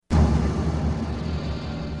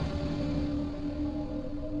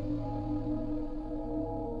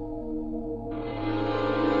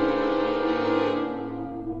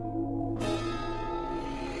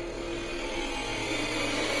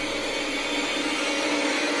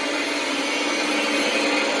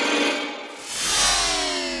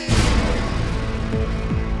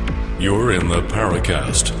You're in the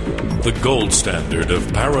Paracast, the gold standard of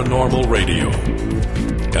paranormal radio.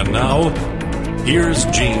 And now, here's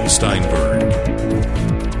Gene Steinberg.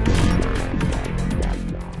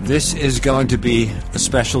 This is going to be a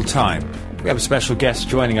special time. We have a special guest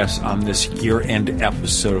joining us on this year-end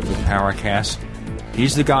episode of the Paracast.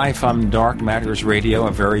 He's the guy from Dark Matters Radio,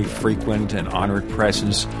 a very frequent and honored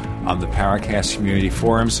presence on the Paracast community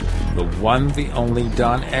forums, the one, the only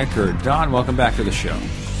Don Ecker. Don, welcome back to the show.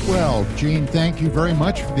 Well, Gene, thank you very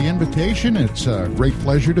much for the invitation. It's a great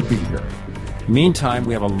pleasure to be here. Meantime,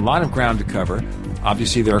 we have a lot of ground to cover.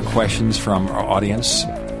 Obviously, there are questions from our audience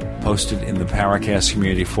posted in the Paracast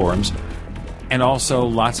community forums, and also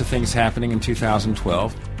lots of things happening in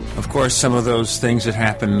 2012. Of course, some of those things that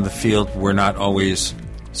happen in the field were not always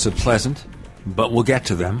so pleasant, but we'll get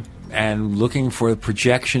to them. And looking for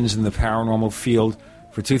projections in the paranormal field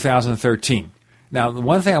for 2013. Now, the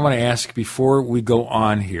one thing I want to ask before we go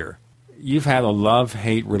on here, you've had a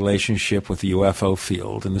love-hate relationship with the UFO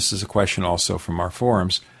field, and this is a question also from our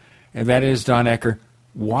forums, and that is, Don Ecker,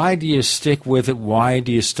 why do you stick with it? Why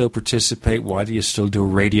do you still participate? Why do you still do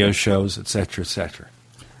radio shows, et cetera, et cetera?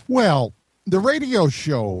 Well, the radio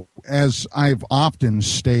show, as I've often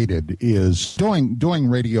stated, is doing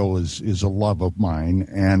radio is a love of mine,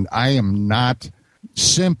 and I am not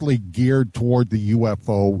simply geared toward the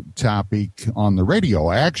UFO topic on the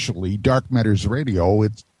radio. Actually, Dark Matters Radio,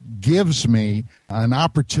 it gives me an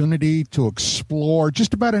opportunity to explore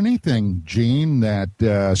just about anything, Gene, that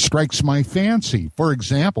strikes my fancy. For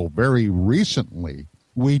example, very recently,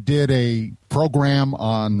 we did a program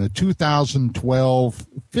on the 2012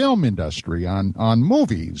 film industry, on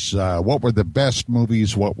movies. What were the best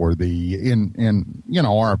movies? What were in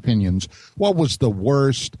our opinions, what was the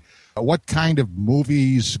worst? What kind of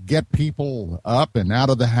movies get people up and out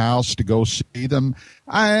of the house to go see them?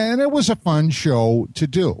 And it was a fun show to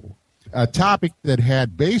do. A topic that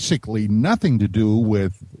had basically nothing to do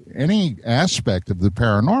with any aspect of the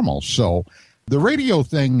paranormal. So the radio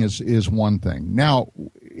thing is one thing. Now,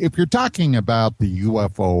 if you're talking about the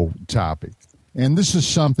UFO topic, and this is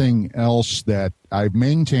something else that I've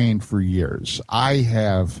maintained for years, I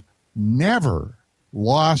have never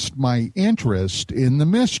lost my interest in the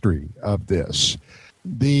mystery of this.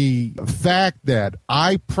 The fact that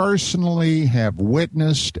I personally have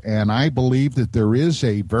witnessed, and I believe that there is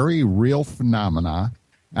a very real phenomena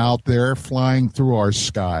out there flying through our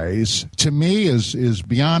skies, to me is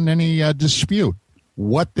beyond any dispute.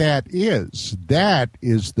 What that is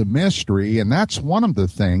the mystery, and that's one of the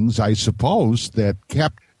things, I suppose, that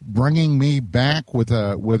kept bringing me back with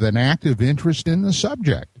an active interest in the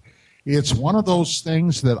subject. It's one of those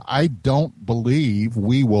things that I don't believe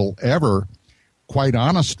we will ever, quite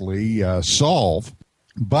honestly, solve,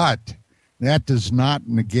 but that does not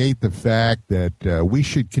negate the fact that we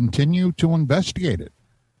should continue to investigate it.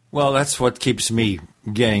 Well, that's what keeps me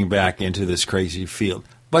getting back into this crazy field.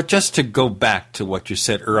 But just to go back to what you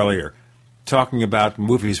said earlier, talking about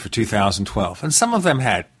movies for 2012, and some of them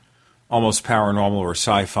had almost paranormal or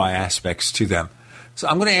sci-fi aspects to them. So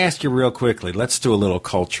I'm going to ask you real quickly, let's do a little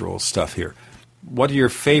cultural stuff here. What are your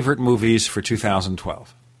favorite movies for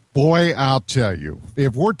 2012? Boy, I'll tell you,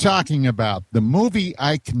 if we're talking about the movie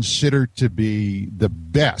I consider to be the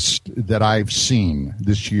best that I've seen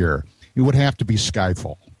this year, it would have to be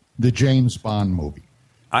Skyfall, the James Bond movie.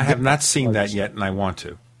 I have not seen that yet, and I want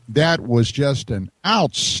to. That was just an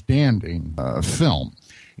outstanding film.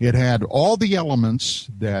 It had all the elements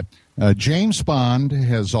that James Bond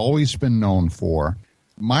has always been known for.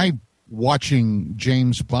 My watching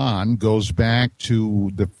James Bond goes back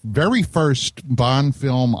to the very first Bond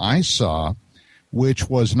film I saw, which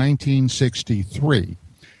was 1963.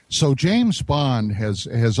 So James Bond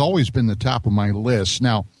has always been the top of my list.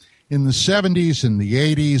 Now, in the 70s and the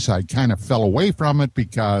 80s, I kind of fell away from it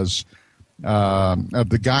because of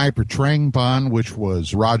the guy portraying Bond, which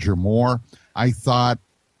was Roger Moore. I thought,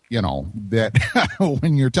 that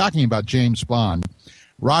when you're talking about James Bond,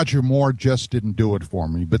 Roger Moore just didn't do it for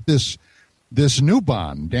me. But this new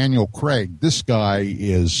Bond, Daniel Craig, this guy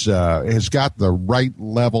has got the right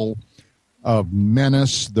level of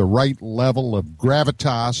menace, the right level of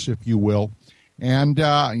gravitas, if you will. And,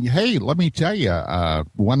 hey, let me tell you,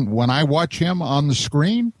 when I watch him on the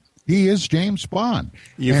screen, he is James Bond.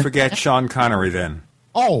 You forget Sean Connery then.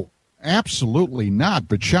 Oh, absolutely not.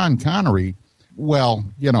 But Sean Connery, well,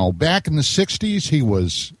 back in the 60s, he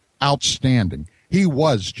was outstanding. He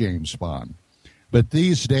was James Bond. But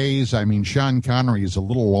these days, Sean Connery is a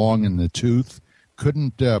little long in the tooth,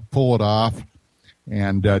 couldn't pull it off.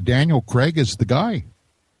 And Daniel Craig is the guy.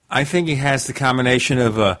 I think he has the combination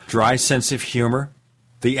of a dry sense of humor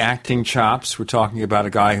the acting chops. We're talking about a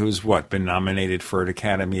guy who's, been nominated for an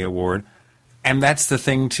Academy Award. And that's the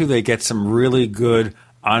thing, too. They get some really good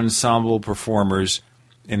ensemble performers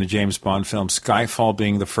in the James Bond film, Skyfall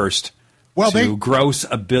being the first to gross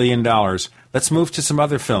 $1 billion. Let's move to some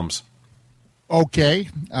other films. Okay,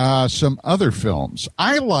 some other films.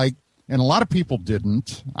 I liked, and a lot of people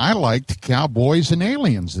didn't, I liked Cowboys and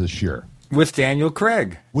Aliens this year. With Daniel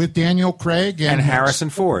Craig. And Harrison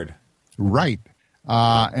Ford. Right.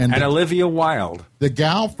 And Olivia Wilde. The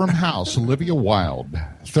gal from House, Olivia Wilde,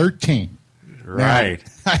 13. Right.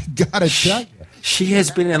 Now, I got to tell you. She has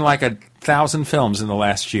been in like 1,000 films in the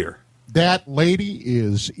last year. That lady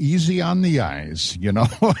is easy on the eyes,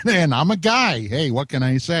 and I'm a guy. Hey, what can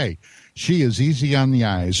I say? She is easy on the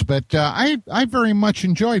eyes. But I very much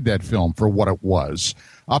enjoyed that film for what it was,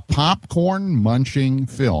 a popcorn-munching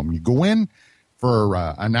film. You go in for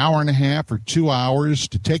an hour and a half or 2 hours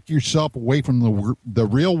to take yourself away from the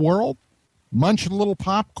real world, munch a little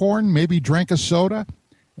popcorn, maybe drink a soda,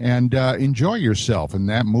 and enjoy yourself. And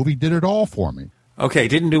that movie did it all for me. Okay,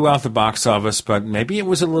 didn't do well at the box office, but maybe it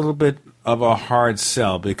was a little bit of a hard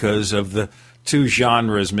sell because of the two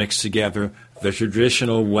genres mixed together, the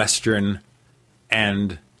traditional Western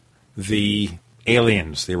and the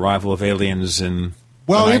aliens, the arrival of aliens in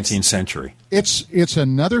the 19th century. It's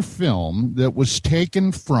another film that was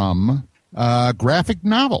taken from graphic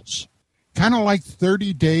novels, kind of like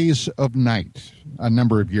 30 Days of Night a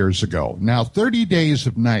number of years ago. Now, 30 Days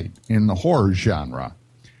of Night in the horror genre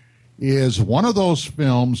is one of those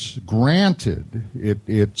films, granted,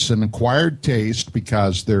 it's an acquired taste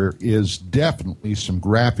because there is definitely some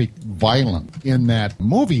graphic violence in that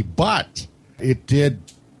movie, but it did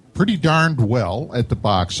pretty darned well at the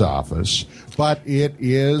box office. But it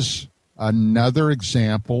is another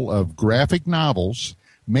example of graphic novels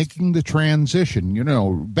making the transition.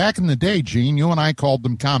 Back in the day, Gene, you and I called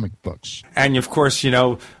them comic books. And, of course,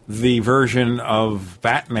 the version of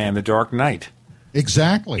Batman, The Dark Knight.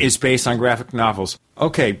 Exactly. Is based on graphic novels.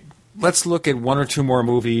 Okay, let's look at one or two more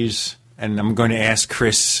movies, and I'm going to ask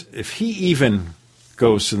Chris if he even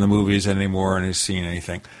goes to the movies anymore and has seen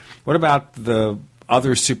anything. What about the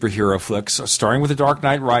other superhero flicks, starting with The Dark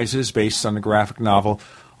Knight Rises, based on the graphic novel,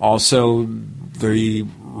 also the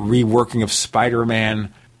reworking of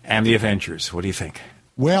Spider-Man and the Avengers? What do you think?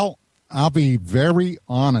 Well, I'll be very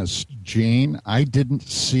honest, Gene. I didn't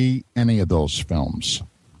see any of those films.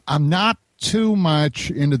 I'm not too much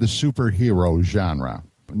into the superhero genre.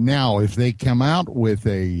 Now, if they come out with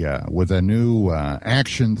a new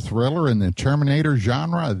action thriller in the Terminator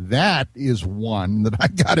genre, that is one that I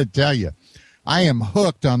got to tell you, I am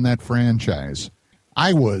hooked on that franchise.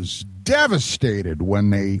 I was devastated when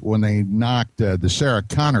they knocked the Sarah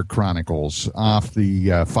Connor Chronicles off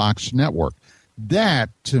the Fox network. That,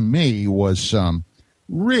 to me, was some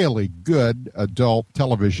really good adult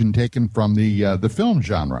television taken from the film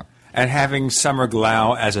genre. And having Summer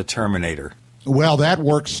Glau as a Terminator. Well, that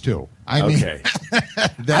works too. I mean,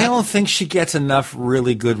 I don't think she gets enough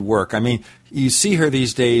really good work. I mean, you see her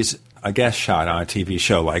these days, a guest shot on a TV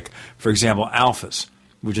show, like, for example, Alphas,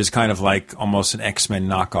 which is kind of like almost an X-Men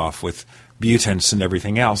knockoff with mutants and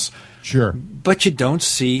everything else. Sure. But you don't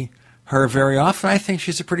see her very often. I think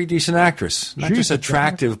she's a pretty decent actress. Not just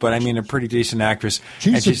attractive, but I mean a pretty decent actress,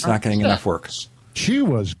 and she's not getting enough work. She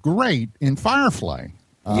was great in Firefly.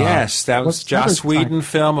 Yes, that was Joss Whedon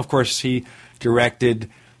film. Of course, he directed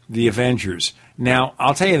The Avengers. Now,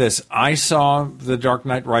 I'll tell you this. I saw The Dark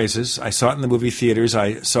Knight Rises. I saw it in the movie theaters.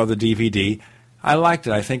 I saw the DVD. I liked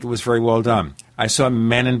it. I think it was very well done. I saw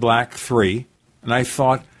Men in Black 3, and I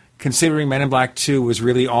thought, considering Men in Black 2 was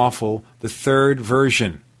really awful, the third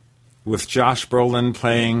version with Josh Brolin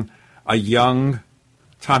playing a young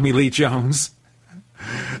Tommy Lee Jones,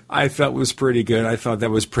 I thought was pretty good. I thought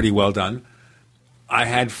that was pretty well done. I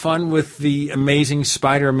had fun with the Amazing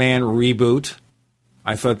Spider-Man reboot.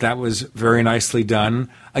 I thought that was very nicely done.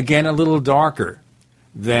 Again, a little darker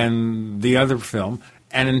than the other film.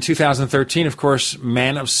 And in 2013, of course,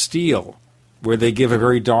 Man of Steel, where they give a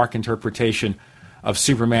very dark interpretation of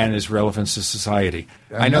Superman and his relevance to society.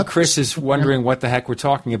 I know Chris is wondering what the heck we're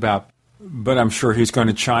talking about, but I'm sure he's going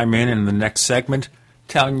to chime in the next segment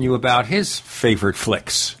telling you about his favorite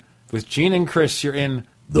flicks. With Gene and Chris, you're in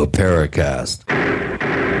The Paracast.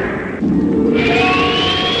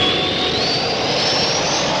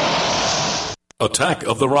 Attack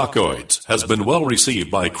of the Rockoids has been well received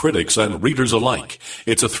by critics and readers alike.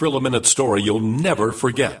 It's a thrill-a-minute story you'll never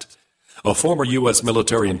forget. A former U.S.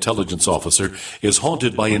 military intelligence officer is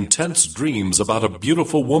haunted by intense dreams about a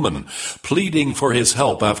beautiful woman pleading for his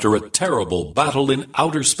help after a terrible battle in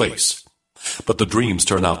outer space. But the dreams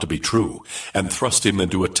turn out to be true and thrust him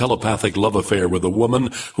into a telepathic love affair with a woman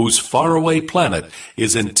whose faraway planet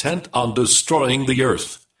is intent on destroying the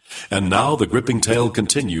Earth. And now the gripping tale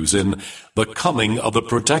continues in The Coming of the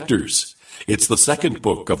Protectors. It's the second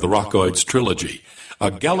book of the Rockoids trilogy,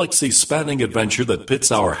 a galaxy-spanning adventure that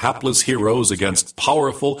pits our hapless heroes against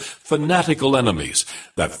powerful, fanatical enemies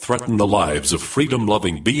that threaten the lives of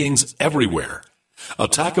freedom-loving beings everywhere.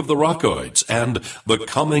 Attack of the Rockoids and The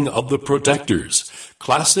Coming of the Protectors.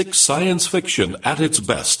 Classic science fiction at its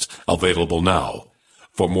best. Available now.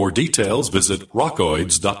 For more details, visit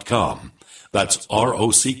rockoids.com. That's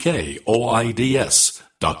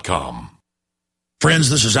ROCKOIDS.com. Friends,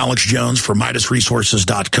 this is Alex Jones for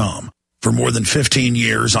MidasResources.com. For more than 15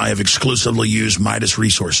 years, I have exclusively used Midas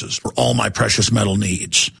Resources for all my precious metal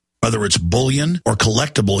needs. Whether it's bullion or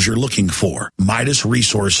collectibles you're looking for, Midas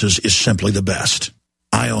Resources is simply the best.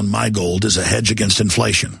 I own my gold as a hedge against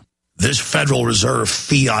inflation. This Federal Reserve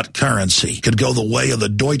fiat currency could go the way of the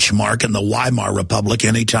Deutschmark and the Weimar Republic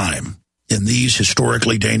anytime. In these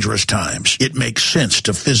historically dangerous times, it makes sense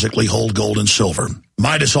to physically hold gold and silver.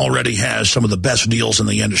 Midas already has some of the best deals in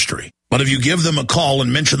the industry. But if you give them a call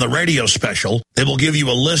and mention the radio special, they will give you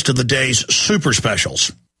a list of the day's super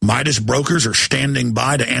specials. Midas brokers are standing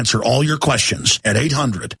by to answer all your questions at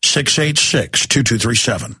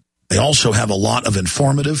 800-686-2237. They also have a lot of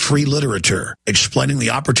informative free literature explaining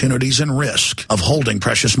the opportunities and risk of holding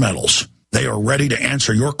precious metals. They are ready to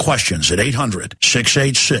answer your questions at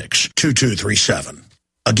 800-686-2237.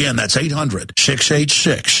 Again, that's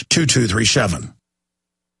 800-686-2237.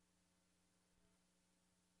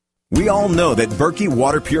 We all know that Berkey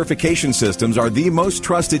Water Purification Systems are the most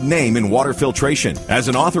trusted name in water filtration. As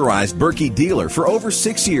an authorized Berkey dealer for over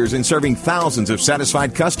 6 years and serving thousands of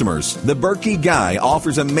satisfied customers, the Berkey Guy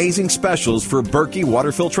offers amazing specials for Berkey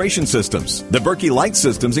Water Filtration Systems. The Berkey Light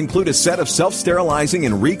Systems include a set of self-sterilizing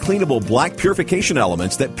and recleanable black purification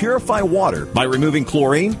elements that purify water by removing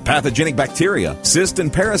chlorine, pathogenic bacteria, cysts,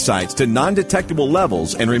 and parasites to non-detectable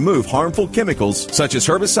levels and remove harmful chemicals such as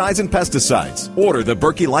herbicides and pesticides. Order the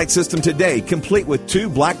Berkey Light System today, complete with 2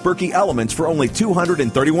 black Berkey elements for only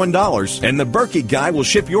 $231, and the Berkey Guy will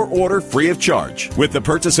ship your order free of charge. With the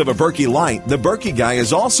purchase of a Berkey Light, the Berkey Guy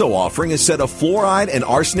is also offering a set of fluoride and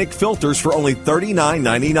arsenic filters for only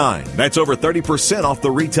 $39.99. That's over 30% off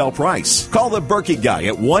the retail price. Call the Berkey Guy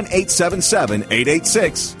at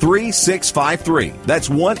 1-877-886-3653. That's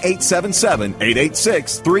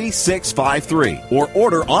 1-877-886-3653. Or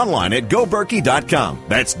order online at goberkey.com.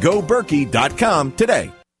 That's goberkey.com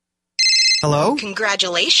today. Hello?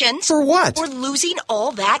 Congratulations. For what? For losing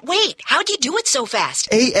all that weight. How'd you do it so fast?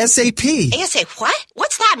 ASAP. ASAP what?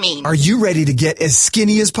 What's that mean? Are you ready to get as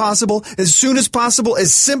skinny as possible, as soon as possible,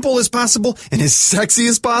 as simple as possible, and as sexy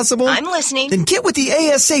as possible? I'm listening. Then get with the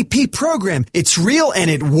ASAP program. It's real and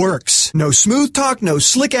it works. No smooth talk, no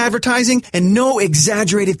slick advertising, and no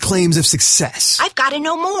exaggerated claims of success. I've got to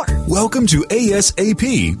know more. Welcome to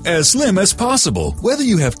ASAP, as slim as possible. Whether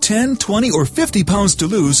you have 10, 20, or 50 pounds to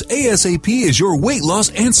lose, ASAP is your weight loss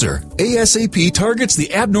answer. ASAP targets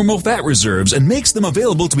the abnormal fat reserves and makes them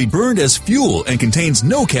available to be burned as fuel and contains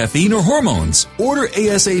no caffeine or hormones. Order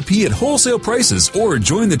ASAP at wholesale prices or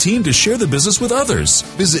join the team to share the business with others.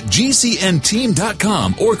 Visit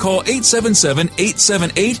GCNteam.com or call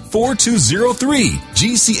 877-878-4203.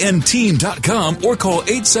 GCNteam.com or call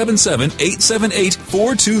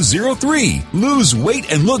 877-878-4203. Lose weight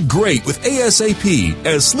and look great with ASAP,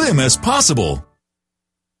 as slim as possible.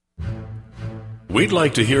 We'd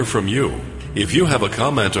like to hear from you. If you have a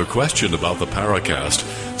comment or question about the Paracast,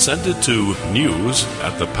 send it to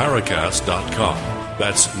news@theparacast.com.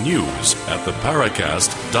 That's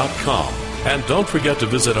news@theparacast.com. And don't forget to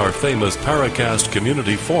visit our famous Paracast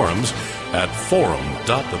community forums at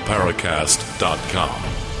forum.theparacast.com.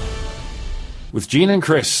 With Gene and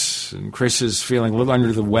Chris is feeling a little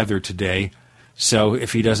under the weather today, so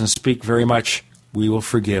if he doesn't speak very much, we will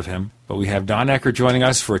forgive him. But we have Don Ecker joining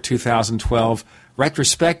us for a 2012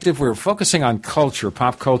 retrospective. We're focusing on culture,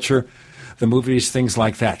 pop culture, the movies, things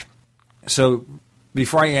like that. So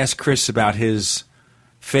before I ask Chris about his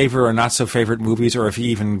favorite or not so favorite movies, or if he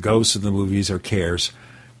even goes to the movies or cares,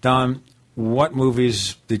 Don, what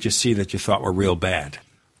movies did you see that you thought were real bad?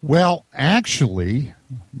 Well, actually,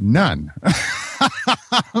 none.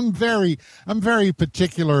 I'm very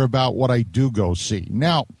particular about what I do go see.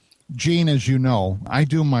 Now, Gene, as you know, I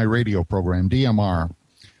do my radio program, DMR,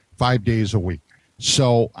 5 days a week.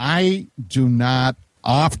 So I do not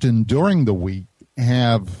often during the week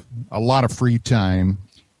have a lot of free time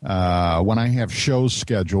when I have shows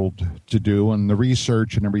scheduled to do and the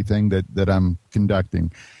research and everything that I'm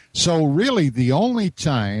conducting. So really the only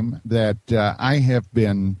time that I have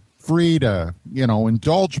been free to,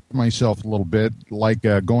 indulge myself a little bit, like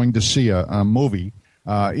going to see a movie,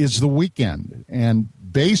 is the weekend. And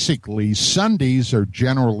basically Sundays are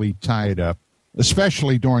generally tied up,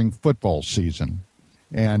 especially during football season.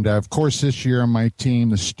 And, of course, this year my team,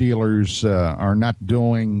 the Steelers, are not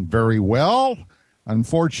doing very well,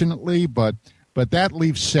 unfortunately, but that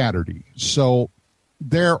leaves Saturday. So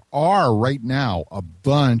there are right now a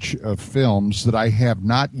bunch of films that I have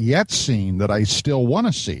not yet seen that I still want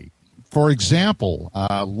to see. For example,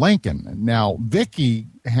 Lincoln. Now,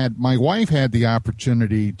 my wife had the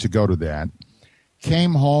opportunity to go to that,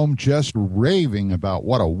 came home just raving about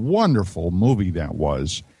what a wonderful movie that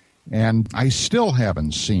was. And I still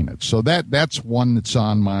haven't seen it. So that's one that's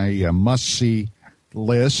on my must-see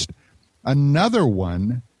list. Another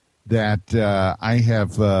one that I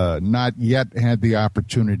have not yet had the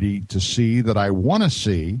opportunity to see that I want to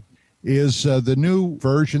see is the new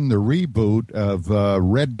version, the reboot of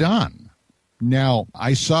Red Dawn. Now,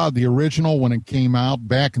 I saw the original when it came out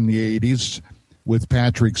back in the 80s with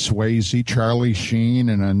Patrick Swayze, Charlie Sheen,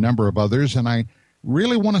 and a number of others, and I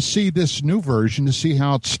really want to see this new version to see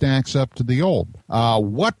how it stacks up to the old.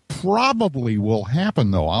 What probably will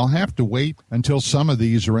happen, though, I'll have to wait until some of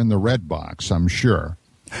these are in the red box, I'm sure.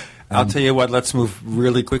 I'll tell you what, let's move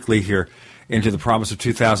really quickly here into the promise of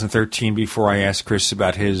 2013 before I ask Chris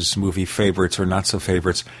about his movie favorites or not so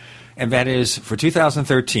favorites. And that is, for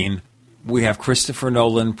 2013, we have Christopher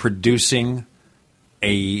Nolan producing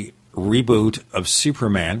a reboot of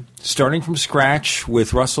Superman, starting from scratch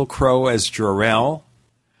with Russell Crowe as Jor-El.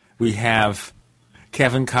 We have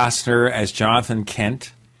Kevin Costner as Jonathan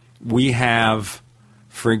Kent. We have,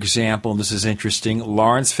 for example, this is interesting,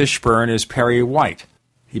 Lawrence Fishburne as Perry White.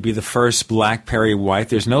 He'd be the first black Perry White.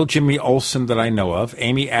 There's no Jimmy Olsen that I know of.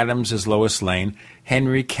 Amy Adams as Lois Lane.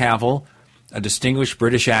 Henry Cavill, a distinguished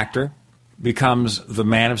British actor, becomes the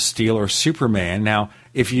Man of Steel or Superman. Now,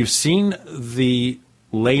 if you've seen the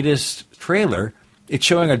latest trailer, it's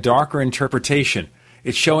showing a darker interpretation.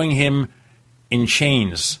 It's showing him in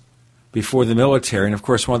chains before the military. And, of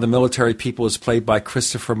course, one of the military people is played by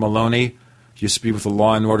Christopher Maloney. Used to be with the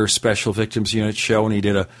Law & Order Special Victims Unit show, and he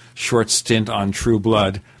did a short stint on True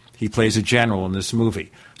Blood. He plays a general in this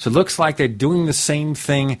movie. So it looks like they're doing the same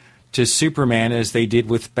thing to Superman as they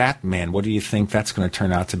did with Batman. What do you think that's going to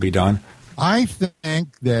turn out to be, Don? I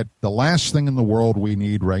think that the last thing in the world we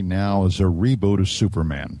need right now is a reboot of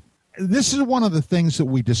Superman. This is one of the things that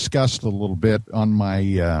we discussed a little bit on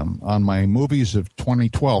my Movies of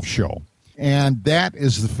 2012 show. And that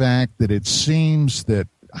is the fact that it seems that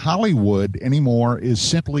Hollywood anymore is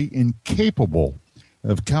simply incapable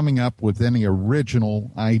of coming up with any original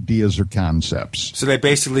ideas or concepts. So they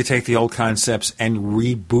basically take the old concepts and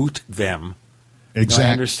reboot them. Exactly. No,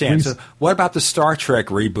 I understand. So what about the Star Trek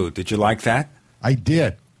reboot? Did you like that? I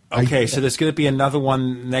did. Okay, so there's going to be another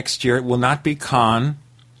one next year. It will not be Khan.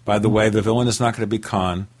 By the way, the villain is not going to be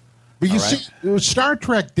Khan. But you see, Star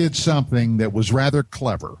Trek did something that was rather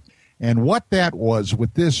clever. And what that was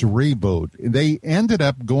with this reboot, they ended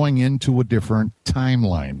up going into a different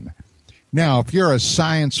timeline. Now, if you're a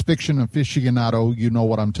science fiction aficionado, you know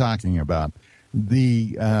what I'm talking about.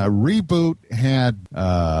 The reboot had,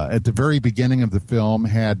 at the very beginning of the film,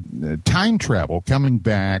 had time travel coming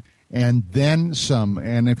back, and then some.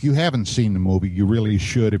 And if you haven't seen the movie, you really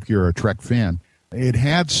should if you're a Trek fan. It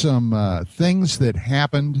had some things that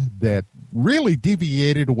happened that really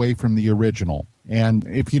deviated away from the original. And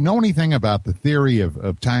if you know anything about the theory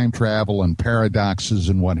of time travel and paradoxes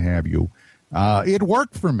and what have you, it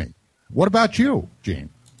worked for me. What about you, Gene?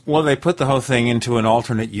 Well, they put the whole thing into an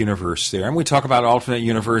alternate universe there. And we talk about alternate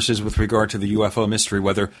universes with regard to the UFO mystery,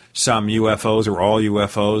 whether some UFOs or all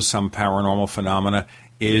UFOs, some paranormal phenomena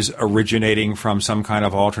is originating from some kind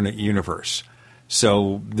of alternate universe.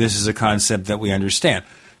 So this is a concept that we understand.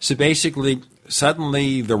 So basically,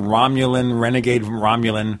 suddenly the renegade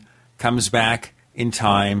Romulan comes back in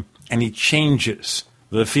time and he changes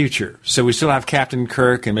the future. So we still have Captain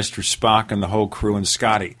Kirk and Mr. Spock and the whole crew and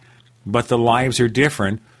Scotty. But the lives are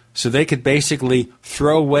different. So they could basically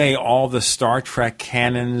throw away all the Star Trek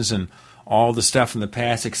canons and all the stuff from the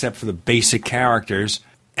past except for the basic characters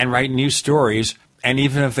and write new stories. And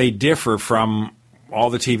even if they differ from all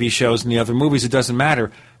the TV shows and the other movies, it doesn't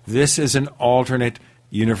matter. This is an alternate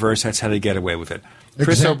universe. That's how they get away with it.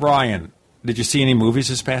 Chris O'Brien, did you see any movies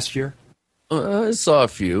this past year? I saw a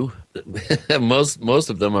few. Most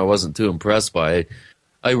of them I wasn't too impressed by.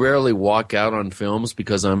 I rarely walk out on films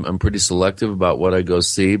because I'm pretty selective about what I go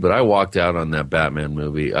see, but I walked out on that Batman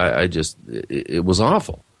movie. It was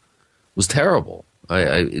awful. It was terrible.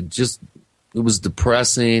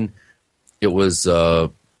 depressing. It was, I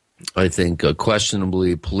think,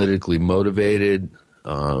 questionably politically motivated.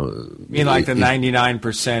 You mean like the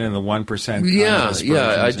 99% and the 1%? Yeah.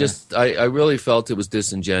 I really felt it was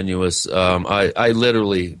disingenuous. I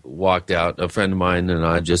literally walked out. A friend of mine and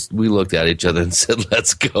I we looked at each other and said,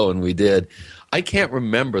 "Let's go," and we did. I can't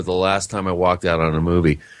remember the last time I walked out on a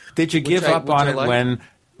movie. Did you give up on it when?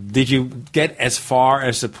 Did you get as far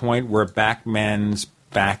as the point where Batman's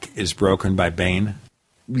back is broken by Bane?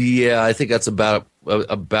 Yeah, I think that's about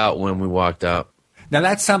when we walked out. Now,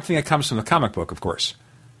 that's something that comes from the comic book, of course.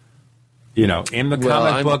 In the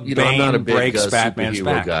comic book, Bane I'm not a big, breaks Batman's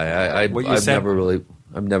back. Guy.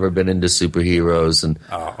 I've never been into superheroes and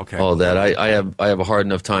all that. I have a hard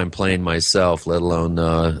enough time playing myself, let alone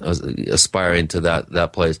aspiring to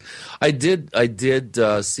that place. I did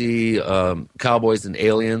see Cowboys and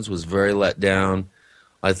Aliens. Was very let down.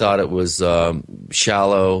 I thought it was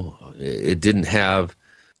shallow. It didn't have,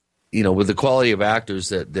 with the quality of actors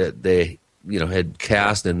that they had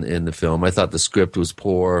cast in the film. I thought the script was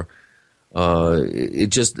poor.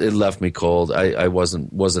 It left me cold. I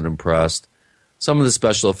wasn't impressed. Some of the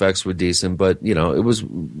special effects were decent, but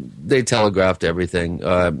they telegraphed everything.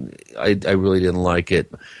 I really didn't like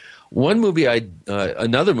it.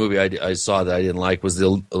 Another movie I saw that I didn't like was the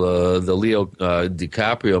Leo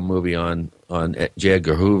DiCaprio movie on J.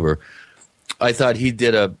 Edgar Hoover. I thought he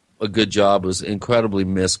did a good job. It was incredibly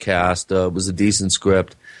miscast. It was a decent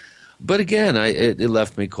script, but again, it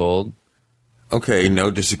left me cold. Okay, no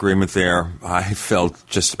disagreement there. I felt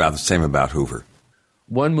just about the same about Hoover.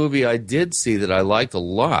 One movie I did see that I liked a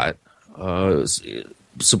lot,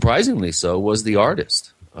 surprisingly so, was The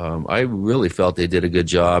Artist. I really felt they did a good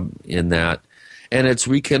job in that, and it's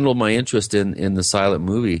rekindled my interest in the silent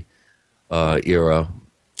movie era.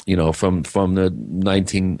 From the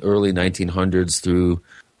early 1900s through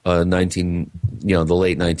the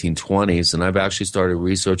late 1920s, and I've actually started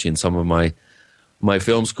researching some of my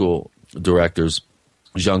film school directors,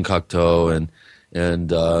 Jean Cocteau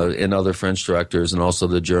and other French directors, and also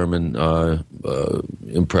the German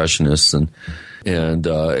impressionists and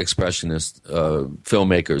expressionist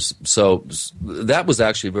filmmakers. So that was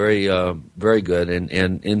actually very very good and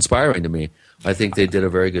inspiring to me. I think they did a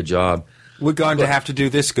very good job. We're going to have to do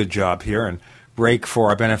this good job here and break for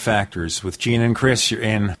our benefactors. With Gene and Chris, you're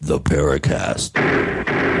in the Paracast.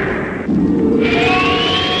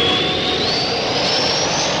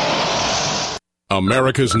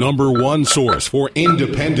 America's #1 source for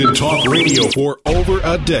independent talk radio for over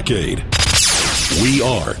a decade. We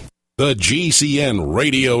are the GCN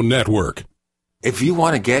Radio Network. If you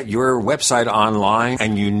want to get your website online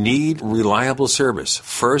and you need reliable service,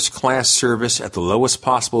 first-class service at the lowest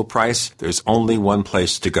possible price, there's only one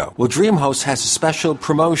place to go. Well, DreamHost has a special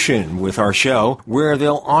promotion with our show where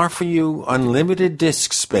they'll offer you unlimited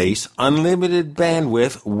disk space, unlimited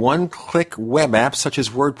bandwidth, one-click web apps such as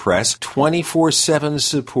WordPress, 24/7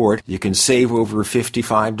 support. You can save over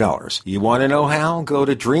 $55. You want to know how? Go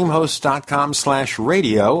to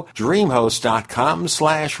dreamhost.com/radio,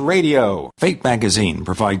 dreamhost.com/radio. Fate Magazine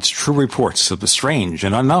provides true reports of the strange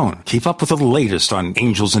and unknown. Keep up with the latest on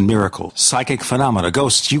angels and miracles, psychic phenomena,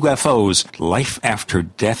 ghosts, UFOs, life after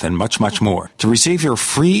death, and much, much more. To receive your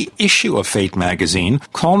free issue of Fate Magazine,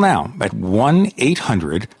 call now at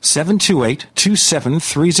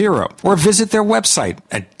 1-800-728-2730 or visit their website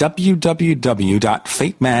at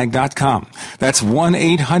www.fatemag.com. That's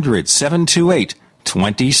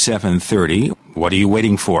 1-800-728-2730. What are you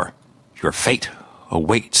waiting for? Your fate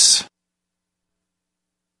awaits.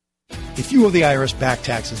 If you owe the IRS back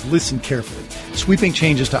taxes, listen carefully. Sweeping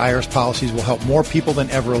changes to IRS policies will help more people than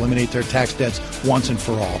ever eliminate their tax debts once and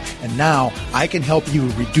for all. And now, I can help you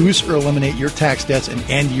reduce or eliminate your tax debts and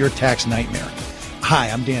end your tax nightmare. Hi,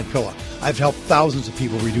 I'm Dan Pilla. I've helped thousands of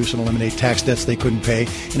people reduce and eliminate tax debts they couldn't pay.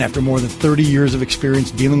 And after more than 30 years of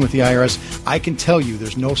experience dealing with the IRS, I can tell you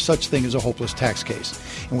there's no such thing as a hopeless tax case.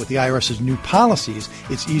 And with the IRS's new policies,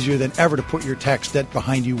 it's easier than ever to put your tax debt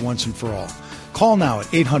behind you once and for all. Call now at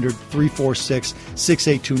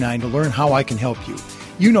 800-346-6829 to learn how I can help you.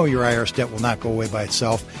 You know your IRS debt will not go away by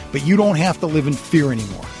itself, but you don't have to live in fear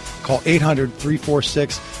anymore. Call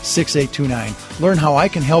 800-346-6829. Learn how I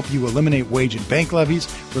can help you eliminate wage and bank levies,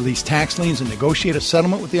 release tax liens, and negotiate a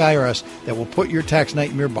settlement with the IRS that will put your tax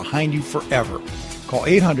nightmare behind you forever. Call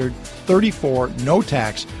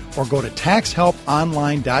 800-34-NO-TAX or go to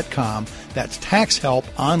taxhelponline.com. That's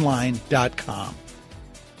taxhelponline.com.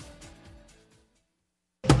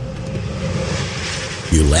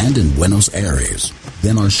 You land in Buenos Aires.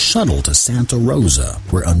 Then our shuttle to Santa Rosa,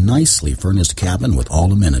 where a nicely furnished cabin with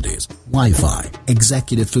all amenities, Wi-Fi,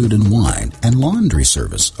 executive food and wine, and laundry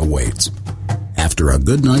service awaits. After a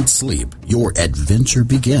good night's sleep, your adventure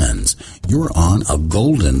begins. You're on a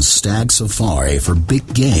golden stag safari for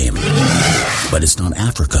big game. But it's not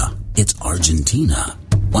Africa, it's Argentina.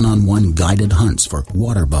 One-on-one guided hunts for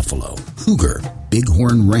water buffalo, cougar,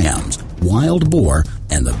 bighorn rams, wild boar,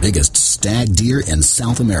 and the biggest stag deer in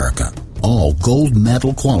South America. All gold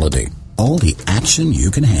medal quality. All the action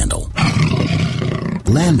you can handle.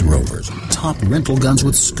 Land Rovers, top rental guns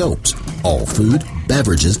with scopes. All food,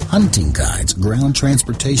 beverages, hunting guides, ground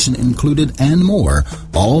transportation included, and more.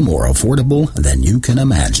 All more affordable than you can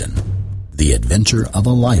imagine. The adventure of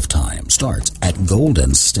a lifetime starts at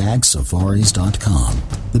goldenstagsafaris.com.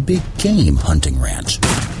 The big game hunting ranch.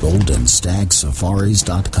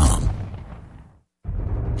 goldenstagsafaris.com.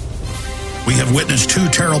 We have witnessed 2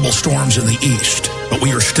 terrible storms in the east, but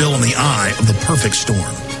we are still in the eye of the perfect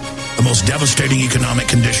storm. The most devastating economic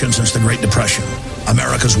condition since the Great Depression,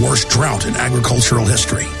 America's worst drought in agricultural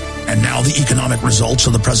history, and now the economic results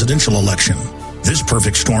of the presidential election. This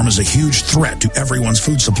perfect storm is a huge threat to everyone's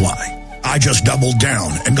food supply. I just doubled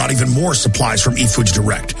down and got even more supplies from eFoods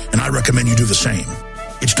Direct, and I recommend you do the same.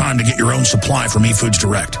 It's time to get your own supply from eFoods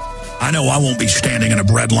Direct. I know I won't be standing in a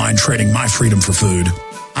bread line trading my freedom for food.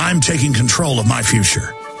 I'm taking control of my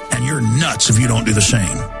future, and you're nuts if you don't do the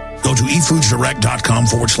same. Go to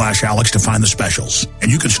efoodsdirect.com/Alex to find the specials, and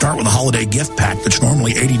you can start with a holiday gift pack that's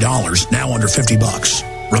normally $80, now under $50.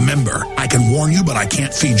 Remember, I can warn you, but I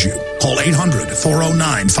can't feed you. Call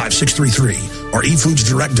 800-409-5633 or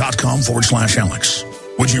efoodsdirect.com/Alex.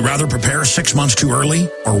 Would you rather prepare 6 months too early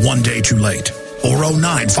or 1 day too late?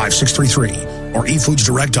 409-5633 or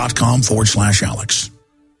efoodsdirect.com/Alex.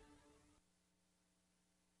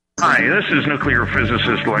 Hi, this is nuclear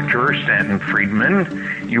physicist lecturer Stanton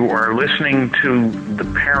Friedman. You are listening to the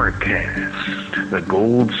Paracast, the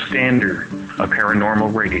gold standard of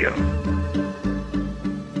paranormal radio.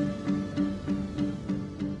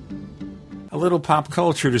 A little pop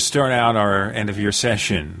culture to start out our end-of-year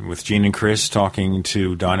session with Gene and Chris talking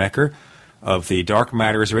to Don Ecker of the Dark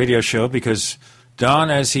Matters radio show, because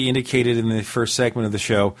Don, as he indicated in the first segment of the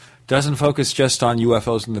show, doesn't focus just on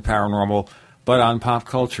UFOs and the paranormal, but on pop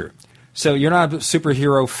culture. So you're not a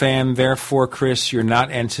superhero fan, therefore, Chris, you're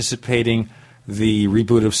not anticipating the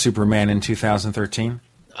reboot of Superman in 2013?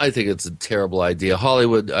 I think it's a terrible idea.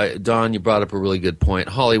 Hollywood, Don, you brought up a really good point.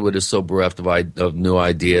 Hollywood is so bereft of new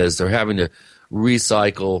ideas. They're having to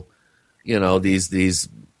recycle, these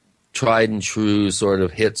tried and true sort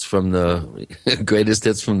of hits from the greatest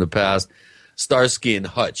hits from the past. Starsky and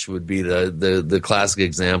Hutch would be the classic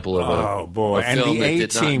example of a and film the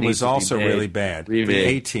A-Team was also really bad. Remake. The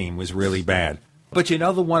A-Team was really bad. But the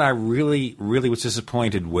one I really, really was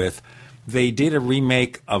disappointed with, they did a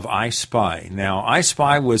remake of I Spy. Now, I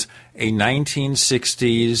Spy was a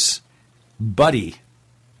 1960s buddy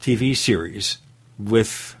TV series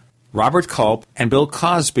with Robert Culp and Bill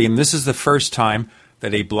Cosby, and this is the first time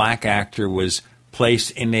that a black actor was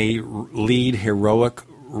placed in a lead heroic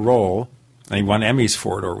role, and he won Emmys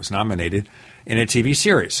for it or was nominated, in a TV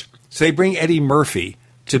series. So they bring Eddie Murphy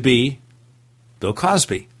to be Bill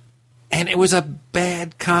Cosby. And it was a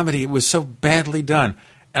bad comedy. It was so badly done.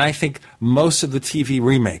 And I think most of the TV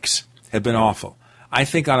remakes have been awful. I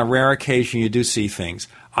think on a rare occasion you do see things.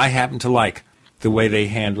 I happen to like the way they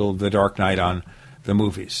handled The Dark Knight on the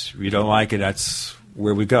movies. If you don't like it, that's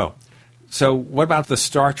where we go. So what about the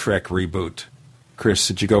Star Trek reboot? Chris,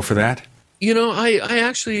 did you go for that? I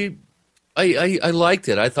actually liked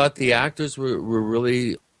it. I thought the actors were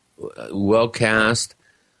really well cast.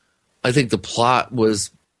 I think the plot was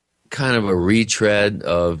kind of a retread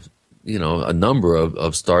of, a number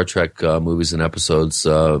of Star Trek movies and episodes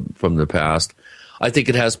from the past. I think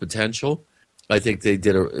it has potential. I think they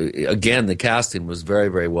did, again, the casting was very,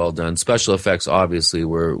 very well done. Special effects, obviously,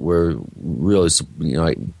 were really,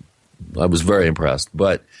 I was very impressed.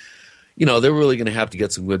 But, they're really going to have to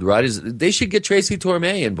get some good writers. They should get Tracy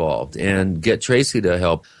Torme involved and get Tracy to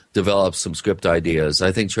help develop some script ideas.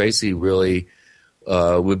 I think Tracy really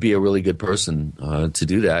would be a really good person to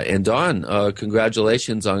do that. And Don,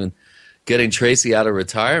 congratulations on getting Tracy out of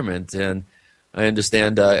retirement. And I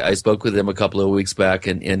understand I spoke with him a couple of weeks back,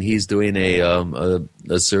 and he's doing a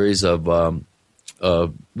series of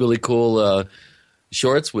really cool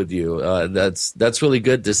shorts with you. That's really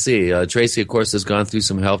good to see. Tracy, of course, has gone through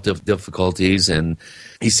some health difficulties, and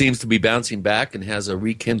he seems to be bouncing back and has a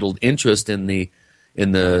rekindled interest in the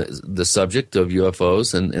subject of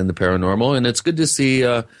UFOs and the paranormal. And it's good to see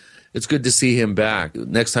him back.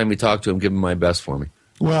 Next time you talk to him, give him my best for me.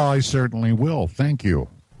 Well, I certainly will. Thank you.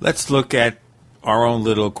 Let's look at our own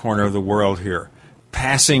little corner of the world here.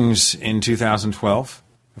 Passings in 2012.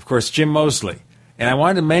 Of course, Jim Moseley. And I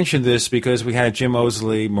wanted to mention this because we had a Jim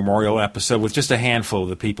Moseley memorial episode with just a handful of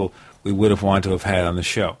the people we would have wanted to have had on the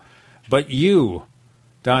show. But you,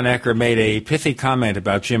 Don Ecker, made a pithy comment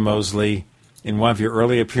about Jim Moseley in one of your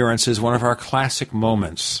early appearances, one of our classic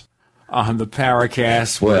moments on the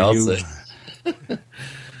Paracast. Well,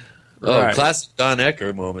 Right. Classic Don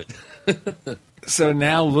Ecker moment. So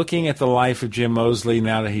now, looking at the life of Jim Moseley,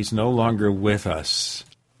 now that he's no longer with us,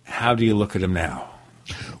 how do you look at him now?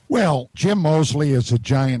 Well, Jim Moseley is a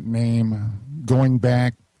giant name going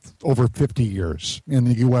back over 50 years in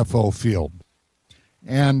the UFO field.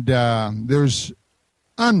 And there's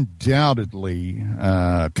undoubtedly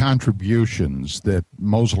contributions that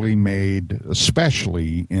Moseley made,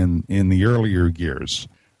 especially in the earlier years.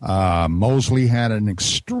 Moseley had an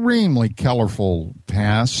extremely colorful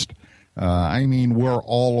past. I mean, we're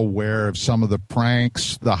all aware of some of the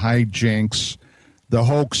pranks, the hijinks, the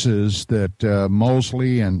hoaxes that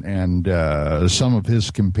Moseley and some of his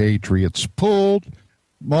compatriots pulled,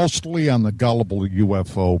 mostly on the gullible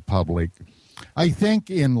UFO public. I think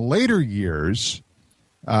in later years,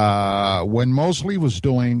 when Moseley was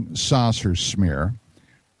doing Saucer Smear,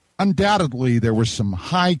 undoubtedly there were some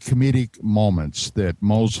high comedic moments that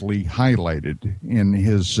Moseley highlighted in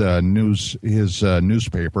his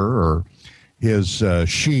newspaper or his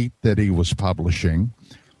sheet that he was publishing.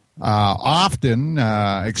 Often,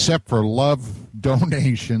 except for love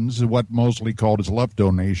donations, what Moseley called his love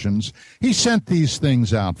donations, he sent these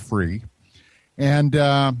things out free. And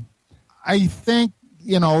I think,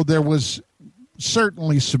 there was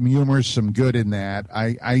certainly some humor, some good in that.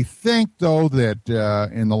 I think, though, that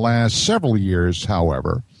in the last several years,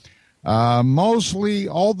 however, Moseley,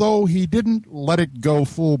 although he didn't let it go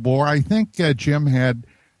full bore, I think Jim had,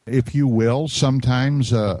 if you will,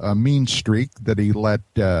 sometimes a mean streak that he let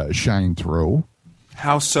shine through.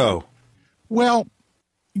 How so? Well,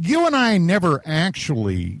 you and I never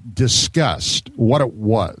actually discussed what it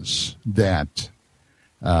was that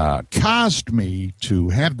caused me to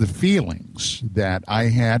have the feelings that I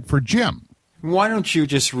had for Jim. Why don't you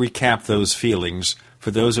just recap those feelings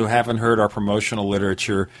for those who haven't heard our promotional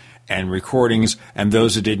literature and recordings and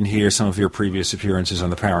those who didn't hear some of your previous appearances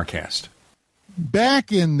on the Paracast?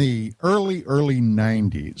 Back in the early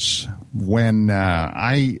 90s, when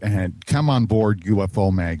I had come on board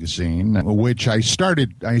UFO Magazine, which I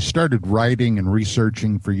started writing and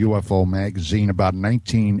researching for UFO Magazine about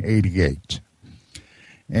 1988.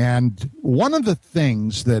 And one of the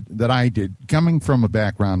things that I did, coming from a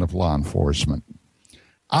background of law enforcement,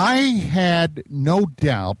 I had no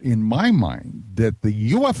doubt in my mind that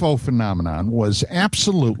the UFO phenomenon was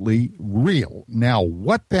absolutely real. Now,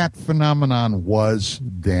 what that phenomenon was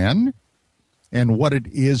then and what it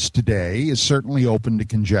is today is certainly open to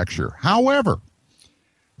conjecture. However,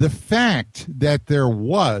 the fact that there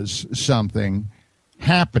was something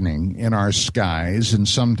happening in our skies and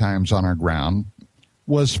sometimes on our ground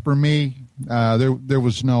was, for me, there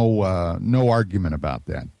was no argument about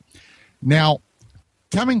that. Now,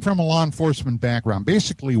 coming from a law enforcement background,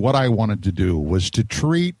 basically what I wanted to do was to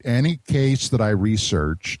treat any case that I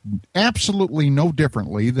researched absolutely no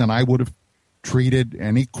differently than I would have treated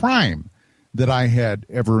any crime that I had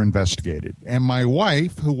ever investigated. And my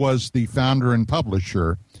wife, who was the founder and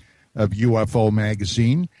publisher of UFO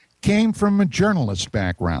Magazine, came from a journalist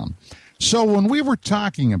background. So when we were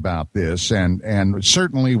talking about this, and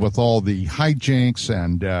certainly with all the hijinks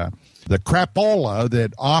and the crapola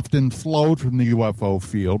that often flowed from the UFO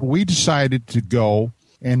field, we decided to go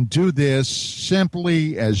and do this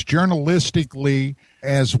simply as journalistically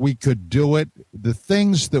as we could do it. The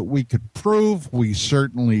things that we could prove, we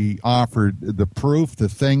certainly offered the proof. The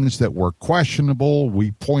things that were questionable,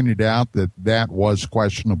 we pointed out that was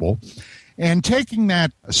questionable. And taking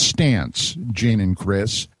that stance, Gene and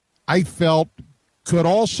Chris, I felt could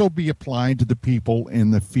also be applied to the people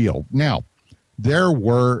in the field. Now, there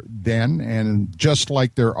were then, and just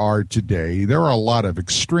like there are today, there are a lot of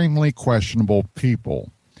extremely questionable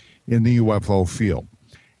people in the UFO field.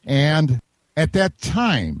 And at that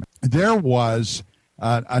time, there was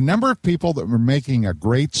a number of people that were making a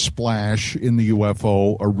great splash in the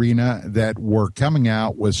UFO arena that were coming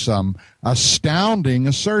out with some astounding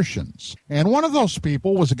assertions. And one of those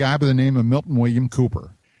people was a guy by the name of Milton William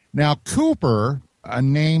Cooper. Now, Cooper, a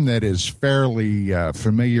name that is fairly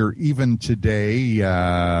familiar even today,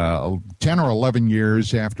 10 or 11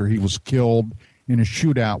 years after he was killed in a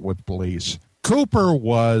shootout with police. Cooper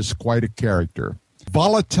was quite a character.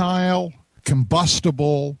 Volatile,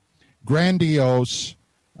 combustible, grandiose,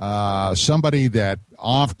 somebody that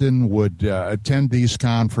often would attend these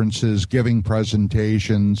conferences, giving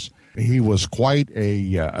presentations. He was quite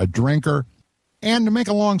a drinker. And to make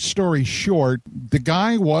a long story short, the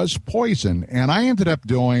guy was poisoned. And I ended up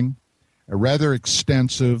doing a rather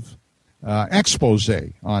extensive expose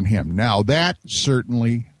on him. Now, that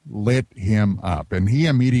certainly lit him up. And he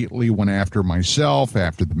immediately went after myself,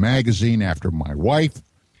 after the magazine, after my wife.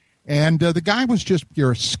 And the guy was just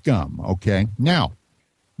pure scum, okay? Now,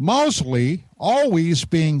 Mosley, always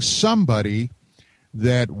being somebody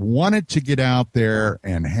that wanted to get out there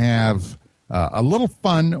and have a little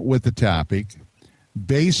fun with the topic,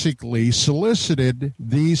 basically solicited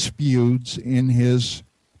these feuds in his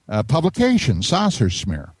publication, Saucer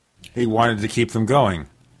Smear. He wanted to keep them going.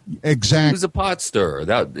 Exactly. He was a pot stirrer.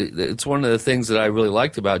 It's one of the things that I really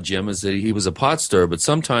liked about Jim is that he was a pot stirrer, but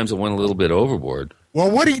sometimes it went a little bit overboard. Well,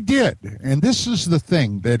 what he did, and this is the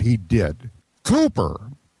thing that he did,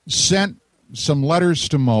 Cooper sent some letters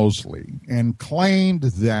to Mosley and claimed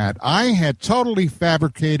that I had totally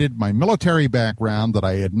fabricated my military background, that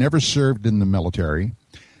I had never served in the military,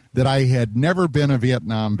 that I had never been a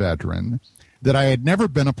Vietnam veteran, that I had never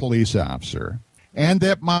been a police officer, and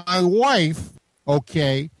that my wife,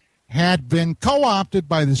 had been co-opted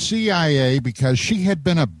by the CIA because she had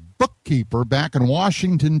been a bookkeeper back in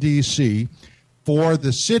Washington, D.C. for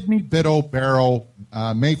the Sidney Biddle Barrow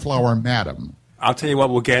Mayflower Madam. I'll tell you what,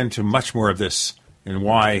 we'll get into much more of this and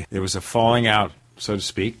why there was a falling out, so to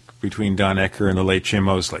speak, between Don Ecker and the late Jim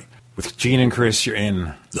Mosley. With Gene and Chris, you're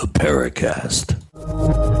in the Paracast.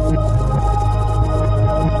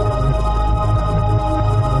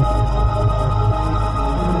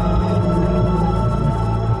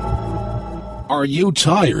 Are you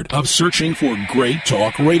tired of searching for great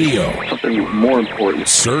talk radio? Something more important.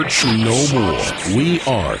 Search no more. We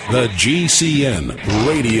are the GCN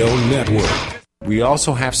Radio Network. We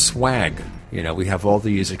also have swag. You know, we have all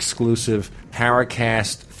these exclusive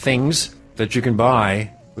Paracast things that you can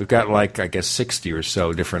buy. We've got 60 or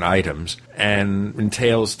so different items. And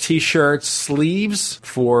entails T-shirts, sleeves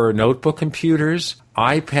for notebook computers,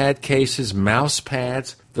 iPad cases, mouse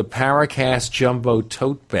pads, the Paracast Jumbo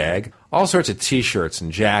Tote Bag, all sorts of T-shirts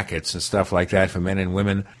and jackets and stuff like that for men and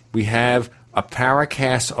women. We have a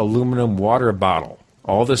Paracast aluminum water bottle.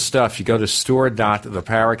 All this stuff, you go to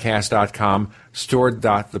store.theparacast.com,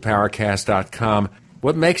 store.theparacast.com.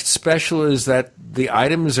 What makes it special is that the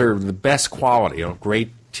items are the best quality,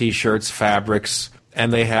 great T-shirts, fabrics,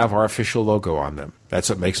 and they have our official logo on them. That's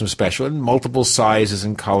what makes them special, in multiple sizes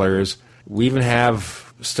and colors. We even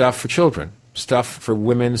have stuff for children. Stuff for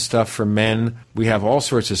women, stuff for men. We have all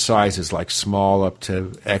sorts of sizes, like small up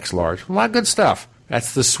to X large. A lot of good stuff.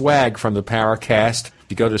 That's the swag from the Paracast.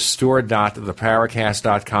 You go to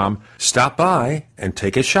store.theparacast.com. Stop by and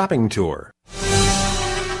take a shopping tour.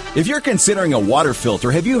 If you're considering a water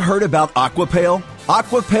filter, have you heard about Aquapail?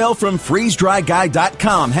 Aquapail from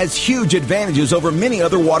freezedryguy.com has huge advantages over many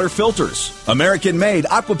other water filters. American-made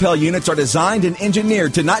Aquapail units are designed and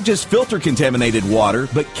engineered to not just filter contaminated water,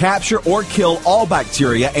 but capture or kill all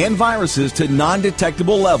bacteria and viruses to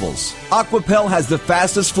non-detectable levels. Aquapail has the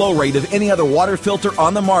fastest flow rate of any other water filter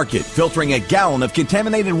on the market, filtering a gallon of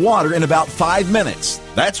contaminated water in about 5 minutes.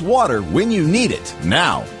 That's water when you need it,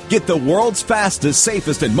 now. Get the world's fastest,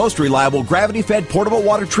 safest, and most reliable gravity-fed portable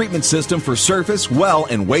water treatment system for surface, well,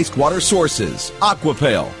 and wastewater sources.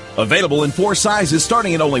 Aquapail. Available in 4 sizes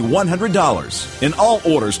starting at only $100. And all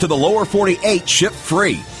orders to the lower 48 ship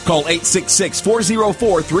free. Call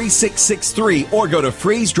 866-404-3663 or go to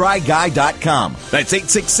freezedryguy.com. That's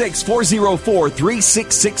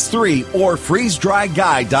 866-404-3663 or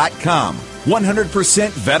freezedryguy.com. 100%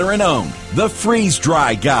 veteran owned. The Freeze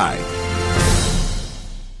Dry Guy.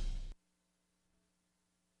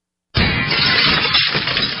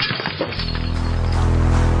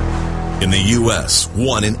 In the U.S.,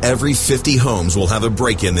 1 in every 50 homes will have a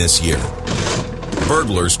break-in this year.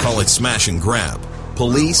 Burglars call it smash and grab.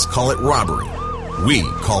 Police call it robbery. We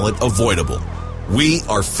call it avoidable. We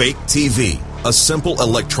are Fake TV, a simple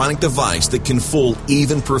electronic device that can fool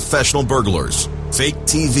even professional burglars. Fake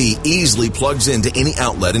TV easily plugs into any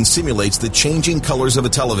outlet and simulates the changing colors of a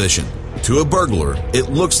television. To a burglar,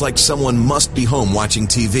 it looks like someone must be home watching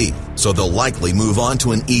TV, so they'll likely move on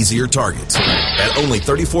to an easier target. At only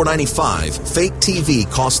 $34.95, Fake TV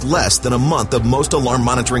costs less than a month of most alarm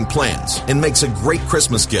monitoring plans and makes a great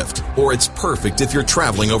Christmas gift, or it's perfect if you're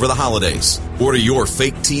traveling over the holidays. Order your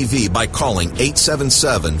Fake TV by calling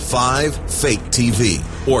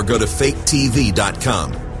 877-5-FAKE-TV or go to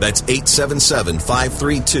faketv.com. That's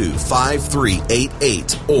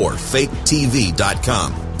 877-532-5388 or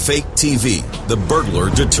faketv.com. Fake TV, the burglar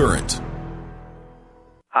deterrent.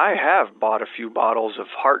 I have bought a few bottles of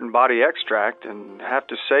Heart and Body Extract and have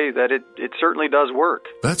to say that it certainly does work.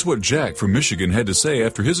 That's what Jack from Michigan had to say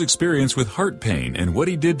after his experience with heart pain and what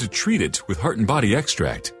he did to treat it with Heart and Body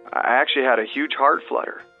Extract. I actually had a huge heart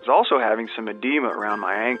flutter. I was also having some edema around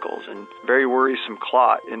my ankles and very worrisome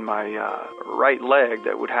clot in my right leg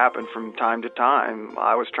that would happen from time to time while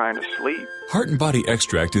I was trying to sleep. Heart and Body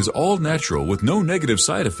Extract is all natural with no negative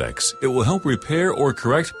side effects. It will help repair or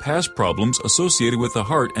correct past problems associated with the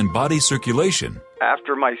heart and body circulation.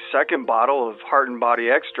 After my second bottle of Heart and Body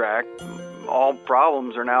Extract, all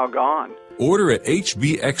problems are now gone. Order at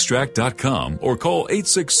hbextract.com or call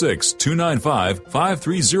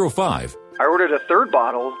 866-295-5305. I ordered a third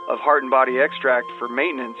bottle of Heart and Body Extract for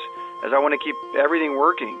maintenance as I want to keep everything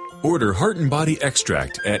working. Order Heart and Body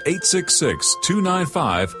Extract at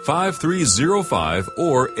 866-295-5305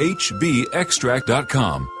 or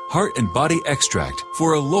hbextract.com. Heart and Body Extract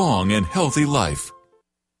for a long and healthy life.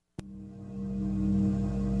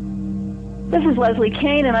 This is Leslie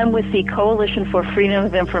Kane, and I'm with the Coalition for Freedom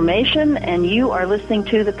of Information, and you are listening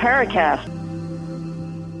to the Paracast.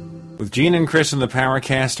 With Gene and Chris in the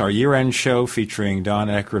Paracast, our year-end show featuring Don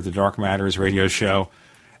Ecker of the Dark Matters radio show.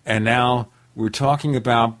 And now we're talking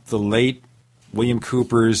about the late William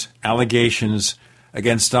Cooper's allegations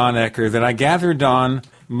against Don Ecker that I gather Don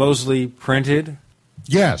Mosley printed.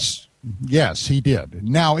 Yes, he did.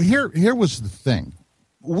 Now, here was the thing.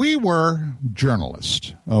 We were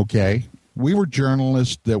journalists, okay? We were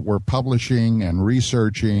journalists that were publishing and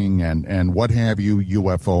researching and what have you,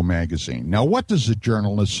 UFO magazine. Now, what does a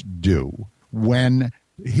journalist do when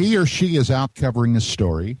he or she is out covering a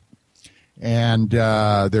story and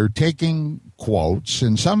they're taking quotes,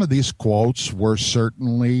 and some of these quotes were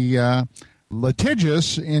certainly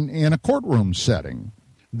litigious in a courtroom setting?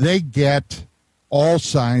 They get all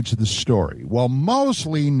sides of the story. Well,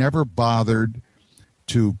 Mosley never bothered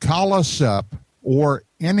to call us up or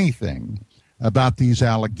anything about these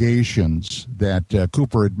allegations that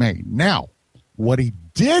Cooper had made. Now, what he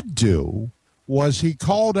did do was he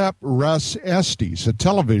called up Russ Estes, a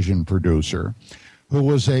television producer, who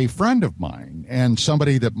was a friend of mine and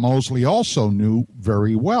somebody that Mosley also knew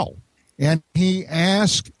very well. And he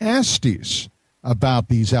asked Estes about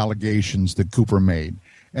these allegations that Cooper made.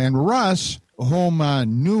 And Russ, whom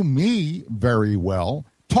knew me very well,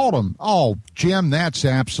 told him, "Oh, Jim, that's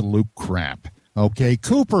absolute crap. Okay,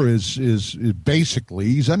 Cooper is basically,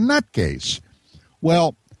 he's a nutcase."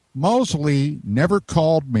 Well, Mosley never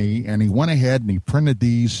called me, and he went ahead and he printed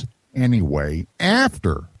these anyway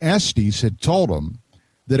after Estes had told him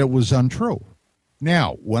that it was untrue.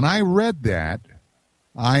 Now, when I read that,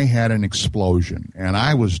 I had an explosion, and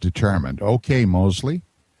I was determined, okay, Mosley,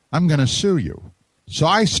 I'm going to sue you. So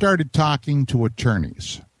I started talking to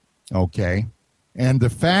attorneys, okay? And the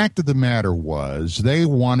fact of the matter was they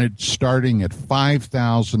wanted starting at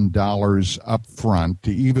 $5,000 up front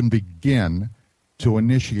to even begin to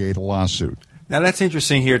initiate a lawsuit. Now, that's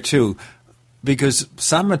interesting here, too, because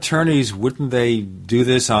some attorneys, wouldn't they do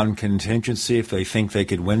this on contingency if they think they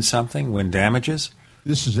could win something, win damages?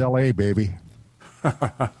 This is L.A., baby.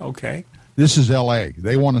 Okay. This is L.A.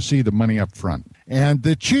 They want to see the money up front. And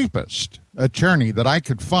the cheapest attorney that I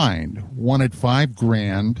could find wanted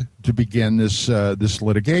 $5,000 to begin this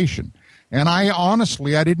litigation. And I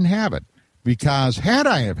didn't have it, because had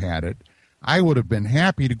I have had it, I would have been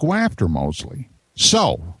happy to go after Mosley.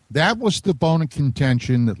 So that was the bone of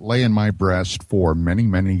contention that lay in my breast for many,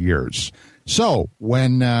 many years. So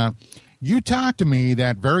when you talked to me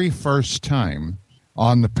that very first time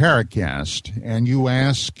on the Paracast, and you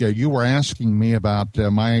were asking me about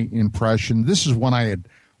my impression. This is when I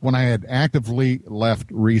had actively left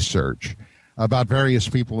research about various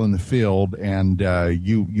people in the field, and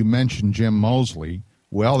you mentioned Jim Mosley.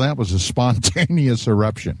 Well, that was a spontaneous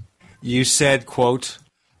eruption. You said, quote,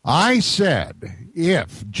 I said,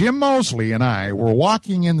 if Jim Mosley and I were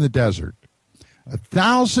walking in the desert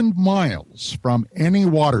 1,000 miles from any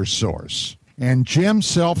water source, and Jim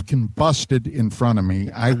self-combusted in front of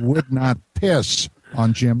me, I would not piss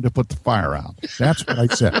on Jim to put the fire out. That's what I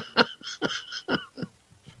said.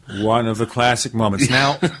 One of the classic moments.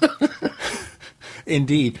 Now,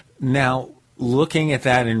 indeed. Now, looking at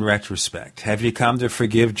that in retrospect, have you come to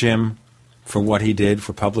forgive Jim for what he did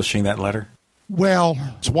for publishing that letter? Well,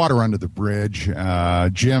 it's water under the bridge.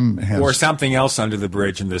 Jim has... Or something else under the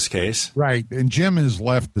bridge in this case. Right, and Jim has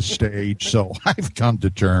left the stage, so I've come to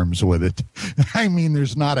terms with it. I mean,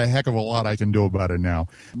 there's not a heck of a lot I can do about it now.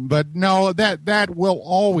 But no, that will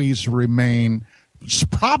always remain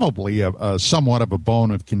probably a somewhat of a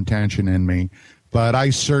bone of contention in me. But I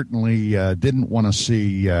certainly didn't want to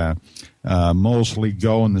see Mosley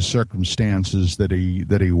go in the circumstances that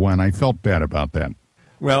he went. I felt bad about that.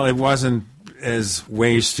 Well, it wasn't, as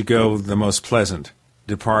ways to go, the most pleasant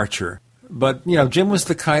departure. But, Jim was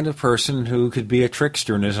the kind of person who could be a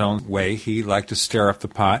trickster in his own way. He liked to stir up the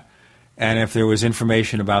pot. And if there was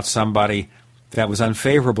information about somebody that was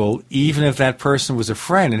unfavorable, even if that person was a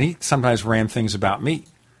friend, and he sometimes ran things about me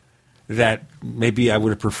that maybe I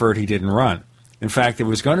would have preferred he didn't run. In fact, there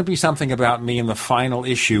was going to be something about me in the final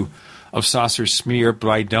issue of Saucer Smear, but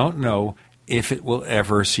I don't know if it will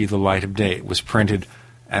ever see the light of day. It was printed,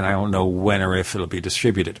 and I don't know when or if it'll be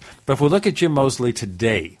distributed. But if we look at Jim Mosley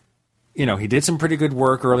today, he did some pretty good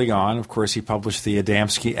work early on. Of course, he published the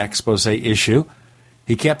Adamski expose issue.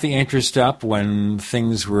 He kept the interest up when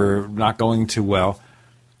things were not going too well.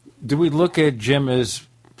 Do we look at Jim as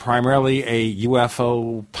primarily a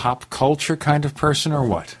UFO pop culture kind of person, or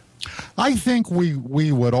what? I think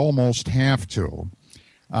we would almost have to.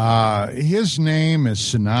 His name is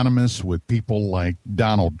synonymous with people like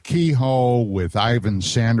Donald Kehoe, with Ivan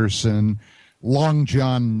Sanderson, Long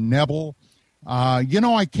John Nebel.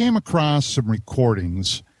 I came across some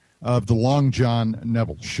recordings of the Long John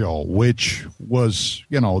Nebel show, which was,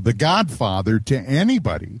 the godfather to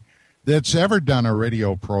anybody that's ever done a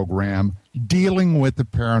radio program dealing with the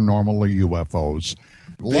paranormal or UFOs.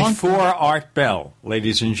 Before Art Bell,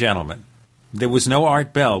 ladies and gentlemen. There was no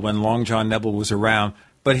Art Bell when Long John Nebel was around,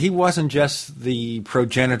 but he wasn't just the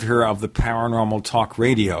progenitor of the paranormal talk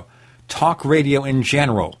radio. Talk radio in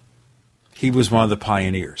general. He was one of the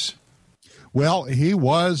pioneers. Well, he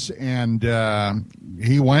was, and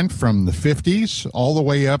he went from the 50s all the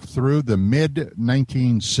way up through the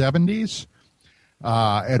mid-1970s.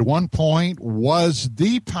 At one point was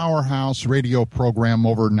the powerhouse radio program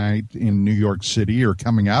overnight in New York City, or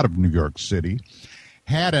coming out of New York City.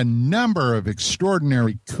 Had a number of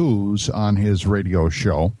extraordinary coups on his radio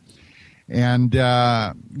show. And,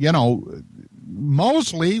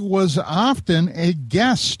 Mosley was often a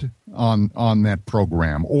guest on that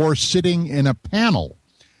program, or sitting in a panel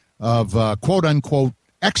of quote-unquote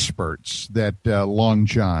experts that Long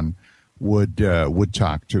John would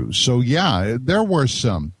talk to. So, yeah, there were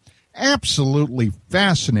some absolutely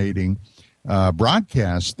fascinating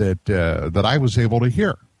broadcasts that I was able to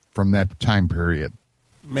hear from that time period.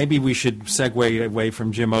 Maybe we should segue away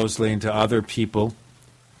from Jim Mosley into other people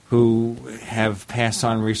who have passed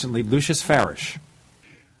on recently. Lucius Farish.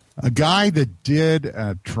 A guy that did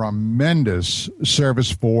a tremendous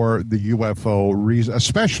service for the UFO,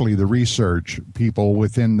 especially the research people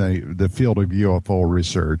within the field of UFO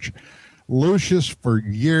research. Lucius, for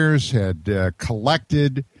years, had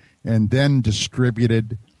collected and then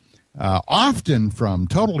distributed, often from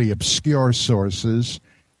totally obscure sources,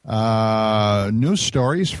 news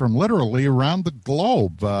stories from literally around the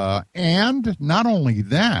globe. And not only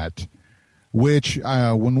that, which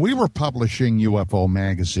when we were publishing UFO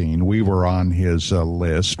Magazine, we were on his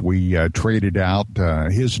list. We traded out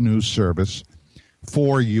his news service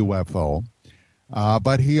for UFO.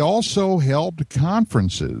 But he also held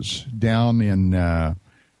conferences down in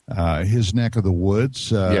his neck of the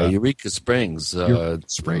woods. Eureka Springs. Eureka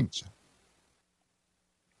Springs.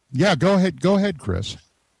 Yeah, go ahead, Chris.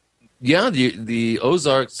 Yeah, the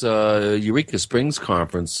Ozarks Eureka Springs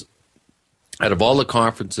conference, out of all the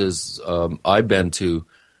conferences I've been to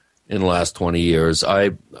in the last 20 years,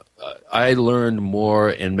 I learned more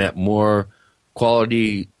and met more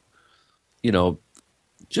quality,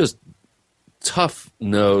 just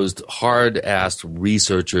tough-nosed, hard-assed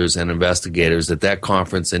researchers and investigators at that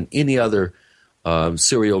conference and any other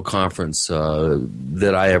serial conference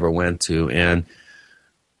that I ever went to. And,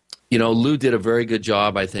 Lou did a very good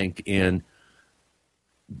job, I think, in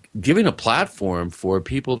giving a platform for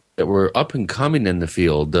people that were up and coming in the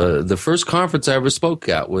field. The first conference I ever spoke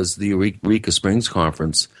at was the Eureka Springs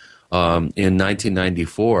conference in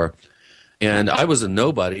 1994. And I was a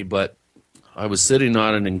nobody, but I was sitting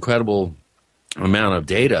on an incredible amount of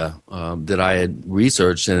data that I had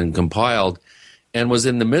researched and compiled, and was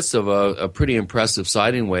in the midst of a pretty impressive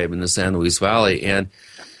sighting wave in the San Luis Valley.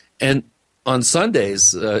 And on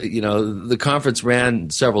Sundays, the conference ran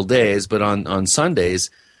several days, but on Sundays,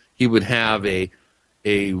 he would have a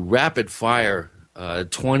rapid-fire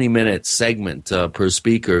 20-minute segment per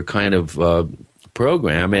speaker kind of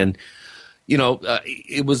program. And,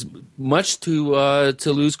 it was much to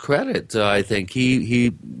Lou's credit. I think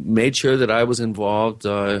he made sure that I was involved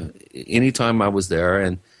anytime I was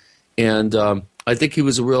there. And I think he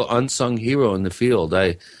was a real unsung hero in the field.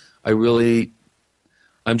 I really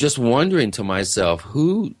I'm just wondering to myself,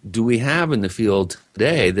 who do we have in the field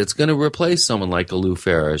today that's going to replace someone like a Lou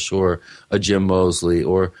Ferrish or a Jim Moseley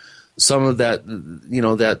or some of that,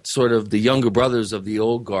 that sort of the younger brothers of the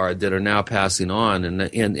old guard that are now passing on.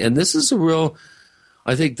 And this is a real,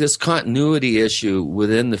 I think this continuity issue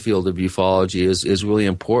within the field of ufology is really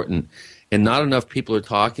important. And not enough people are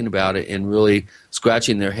talking about it and really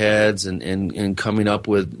scratching their heads and coming up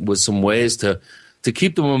with some ways to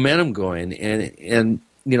keep the momentum going. And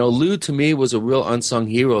Lou to me was a real unsung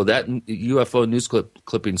hero. That UFO news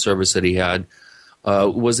clipping service that he had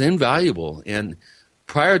was invaluable. And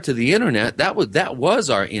prior to the internet, that was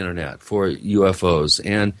our internet for UFOs.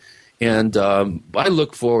 And I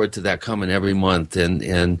look forward to that coming every month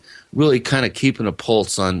and really kind of keeping a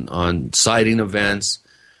pulse on sighting events,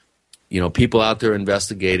 people out there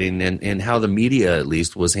investigating and how the media at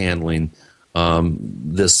least was handling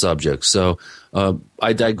this subject. So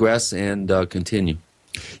I digress and continue.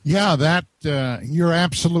 Yeah, that you're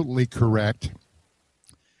absolutely correct.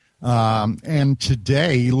 And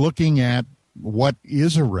today, looking at what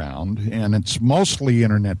is around, and it's mostly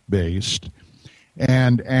internet-based,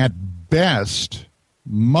 and at best,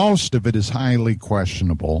 most of it is highly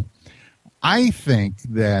questionable. I think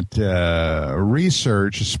that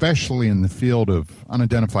research, especially in the field of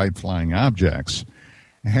unidentified flying objects,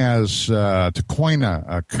 has, to coin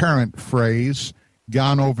a current phrase,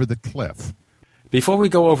 gone over the cliff. Before we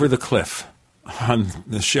go over the cliff on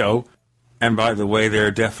the show, and by the way,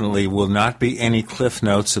 there definitely will not be any cliff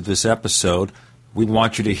notes of this episode. We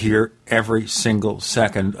want you to hear every single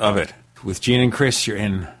second of it. With Gene and Chris, you're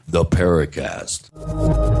in the Paracast.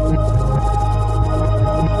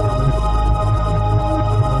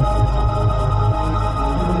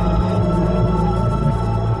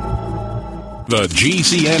 The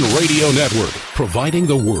GCN Radio Network, providing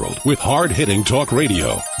the world with hard-hitting talk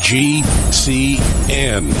radio.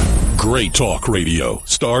 GCN. Great talk radio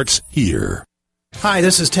starts here. Hi,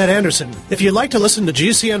 this is Ted Anderson. If you'd like to listen to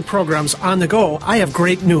GCN programs on the go, I have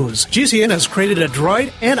great news. GCN has created a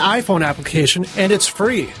Droid and iPhone application, and it's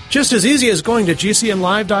free. Just as easy as going to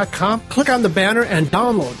GCNlive.com, click on the banner, and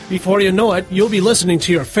download. Before you know it, you'll be listening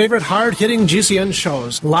to your favorite hard-hitting GCN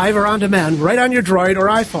shows, live or on demand, right on your Droid or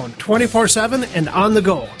iPhone, 24/7 and on the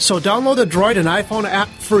go. So download the Droid and iPhone app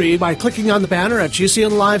free by clicking on the banner at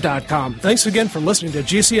GCNlive.com. Thanks again for listening to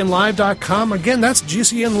GCNlive.com. Again, that's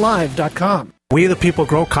GCNlive.com. We the people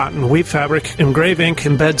grow cotton, weave fabric, engrave ink,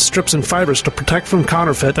 embed strips and fibers to protect from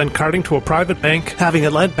counterfeit, then carting to a private bank, having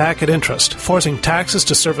it lent back at interest, forcing taxes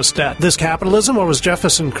to service debt. This capitalism, or was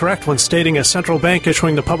Jefferson correct when stating a central bank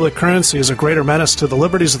issuing the public currency is a greater menace to the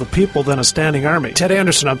liberties of the people than a standing army? Ted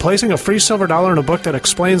Anderson, I'm placing a free silver dollar in a book that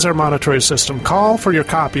explains our monetary system. Call for your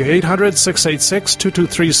copy,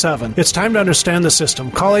 800-686-2237. It's time to understand the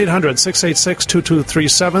system. Call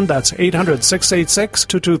 800-686-2237. That's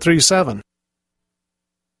 800-686-2237.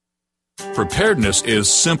 Preparedness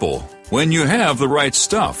is simple when you have the right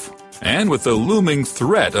stuff. And with the looming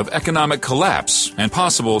threat of economic collapse and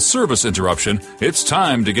possible service interruption, it's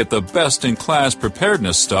time to get the best-in-class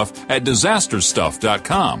preparedness stuff at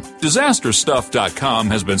disasterstuff.com. Disasterstuff.com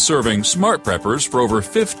has been serving smart preppers for over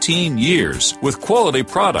 15 years with quality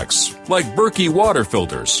products like Berkey water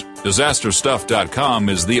filters. Disasterstuff.com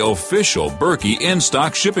is the official Berkey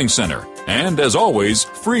in-stock shipping center. And as always,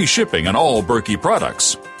 free shipping on all Berkey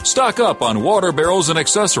products. Stock up on water barrels and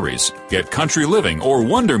accessories. Get Country Living or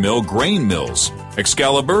Wonder Mill grain mills,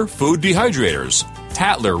 Excalibur food dehydrators,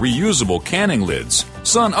 Tatler reusable canning lids,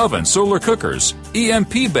 Sun oven solar cookers,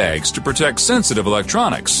 EMP bags to protect sensitive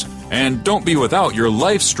electronics. And don't be without your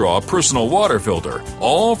Life Straw personal water filter,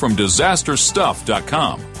 all from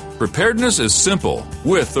disasterstuff.com. Preparedness is simple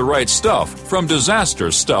with the right stuff from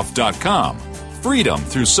disasterstuff.com. Freedom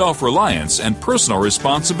through self-reliance and personal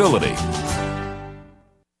responsibility.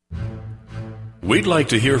 We'd like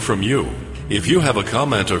to hear from you. If you have a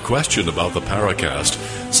comment or question about the Paracast,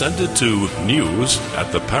 send it to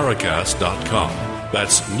news@theparacast.com.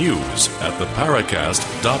 That's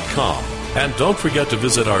news@theparacast.com. And don't forget to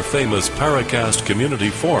visit our famous Paracast community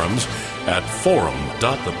forums at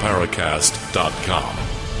forum.theparacast.com.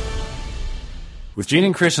 With Gene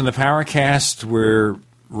and Chris in the Paracast, we're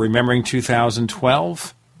remembering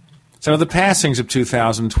 2012, some of the passings of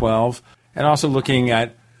 2012, and also looking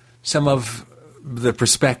at some of the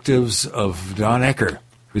perspectives of Don Ecker,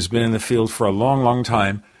 who's been in the field for a long, long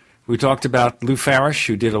time. We talked about Lou Ferrish,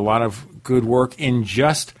 who did a lot of good work in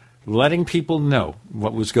just letting people know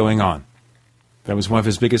what was going on. That was one of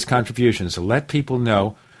his biggest contributions, to let people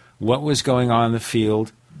know what was going on in the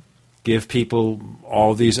field, give people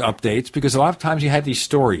all these updates, because a lot of times you had these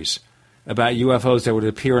stories about UFOs that would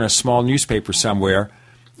appear in a small newspaper somewhere,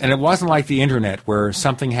 And it wasn't like the internet where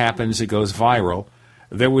something happens, it goes viral.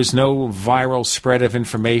 There was no viral spread of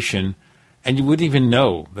information, and you wouldn't even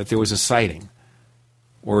know that there was a sighting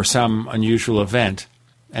or some unusual event,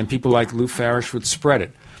 and people like Lou Farish would spread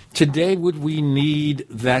it. Today, would we need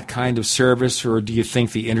that kind of service, or do you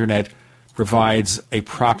think the internet provides a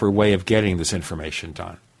proper way of getting this information,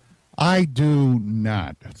 Don? I do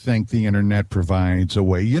not think the internet provides a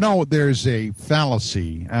way. You know, there's a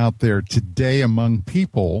fallacy out there today among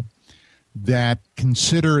people that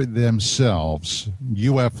consider themselves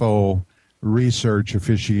UFO research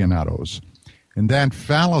aficionados. And that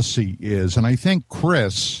fallacy is, and I think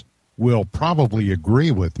Chris will probably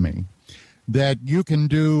agree with me, that you can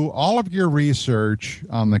do all of your research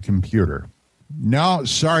on the computer. Now,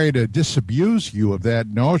 sorry to disabuse you of that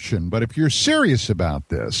notion, but if you're serious about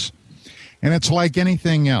this, and it's like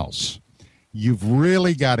anything else, you've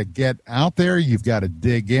really got to get out there, you've got to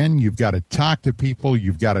dig in, you've got to talk to people,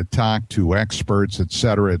 you've got to talk to experts, et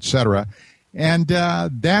cetera, et cetera. And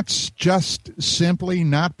that's just simply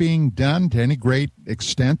not being done to any great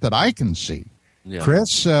extent that I can see. Yeah.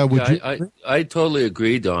 Chris, would you? I totally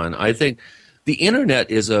agree, Don. I think the internet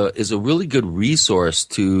is a really good resource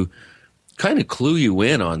to kind of clue you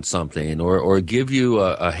in on something or give you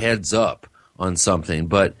a heads up on something.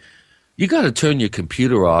 But you got to turn your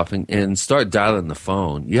computer off and start dialing the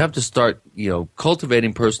phone. You have to start,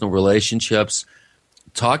 cultivating personal relationships,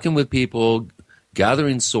 talking with people,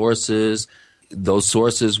 gathering sources. Those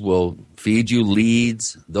sources will feed you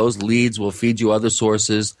leads. Those leads will feed you other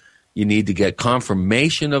sources. You need to get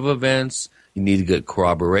confirmation of events. You need to get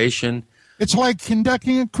corroboration. It's like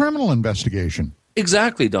conducting a criminal investigation.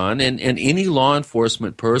 Exactly, Don. And any law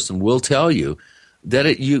enforcement person will tell you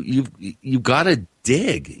that you've got to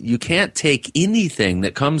dig. You can't take anything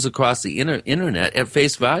that comes across the internet at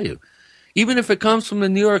face value, even if it comes from the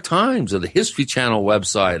New York Times or the History Channel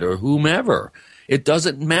website or whomever. It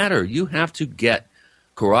doesn't matter. You have to get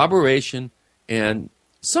corroboration and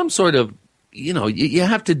some sort of, you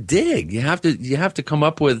have to dig. You have to come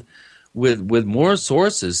up with more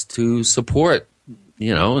sources to support,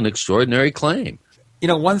 an extraordinary claim.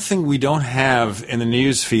 One thing we don't have in the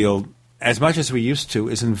news field as much as we used to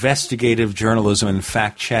is investigative journalism and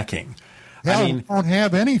fact-checking. We don't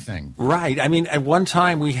have anything. Right. At one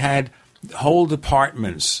time we had whole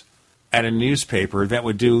departments at a newspaper that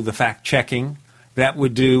would do the fact-checking, that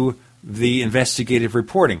would do the investigative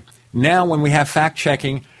reporting. Now when we have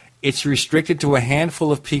fact-checking, it's restricted to a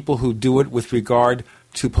handful of people who do it with regard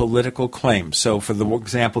to political claims. So, for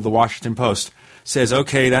example, the Washington Post says,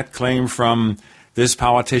 okay, that claim from this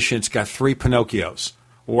politician, it's got 3 Pinocchios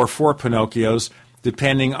or 4 Pinocchios,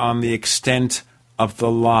 depending on the extent of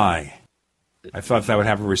the lie. I thought that would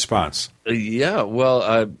have a response. Yeah,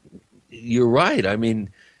 well, you're right.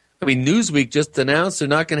 Newsweek just announced they're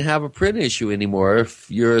not going to have a print issue anymore.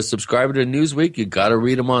 If you're a subscriber to Newsweek, you got to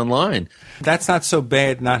read them online. That's not so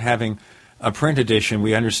bad, not having a print edition.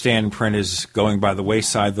 We understand print is going by the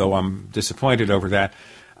wayside, though I'm disappointed over that.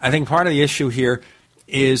 I think part of the issue here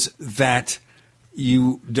is that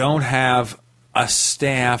you don't have a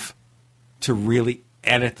staff to really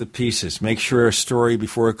edit the pieces, make sure a story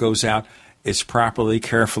before it goes out is properly,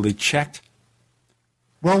 carefully checked.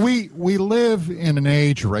 Well, we live in an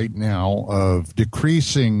age right now of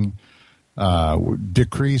decreasing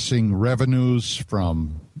revenues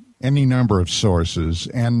from any number of sources,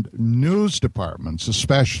 and news departments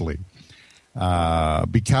especially,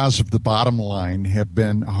 because of the bottom line, have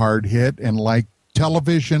been hard hit. And like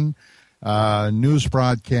television, news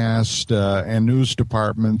broadcast, and news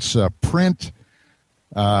departments, print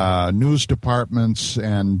news departments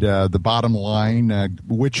and the bottom line,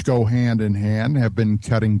 which go hand in hand, have been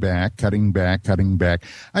cutting back. Back in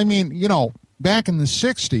the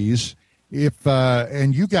 60s,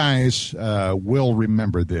 and you guys will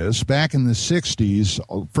remember this, back in the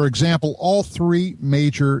 60s, for example, all 3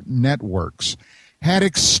 major networks had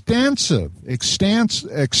extensive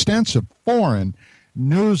foreign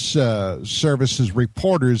news services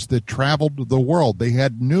reporters that traveled the world. They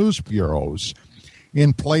had news bureaus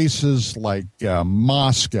in places like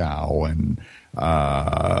Moscow and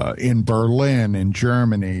in Berlin, in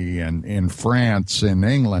Germany, and in France, in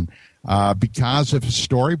England. Because if a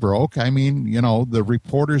story broke, the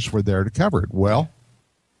reporters were there to cover it. Well,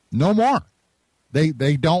 no more.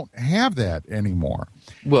 They don't have that anymore.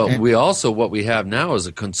 Well, what we have now is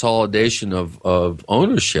a consolidation of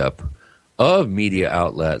ownership of media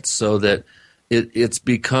outlets, so that it's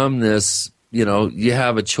become this, you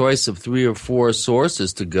have a choice of 3 or 4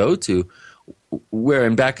 sources to go to,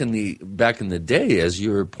 and back in the day, as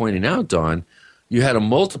you were pointing out, Don, you had a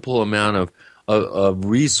multiple amount of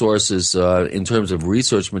resources in terms of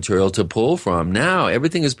research material to pull from. Now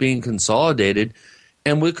everything is being consolidated,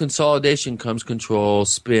 and with consolidation comes control,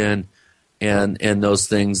 spin, and those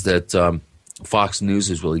things that Fox News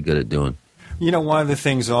is really good at doing. You know, one of the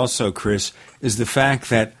things also, Chris, is the fact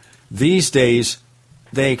that these days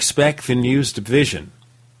they expect the news division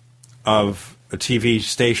of a TV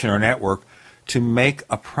station or network to make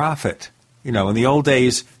a profit. You know, in the old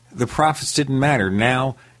days, the profits didn't matter.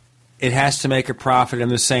 Now it has to make a profit in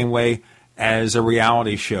the same way as a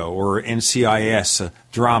reality show or NCIS, a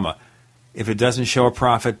drama. If it doesn't show a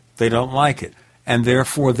profit, they don't like it. And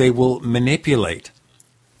therefore, they will manipulate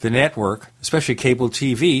the network, especially cable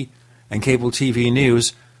TV and cable TV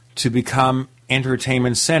news, to become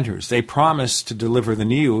entertainment centers. They promise to deliver the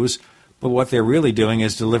news, but what they're really doing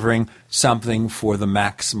is delivering something for the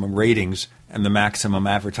maximum ratings and the maximum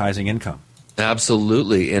advertising income.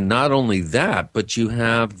 Absolutely. And not only that, but you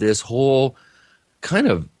have this whole kind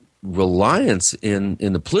of reliance in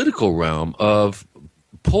the political realm of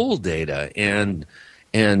poll data and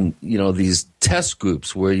you know, these test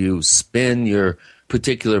groups where you spin your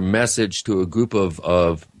particular message to a group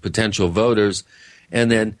of potential voters, and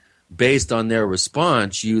then based on their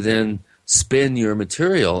response, you then spin your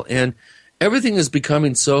material. And everything is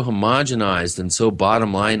becoming so homogenized and so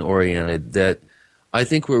bottom line oriented that I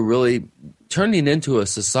think we're really turning into a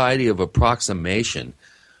society of approximation.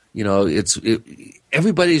 You know,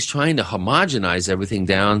 everybody's trying to homogenize everything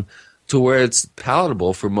down to where it's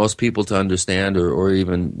palatable for most people to understand or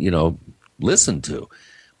even, you know, listen to.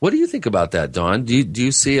 What do you think about that, Don? Do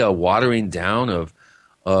you see a watering down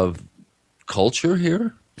of culture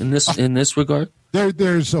here in this regard?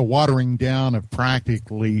 There's a watering down of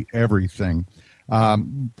practically everything.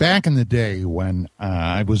 Back in the day when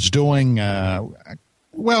I was doing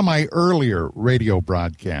my earlier radio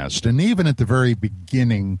broadcast, and even at the very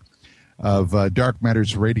beginning of Dark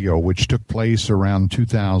Matters Radio, which took place around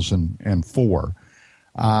 2004,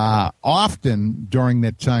 often during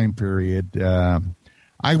that time period,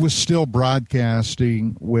 I was still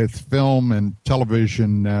broadcasting with film and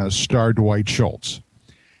television star Dwight Schultz.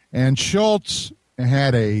 And Schultz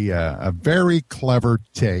had a very clever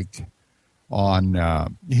take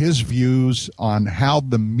on his views on how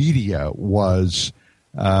the media was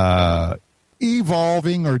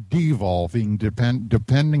evolving or devolving,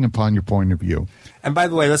 depending upon your point of view. And by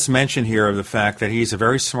the way, let's mention here the fact that he's a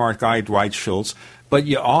very smart guy, Dwight Schultz, but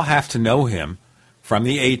you all have to know him from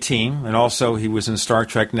the A-Team, and also he was in Star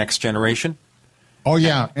Trek Next Generation. Oh,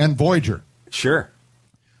 yeah, and Voyager. Sure.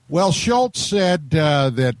 Well, Schultz said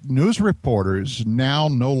that news reporters now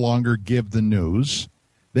no longer give the news,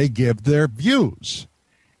 they give their views.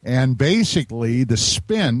 And basically, the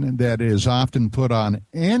spin that is often put on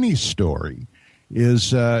any story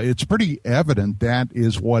is it's pretty evident that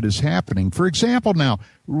is what is happening. For example,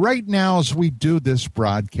 right now as we do this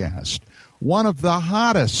broadcast, one of the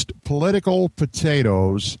hottest political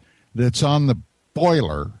potatoes that's on the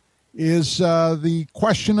boiler is the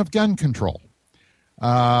question of gun control,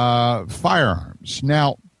 firearms.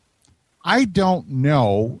 Now, I don't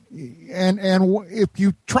know, and if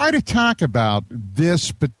you try to talk about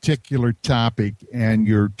this particular topic and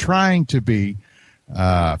you're trying to be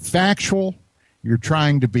factual, you're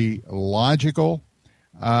trying to be logical,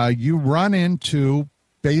 you run into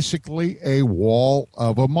basically a wall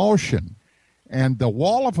of emotion. And the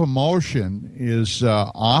wall of emotion is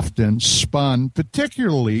often spun,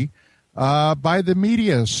 particularly by the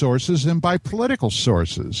media sources and by political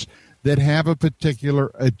sources that have a particular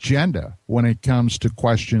agenda when it comes to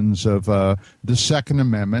questions of the Second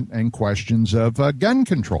Amendment and questions of gun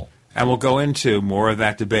control. And we'll go into more of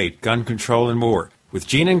that debate, gun control and more, with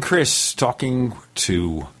Gene and Chris talking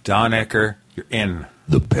to Don Ecker. You're in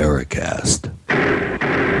the Paracast.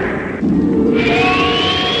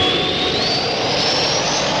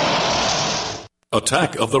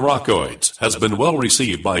 Attack of the Rockoids has been well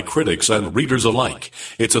received by critics and readers alike.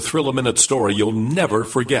 It's a thrill-a-minute story you'll never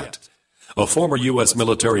forget. A former U.S.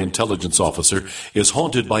 military intelligence officer is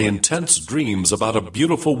haunted by intense dreams about a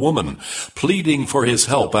beautiful woman pleading for his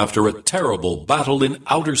help after a terrible battle in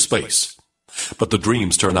outer space. But the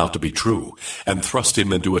dreams turn out to be true and thrust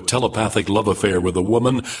him into a telepathic love affair with a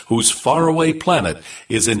woman whose faraway planet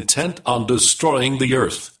is intent on destroying the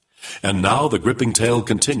Earth. And now the gripping tale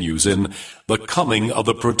continues in The Coming of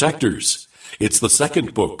the Protectors. It's the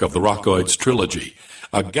second book of the Rockoids trilogy,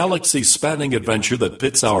 a galaxy-spanning adventure that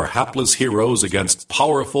pits our hapless heroes against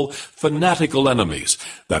powerful, fanatical enemies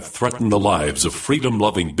that threaten the lives of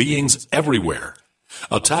freedom-loving beings everywhere.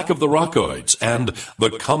 Attack of the Rockoids and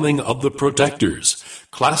The Coming of the Protectors.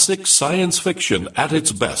 Classic science fiction at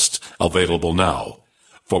its best, available now.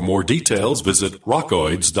 For more details, visit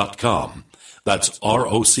rockoids.com. That's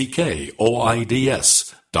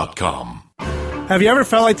ROCKOIDS.com. Have you ever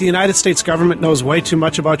felt like the United States government knows way too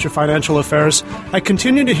much about your financial affairs? I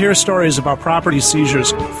continue to hear stories about property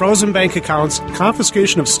seizures, frozen bank accounts,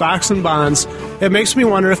 confiscation of stocks and bonds. It makes me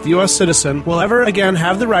wonder if the U.S. citizen will ever again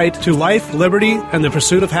have the right to life, liberty, and the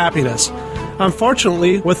pursuit of happiness.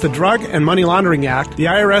 Unfortunately, with the Drug and Money Laundering Act, the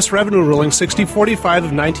IRS Revenue Ruling 6045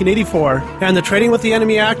 of 1984, and the Trading with the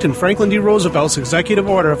Enemy Act and Franklin D. Roosevelt's Executive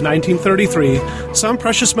Order of 1933, some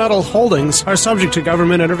precious metal holdings are subject to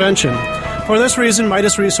government intervention. For this reason,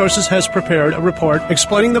 Midas Resources has prepared a report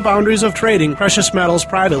explaining the boundaries of trading precious metals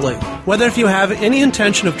privately. Whether if you have any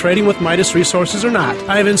intention of trading with Midas Resources or not,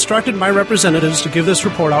 I have instructed my representatives to give this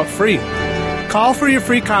report out free. Call for your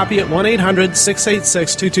free copy at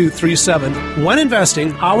 1-800-686-2237. When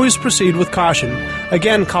investing, always proceed with caution.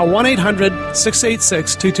 Again, call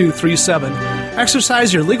 1-800-686-2237.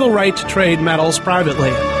 Exercise your legal right to trade metals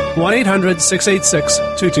privately.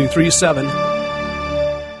 1-800-686-2237.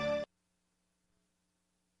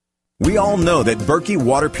 We all know that Berkey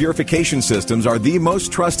water purification systems are the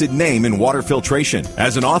most trusted name in water filtration.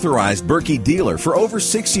 As an authorized Berkey dealer for over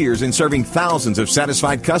 6 years and serving thousands of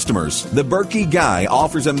satisfied customers, the Berkey Guy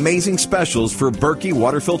offers amazing specials for Berkey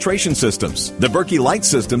water filtration systems. The Berkey Light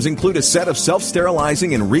systems include a set of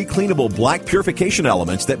self-sterilizing and recleanable black purification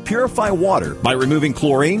elements that purify water by removing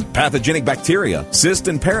chlorine, pathogenic bacteria, cysts,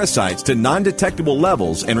 and parasites to non-detectable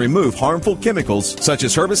levels and remove harmful chemicals such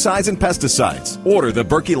as herbicides and pesticides. Order the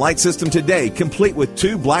Berkey Light system today, complete with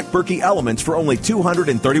 2 black Berkey elements for only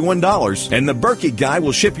 $231, and the Berkey Guy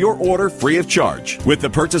will ship your order free of charge. With the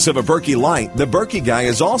purchase of a Berkey Light, the Berkey Guy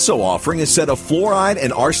is also offering a set of fluoride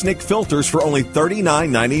and arsenic filters for only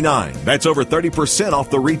 $39.99. That's over 30% off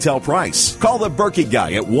the retail price. Call the Berkey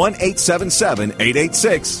Guy at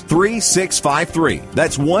 1-877-886-3653.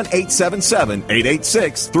 That's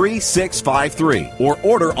 1-877-886-3653. Or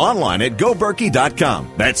order online at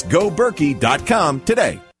goberkey.com. That's goberkey.com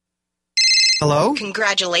today. Hello?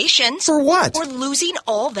 Congratulations. For what? For losing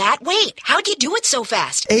all that weight. How'd you do it so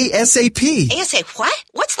fast? ASAP. ASAP what?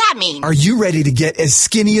 What's that mean? Are you ready to get as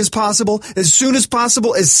skinny as possible, as soon as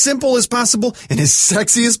possible, as simple as possible, and as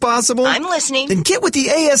sexy as possible? I'm listening. Then get with the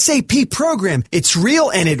ASAP program. It's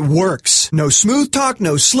real and it works. No smooth talk,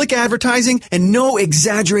 no slick advertising, and no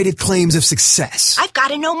exaggerated claims of success. I've got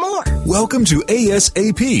to know more. Welcome to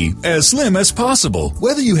ASAP, as slim as possible.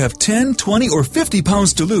 Whether you have 10, 20, or 50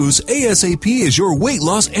 pounds to lose, ASAP is your weight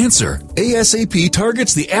loss answer. ASAP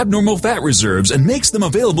targets the abnormal fat reserves and makes them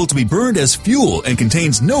available to be burned as fuel and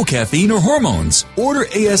contains no caffeine or hormones. Order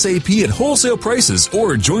ASAP at wholesale prices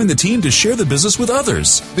or join the team to share the business with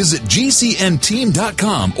others. Visit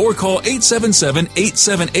GCNteam.com or call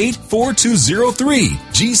 877-878-4203.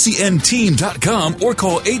 GCNteam.com or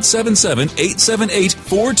call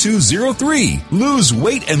 877-878-4203. Lose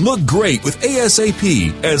weight and look great with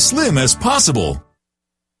ASAP, as slim as possible.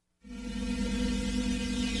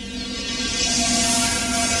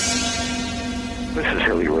 This is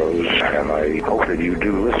Hilly Rose, and I hope that you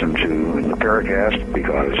do listen to the Paracast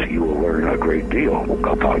because you will learn a great deal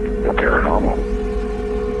about the paranormal.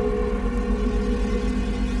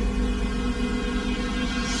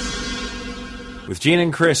 With Gene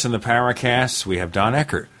and Chris in the Paracast, we have Don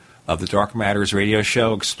Ecker of the Dark Matters radio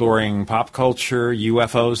show, exploring pop culture,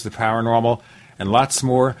 UFOs, the paranormal, and lots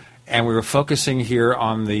more. And we were focusing here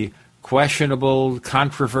on the questionable,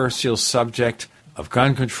 controversial subject of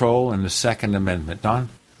gun control and the Second Amendment. Don?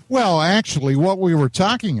 Well, actually, what we were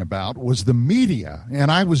talking about was the media,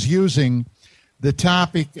 and I was using the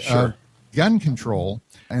topic of gun control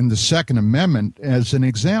and the Second Amendment as an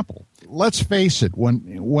example. Let's face it,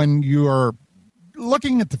 when you're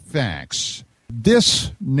looking at the facts,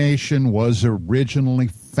 this nation was originally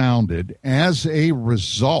founded as a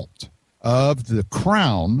result of the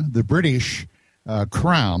Crown, the British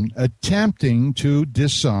Crown, attempting to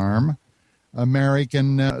disarm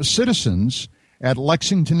American citizens at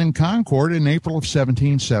Lexington and Concord in April of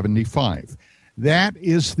 1775. That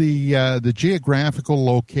is the geographical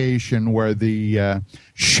location where the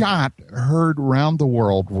shot heard around the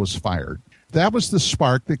world was fired. That was the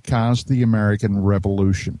spark that caused the American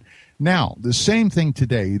Revolution. Now, the same thing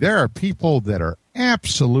today. There are people that are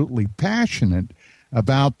absolutely passionate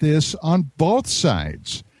about this on both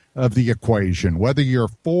sides of the equation, whether you're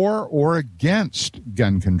for or against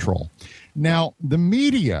gun control. Now, the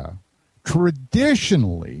media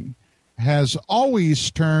traditionally has always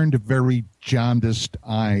turned a very jaundiced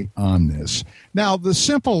eye on this. Now, the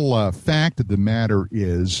simple fact of the matter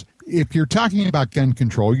is, if you're talking about gun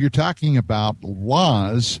control, you're talking about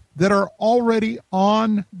laws that are already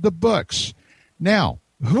on the books. Now,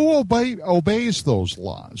 Who obeys those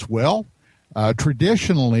laws? Well,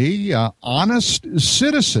 traditionally, honest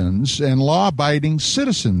citizens and law-abiding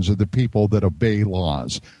citizens are the people that obey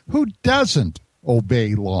laws. Who doesn't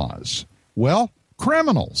obey laws? Well,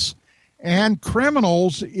 criminals. And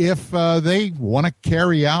criminals, if they want to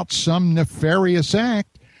carry out some nefarious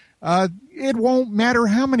act, it won't matter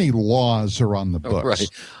how many laws are on the books. Right.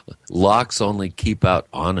 Locks only keep out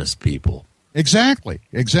honest people. Exactly.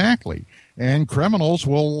 And criminals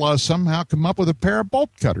will somehow come up with a pair of bolt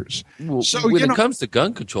cutters. Well, so when it comes to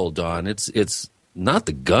gun control, Don, it's not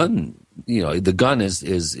the gun. The gun is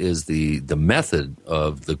the method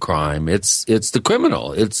of the crime. It's the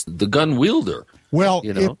criminal. It's the gun wielder. Well,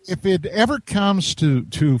 if it ever comes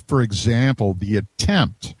to, for example, the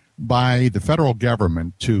attempt by the federal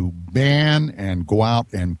government to ban and go out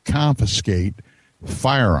and confiscate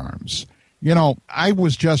firearms, I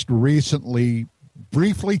was just recently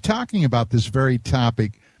briefly talking about this very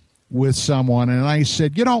topic with someone, and I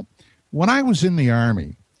said, when I was in the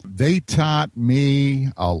Army, they taught me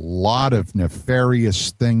a lot of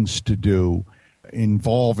nefarious things to do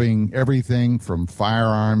involving everything from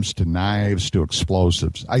firearms to knives to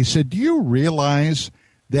explosives. I said, do you realize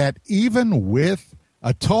that even with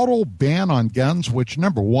a total ban on guns, which,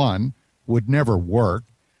 number one, would never work,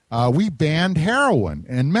 we banned heroin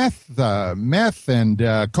and meth and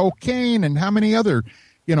cocaine, and how many other,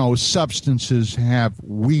 substances have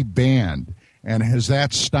we banned? And has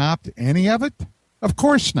that stopped any of it? Of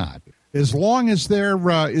course not. As long as there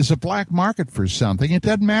is a black market for something, it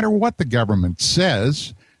doesn't matter what the government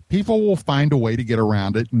says. People will find a way to get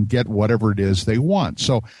around it and get whatever it is they want.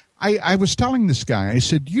 So I was telling this guy, I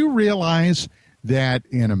said, do you realize that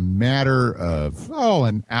in a matter of,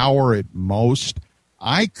 an hour at most,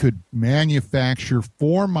 I could manufacture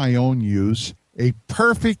for my own use a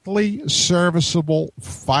perfectly serviceable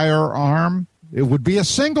firearm? It would be a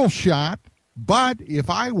single shot, but if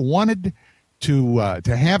I wanted to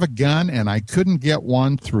have a gun and I couldn't get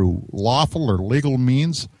one through lawful or legal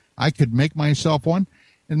means, I could make myself one.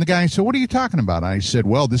 And the guy said, what are you talking about? I said,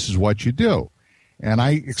 well, this is what you do. And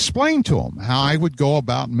I explained to him how I would go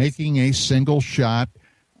about making a single shot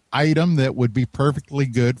item that would be perfectly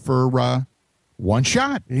good for one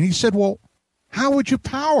shot. And he said, well, how would you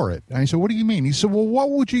power it? And I said, what do you mean? He said, well,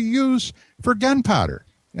 what would you use for gunpowder?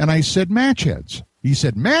 And I said, match heads. He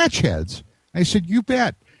said, match heads? I said, you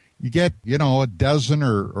bet. You get, a dozen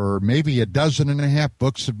or maybe a dozen and a half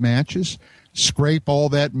books of matches, scrape all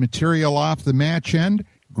that material off the match end,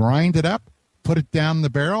 grind it up, put it down the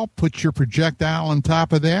barrel, put your projectile on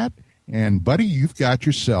top of that, and, buddy, you've got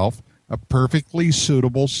yourself a perfectly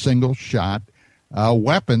suitable single-shot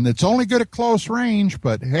weapon that's only good at close range,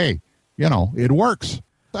 but, hey, it works.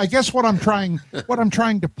 I guess what I'm trying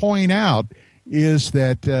to point out is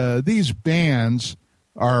that these bans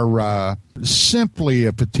are simply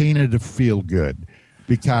a patina to feel good,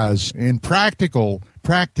 because in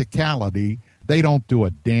practicality, they don't do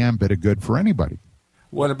a damn bit of good for anybody.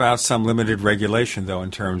 What about some limited regulation, though,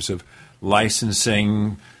 in terms of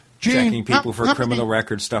licensing, checking people for criminal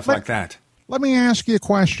records, stuff like that? Let me ask you a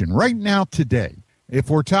question. Right now, today, if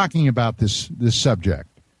we're talking about this subject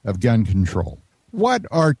of gun control, what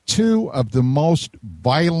are two of the most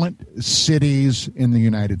violent cities in the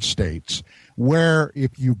United States where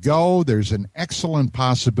if you go, there's an excellent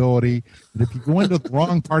possibility that if you go into the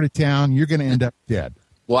wrong part of town, you're going to end up dead?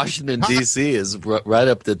 Washington, D.C. is right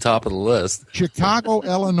up the top of the list. Chicago,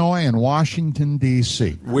 Illinois, and Washington,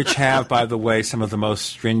 D.C. Which have, by the way, some of the most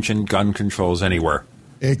stringent gun controls anywhere.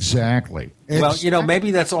 Exactly. Well,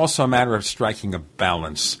 maybe that's also a matter of striking a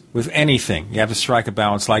balance. With anything, you have to strike a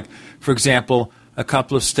balance. Like, for example, a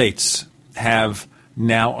couple of states have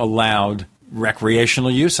now allowed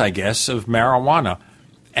recreational use, I guess, of marijuana.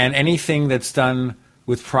 And anything that's done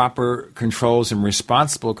with proper controls and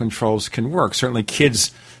responsible controls can work. Certainly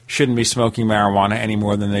kids shouldn't be smoking marijuana any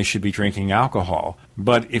more than they should be drinking alcohol.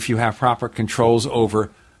 But if you have proper controls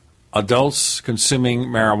over adults consuming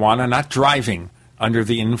marijuana, not driving under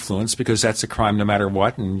the influence, because that's a crime no matter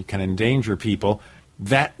what and you can endanger people,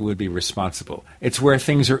 that would be responsible. It's where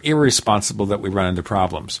things are irresponsible that we run into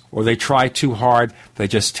problems. Or they try too hard, they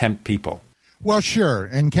just tempt people. Well, sure.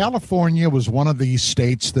 And California was one of these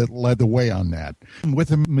states that led the way on that with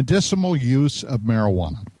the medicinal use of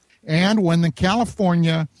marijuana. And when the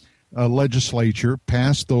California legislature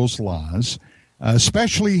passed those laws,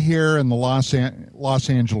 especially here in the Los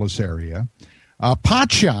Angeles area,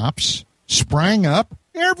 pot shops sprang up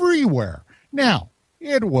everywhere. Now,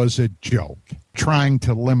 it was a joke trying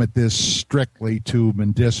to limit this strictly to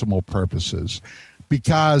medicinal purposes,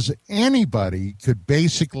 because anybody could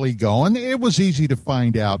basically go, and it was easy to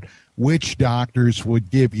find out which doctors would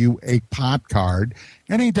give you a pot card.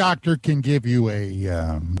 Any doctor can give you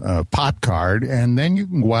a pot card, and then you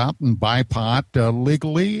can go out and buy pot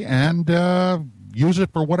legally and use it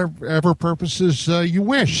for whatever purposes you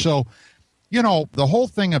wish. So, you know, the whole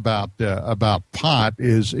thing about pot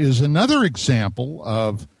is another example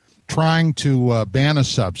of trying to ban a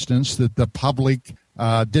substance that the public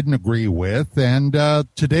didn't agree with, and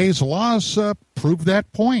today's laws prove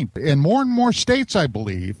that point. In more and more states, I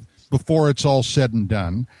believe, before it's all said and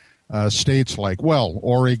done, states like, well,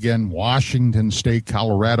 Oregon, Washington State,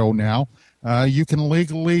 Colorado now, you can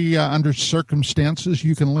legally, under circumstances,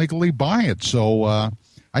 you can legally buy it. So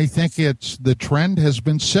I think the trend has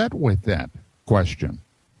been set with that question.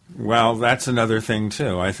 Well, that's another thing,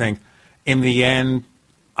 too. I think in the end,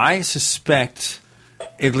 I suspect,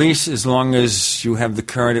 at least as long as you have the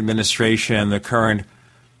current administration, the current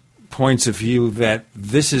points of view, that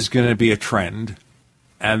this is going to be a trend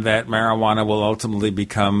and that marijuana will ultimately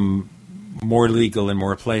become more legal in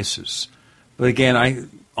more places. But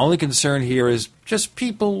again, only concern here is just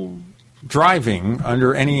people driving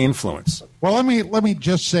under any influence. Well, let me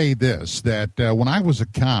just say this, that when I was a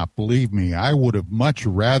cop, believe me, I would have much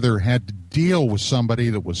rather had to deal with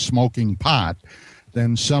somebody that was smoking pot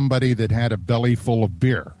than somebody that had a belly full of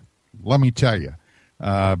beer. Let me tell you,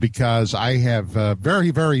 because I have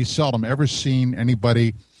very, very seldom ever seen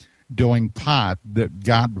anybody doing pot that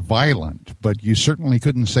got violent, but you certainly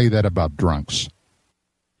couldn't say that about drunks.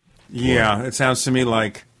 Yeah, it sounds to me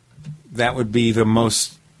like that would be the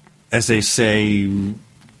most, as they say,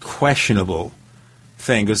 questionable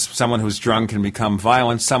thing, because someone who's drunk can become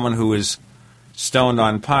violent. Someone who is stoned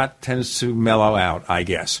on pot tends to mellow out, I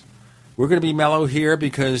guess. We're going to be mellow here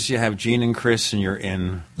because you have Gene and Chris and you're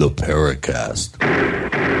in the Paracast.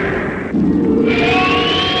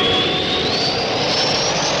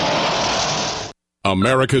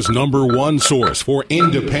 America's #1 source for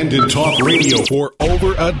independent talk radio for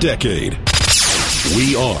over a decade.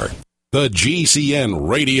 We are the GCN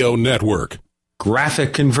Radio Network.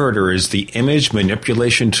 Graphic Converter is the image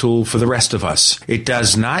manipulation tool for the rest of us. It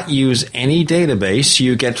does not use any database.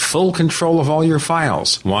 You get full control of all your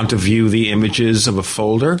files. Want to view the images of a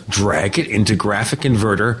folder? Drag it into Graphic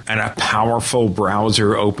Converter and a powerful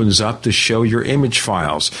browser opens up to show your image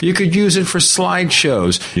files. You could use it for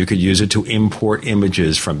slideshows. You could use it to import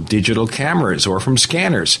images from digital cameras or from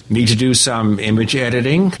scanners. Need to do some image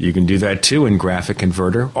editing? You can do that too in Graphic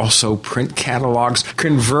Converter. Also print catalogs.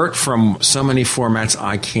 Convert from so many formats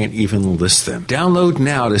I can't even list them. Download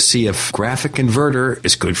now to see if Graphic Converter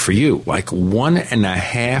is good for you, like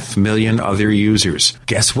 1.5 million other users.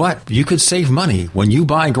 Guess what? You could save money when you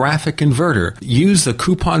buy Graphic Converter. Use the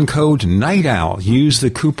coupon code Night Owl. Use the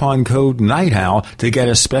coupon code Night Owl to get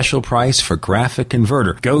a special price for Graphic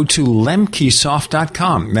Converter. Go to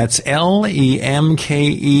lemkesoft.com. That's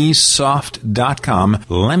LEMKE soft.com.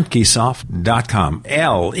 lemkesoft.com.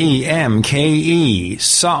 LEMKE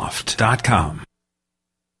soft.com.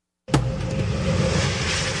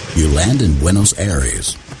 You land in Buenos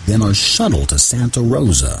Aires, then are shuttled to Santa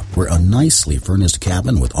Rosa, where a nicely furnished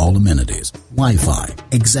cabin with all amenities, Wi-Fi,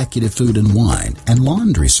 executive food and wine, and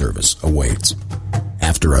laundry service awaits.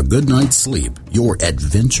 After a good night's sleep, your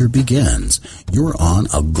adventure begins. You're on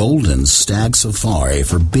a golden stag safari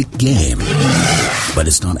for big game. But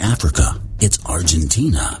it's not Africa, it's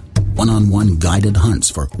Argentina. One-on-one guided hunts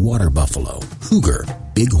for water buffalo, cougar,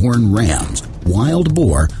 bighorn rams, wild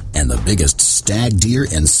boar, and the biggest stag deer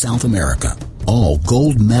in South America. All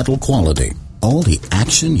gold medal quality. All the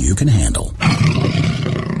action you can handle.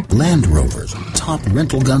 Land Rovers, top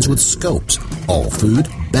rental guns with scopes. All food,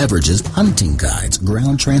 beverages, hunting guides,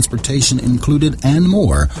 ground transportation included, and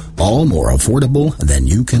more. All more affordable than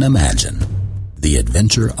you can imagine. The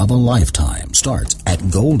adventure of a lifetime starts at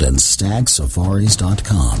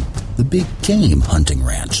goldenstagsafaris.com. The big game hunting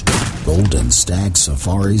ranch.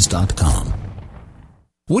 goldenstagsafaris.com.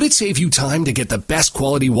 Would it save you time to get the best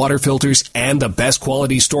quality water filters and the best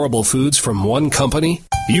quality storable foods from one company?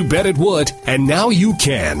 You bet it would, and now you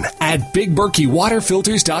can at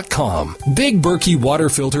BigBerkeyWaterFilters.com. Big Berkey water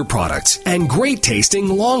filter products and great tasting,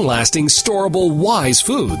 long-lasting, storable Wise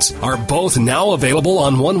foods are both now available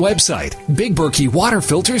on one website,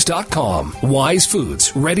 BigBerkeyWaterFilters.com. Wise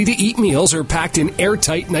foods, ready-to-eat meals are packed in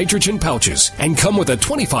airtight nitrogen pouches and come with a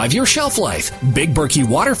 25-year shelf life. Big Berkey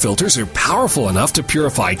water filters are powerful enough to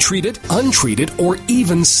purify purify treated, untreated, or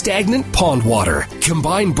even stagnant pond water.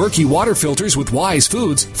 Combine Berkey water filters with Wise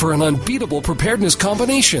Foods for an unbeatable preparedness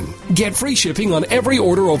combination. Get free shipping on every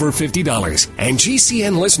order over $50. And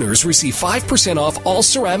GCN listeners receive 5% off all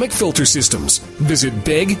ceramic filter systems. Visit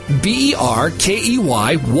Big, BERKEY,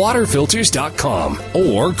 waterfilters.com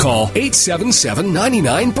or call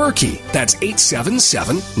 877-99-BERKEY. That's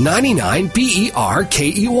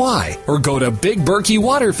 877-99-BERKEY. Or go to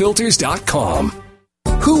BigBerkeyWaterFilters.com.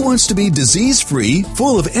 Who wants to be disease-free,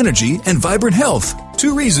 full of energy, and vibrant health?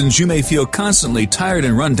 2 reasons you may feel constantly tired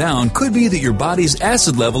and run down could be that your body's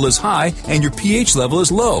acid level is high and your pH level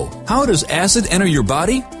is low. How does acid enter your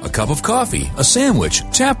body? A cup of coffee, a sandwich,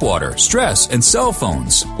 tap water, stress, and cell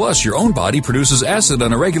phones. Plus, your own body produces acid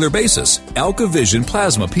on a regular basis. AlkaVision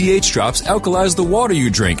Plasma pH drops alkalize the water you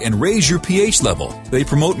drink and raise your pH level. They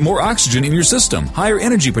promote more oxygen in your system, higher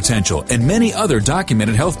energy potential, and many other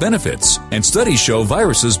documented health benefits. And studies show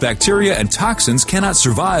viruses, bacteria, and toxins cannot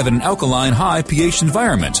survive in an alkaline high pH environment.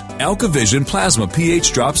 AlkaVision Plasma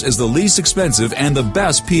pH Drops is the least expensive and the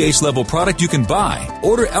best pH level product you can buy.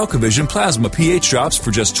 Order AlkaVision Plasma pH Drops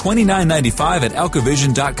for just $29.95 at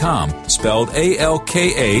alkavision.com, spelled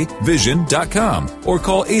ALKA vision.com, or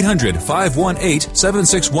call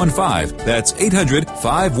 800-518-7615. That's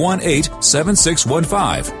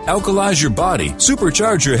 800-518-7615. Alkalize your body,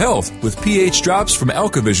 supercharge your health with pH Drops from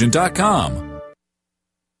alkavision.com.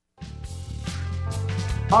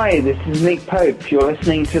 Hi, this is Nick Pope. You're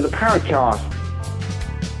listening to the Paracast.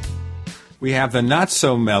 We have the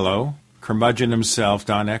not-so-mellow curmudgeon himself,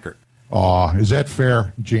 Don Ecker. Aw, is that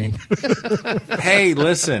fair, Gene? Hey,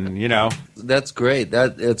 listen, That's great.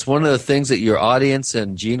 It's one of the things that your audience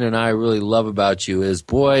and Gene and I really love about you is,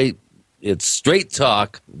 boy, it's straight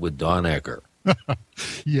talk with Don Ecker.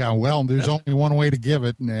 Yeah, well, there's only one way to give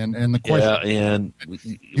it, and the question... Yeah, and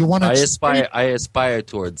you want I aspire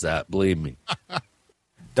towards that, believe me.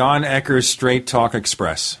 Don Ecker's Straight Talk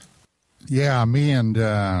Express. Yeah, me and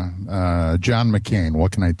John McCain.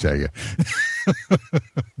 What can I tell you?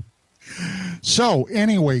 So,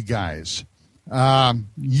 anyway, guys,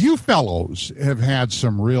 you fellows have had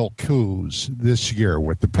some real coups this year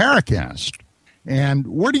with the Paracast. And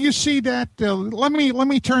where do you see that? Let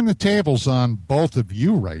me turn the tables on both of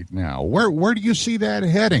you right now. Where do you see that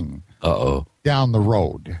heading? Down the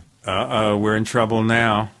road. We're in trouble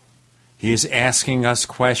now. He's asking us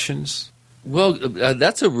questions. Well,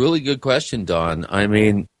 that's a really good question, Don. I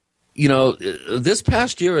mean, this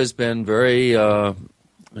past year has been very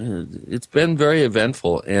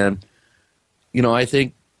eventful. And, I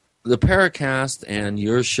think the Paracast and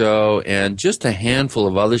your show and just a handful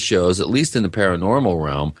of other shows, at least in the paranormal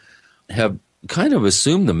realm, have kind of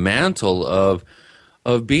assumed the mantle of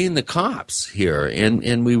being the cops here.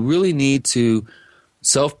 And we really need to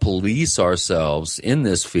self-police ourselves in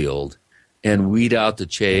this field and weed out the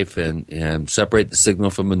chaff and separate the signal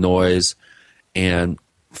from the noise and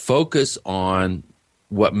focus on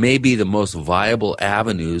what may be the most viable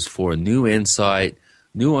avenues for new insight,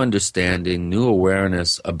 new understanding, new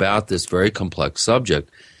awareness about this very complex subject.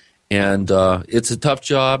 And it's a tough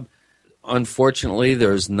job. Unfortunately,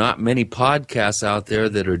 there's not many podcasts out there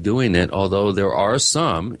that are doing it, although there are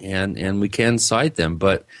some, and we can cite them.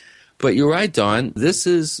 But you're right, Don. This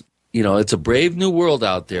is... it's a brave new world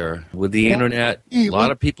out there with the internet. A lot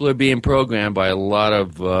of people are being programmed by a lot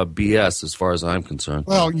of BS as far as I'm concerned.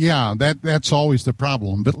 Well, yeah, that's always the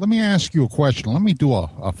problem. But let me ask you a question. Let me do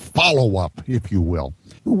a follow-up, if you will.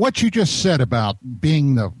 What you just said about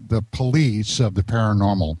being the police of the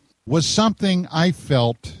paranormal was something I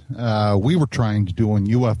felt we were trying to do in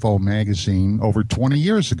UFO Magazine over 20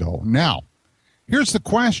 years ago. Now, here's the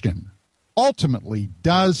question. Ultimately,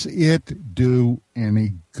 does it do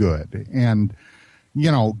any good? And,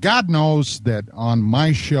 God knows that on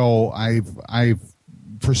my show, I've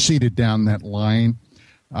proceeded down that line.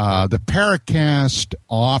 The Paracast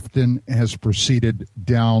often has proceeded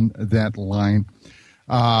down that line.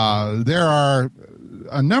 There are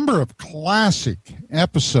a number of classic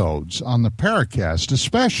episodes on the Paracast,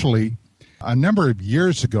 especially a number of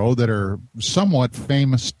years ago, that are somewhat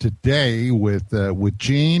famous today with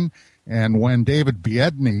Gene. And when David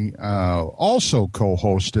Biedny also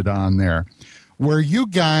co-hosted on there, where you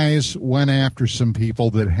guys went after some people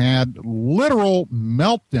that had literal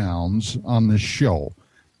meltdowns on the show.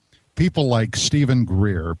 People like Stephen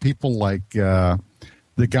Greer, people like the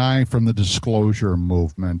guy from the Disclosure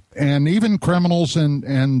Movement, and even criminals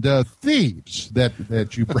and thieves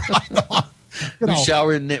that you brought on. Who shall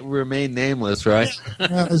remain nameless, right?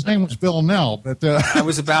 His name was Bill Nell. But I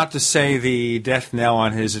was about to say the death knell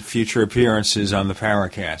on his future appearances on the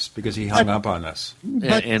Paracast because he hung up on us.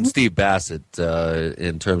 And Steve Bassett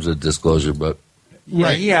in terms of disclosure, but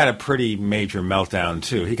yeah, he had a pretty major meltdown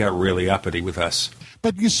too. He got really uppity with us.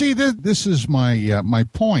 But you see, this is my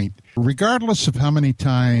point. Regardless of how many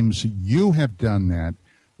times you have done that,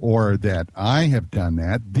 or that I have done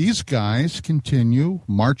that, these guys continue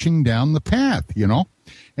marching down the path,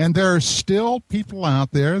 and there are still people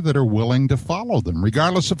out there that are willing to follow them,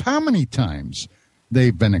 regardless of how many times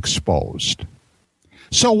they've been exposed.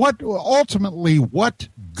 So what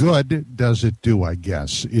good does it do, I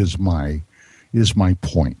guess, is my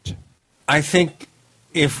point. I think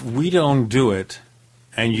if we don't do it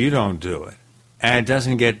and you don't do it and it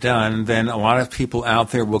doesn't get done, then a lot of people out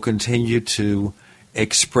there will continue to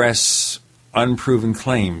express unproven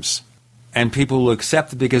claims, and people will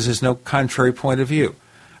accept it because there's no contrary point of view.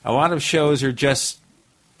 A lot of shows are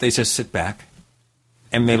they just sit back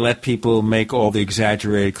and they let people make all the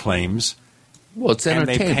exaggerated claims. Well, it's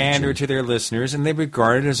entertainment. And they pander to their listeners, and they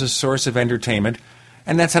regard it as a source of entertainment,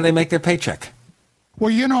 and that's how they make their paycheck. Well,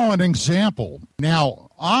 an example.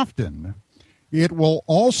 Now, often it will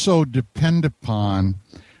also depend upon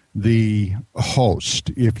the host,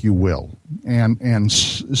 if you will, and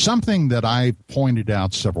something that I pointed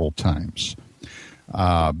out several times.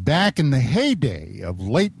 Back in the heyday of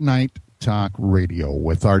late-night talk radio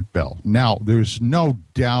with Art Bell. Now, there's no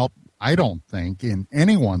doubt, I don't think, in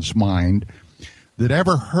anyone's mind that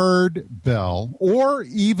ever heard Bell or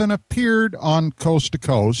even appeared on Coast to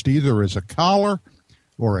Coast, either as a caller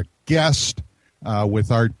or a guest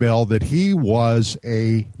with Art Bell, that he was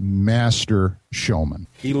a master showman.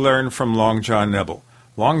 He learned from Long John Nebel.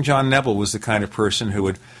 Long John Nebel was the kind of person who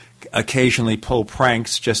would occasionally pull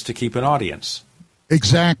pranks just to keep an audience.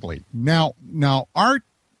 Exactly. Now Art,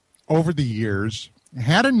 over the years,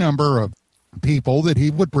 had a number of people that he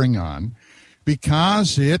would bring on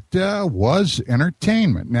because it was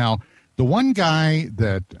entertainment. Now, the one guy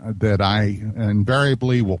that I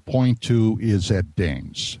invariably will point to is Ed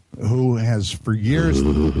Dames, who has for years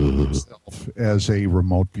himself as a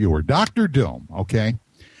remote viewer. Dr. Doom, okay?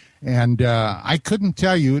 And I couldn't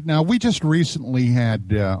tell you. Now, we just recently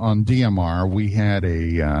had on DMR, we had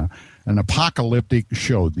an apocalyptic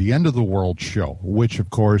show, the End of the World show, which,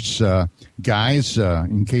 of course, guys,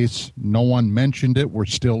 in case no one mentioned it, we're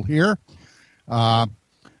still here.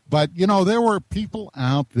 But, there were people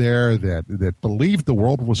out there that believed the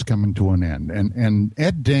world was coming to an end. And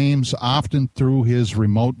Ed Dames, often through his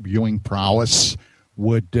remote viewing prowess,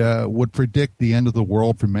 would predict the end of the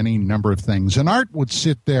world from any number of things. And Art would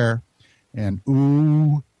sit there and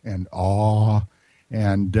ooh and awe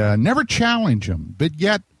and never challenge him. But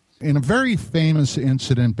yet, in a very famous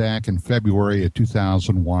incident back in February of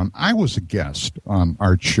 2001, I was a guest on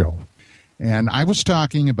Art's show. And I was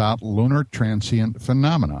talking about lunar transient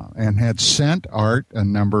phenomena and had sent Art a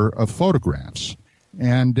number of photographs.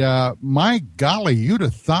 And my golly, you'd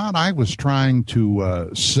have thought I was trying to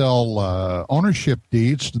sell ownership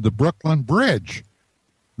deeds to the Brooklyn Bridge,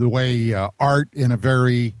 the way Art, in a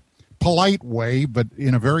very polite way,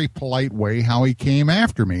 how he came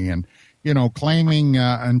after me. And, claiming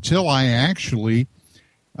until I actually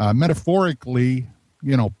metaphorically,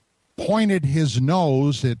 pointed his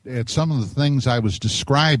nose at some of the things I was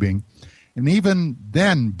describing. And even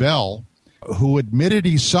then, Bell, who admitted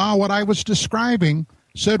he saw what I was describing,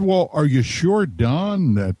 said, well, are you sure,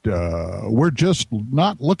 Don, that we're just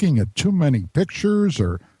not looking at too many pictures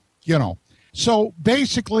or, So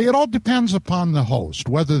basically, it all depends upon the host,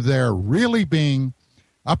 whether they're really being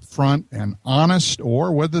upfront and honest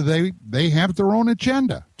or whether they have their own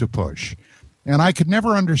agenda to push. And I could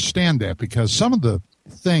never understand that because some of the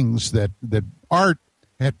things that Art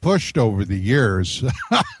had pushed over the years,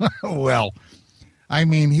 well, I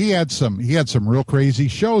mean, he had some real crazy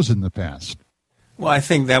shows in the past. Well, I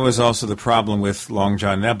think that was also the problem with Long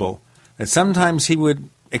John Nebel, that sometimes he would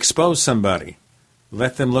expose somebody,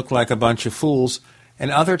 let them look like a bunch of fools,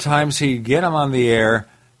 and other times he'd get them on the air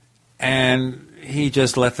and he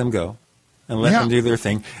just let them go and let them do their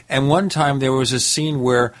thing. And one time there was a scene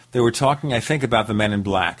where they were talking, I think, about the Men in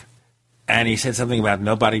Black. And he said something about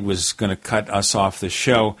nobody was going to cut us off the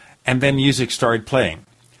show. And then music started playing.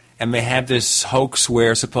 And they had this hoax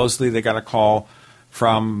where supposedly they got a call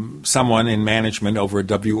from someone in management over at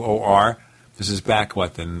WOR. This is back,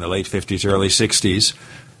 in the late 50s, early 60s.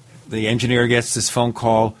 The engineer gets this phone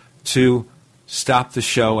call to stop the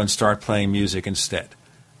show and start playing music instead.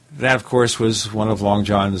 That, of course, was one of Long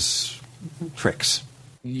John's tricks.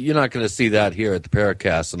 You're not going to see that here at the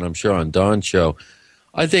Paracast, and I'm sure on Don's show.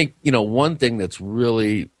 I think, one thing that's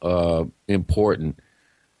really important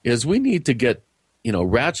is we need to get,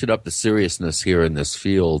 ratchet up the seriousness here in this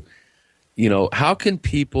field. How can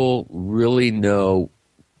people really know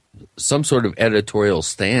some sort of editorial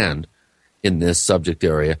stand in this subject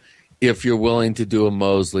area if you're willing to do a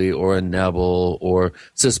Mosley or a Neville or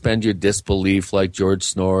suspend your disbelief like George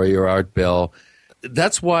Snorri or Art Bell?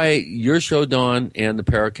 That's why your show, Don, and the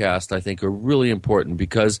Paracast, I think, are really important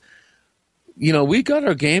because we got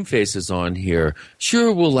our game faces on here.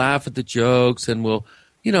 Sure, we'll laugh at the jokes and we'll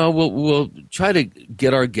try to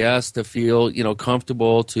get our guests to feel,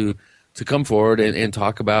 comfortable to come forward and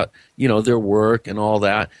talk about, their work and all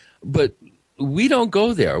that. But we don't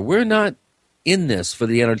go there. We're not in this for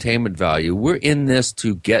the entertainment value. We're in this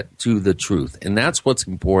to get to the truth. And that's what's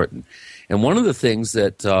important. And one of the things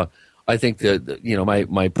that I think that,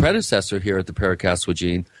 my predecessor here at the Paracast with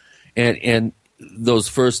Gene and those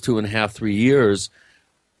first 2.5, 3 years,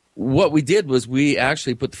 what we did was we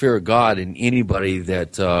actually put the fear of God in anybody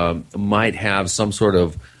that might have some sort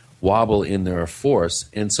of wobble in their force.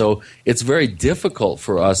 And so it's very difficult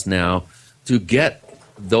for us now to get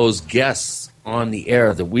those guests on the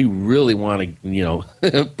air that we really want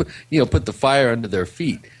to, put the fire under their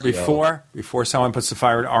feet. Before someone puts the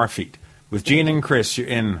fire at our feet. With Gene and Chris, you're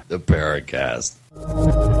in the Paracast.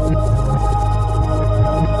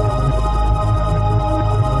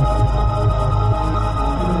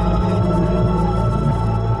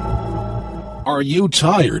 Are you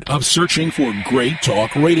tired of searching for great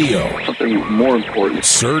talk radio? Something more important.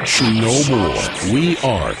 Search no more. We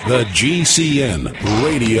are the GCN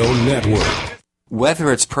Radio Network.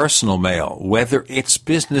 Whether it's personal mail, whether it's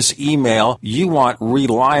business email, you want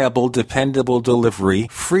reliable, dependable delivery,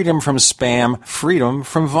 freedom from spam, freedom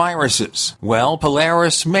from viruses. Well,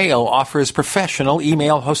 Polaris Mail offers professional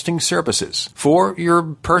email hosting services for your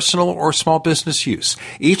personal or small business use.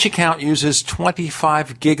 Each account uses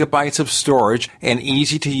 25 gigabytes of storage, an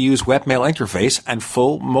easy-to-use webmail interface, and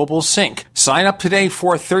full mobile sync. Sign up today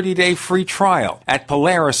for a 30-day free trial at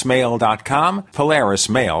polarismail.com,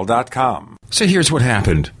 polarismail.com. So here's what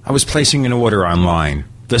happened. I was placing an order online.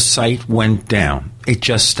 The site went down. It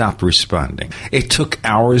just stopped responding. It took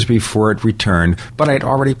hours before it returned, but I'd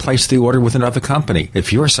already placed the order with another company.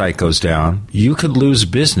 If your site goes down, you could lose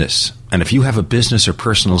business. And if you have a business or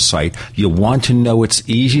personal site, you'll want to know it's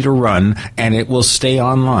easy to run and it will stay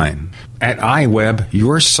online. At iWeb,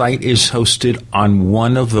 your site is hosted on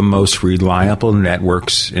one of the most reliable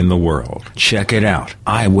networks in the world. Check it out.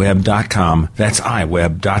 iWeb.com. That's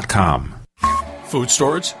iWeb.com. Food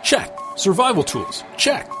storage? Check. Survival tools?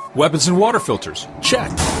 Check. Weapons and water filters?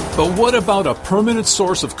 Check. But what about a permanent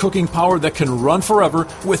source of cooking power that can run forever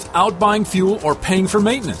without buying fuel or paying for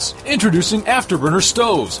maintenance? Introducing Afterburner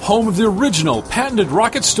Stoves, home of the original patented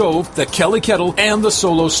rocket stove, the Kelly Kettle, and the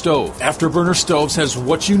Solo Stove. Afterburner Stoves has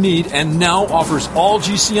what you need and now offers all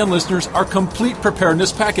GCN listeners our complete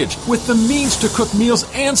preparedness package with the means to cook meals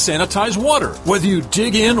and sanitize water. Whether you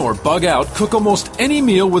dig in or bug out, cook almost any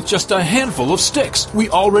meal with just a handful of sticks. We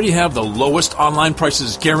already have the lowest online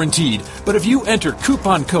prices guaranteed, but if you enter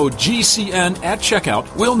coupon code GCN at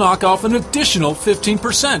checkout, we'll knock off an additional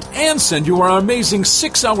 15% and send you our amazing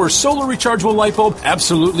 6-hour solar rechargeable light bulb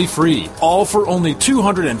absolutely free. All for only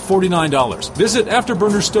 $249. Visit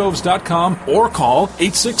AfterburnerStoves.com or call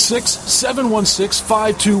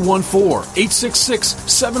 866-716-5214.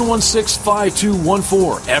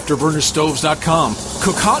 866-716-5214. AfterburnerStoves.com.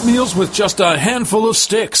 Cook hot meals with just a handful of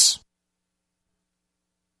sticks.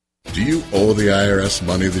 Do you owe the IRS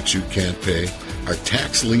money that you can't pay? Are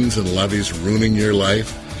tax liens and levies ruining your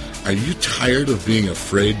life? Are you tired of being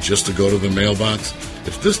afraid just to go to the mailbox?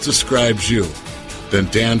 If this describes you, then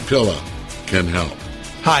Dan Pilla can help.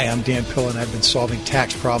 Hi, I'm Dan Pilla, and I've been solving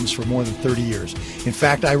tax problems for more than 30 years. In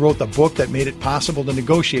fact, I wrote the book that made it possible to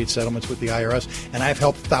negotiate settlements with the IRS, and I've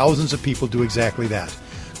helped thousands of people do exactly that.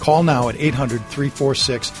 Call now at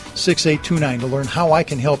 800-346-6829 to learn how I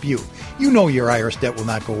can help you. You know your IRS debt will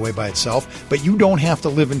not go away by itself, but you don't have to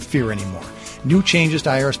live in fear anymore. New changes to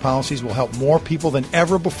IRS policies will help more people than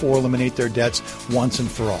ever before eliminate their debts once and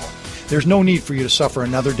for all. There's no need for you to suffer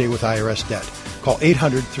another day with IRS debt. Call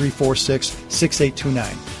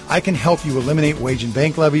 800-346-6829. I can help you eliminate wage and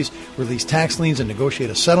bank levies, release tax liens, and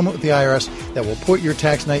negotiate a settlement with the IRS that will put your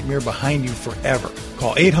tax nightmare behind you forever.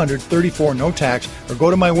 Call 800-34-NO-TAX or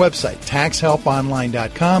go to my website,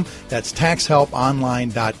 taxhelponline.com. That's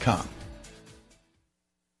taxhelponline.com.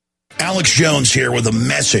 Alex Jones here with a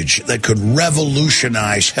message that could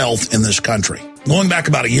revolutionize health in this country. Going back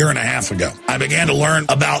about 1.5 years ago, I began to learn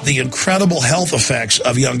about the incredible health effects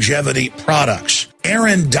of longevity products.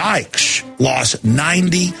 Aaron Dykes lost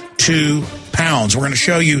 92 pounds. pounds. We're going to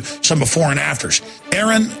show you some before and afters.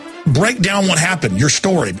 Aaron, break down what happened, your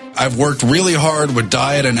story. I've worked really hard with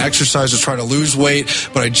diet and exercise to try to lose weight,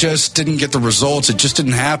 but I just didn't get the results. It just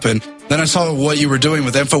didn't happen. Then I saw what you were doing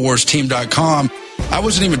with InfoWarsTeam.com. I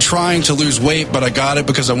wasn't even trying to lose weight, but I got it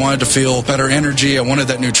because I wanted to feel better energy. I wanted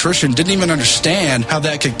that nutrition. Didn't even understand how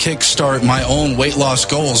that could kickstart my own weight loss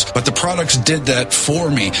goals, but the products did that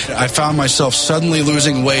for me. I found myself suddenly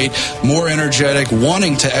losing weight, more energetic,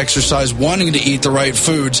 wanting to exercise, wanting to eat the right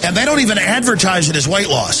foods. And they don't even advertise it as weight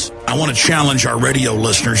loss. I want to challenge our radio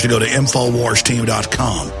listeners to go to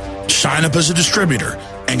InfoWarsTeam.com, sign up as a distributor,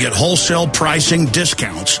 and get wholesale pricing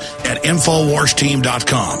discounts at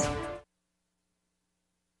InfoWarsTeam.com.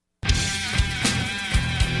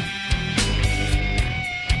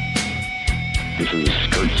 This is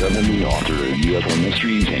Kurt Sutherland, the author of UFO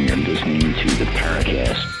Mysteries, and you're listening to the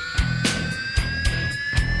Paracast.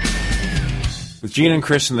 With Gene and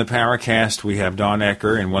Chris in the Paracast, we have Don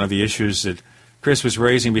Ecker, and one of the issues that Chris was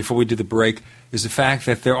raising before we did the break is the fact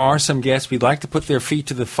that there are some guests we'd like to put their feet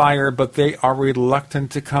to the fire, but they are reluctant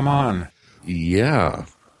to come on. Yeah.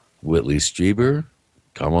 Whitley Strieber,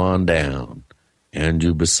 come on down.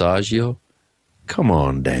 Andrew Basiago, come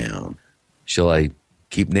on down. Shall I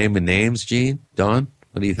keep naming names, Gene? Don,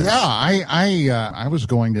 what do you think? Yeah, I was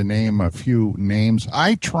going to name a few names.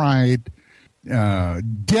 I tried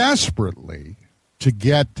desperately to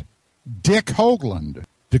get Dick Hoagland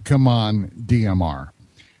to come on DMR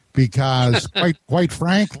because, quite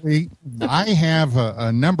frankly, I have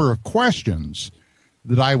a number of questions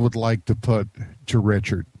that I would like to put to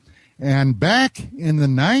Richard. And back in the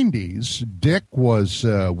 90s, Dick was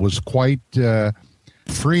quite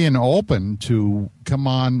free and open to come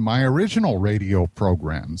on my original radio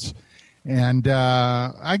programs. And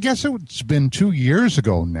I guess it's been 2 years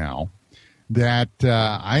ago now that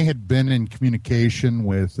I had been in communication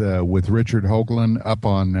with Richard Hoagland up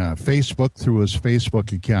on Facebook through his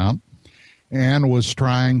Facebook account and was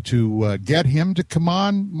trying to get him to come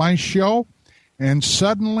on my show. And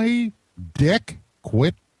suddenly, Dick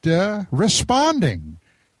quit responding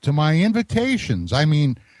to my invitations. I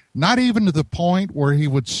mean, not even to the point where he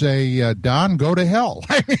would say, Don, go to hell.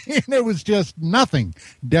 I mean, it was just nothing,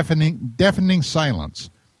 deafening silence.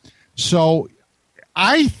 So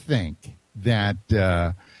I think that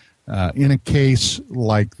in a case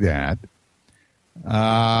like that,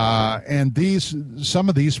 and some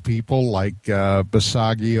of these people like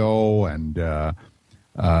Basiago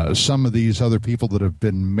and some of these other people that have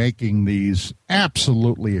been making these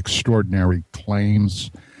absolutely extraordinary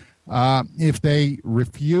claims, if they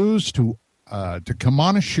refuse to come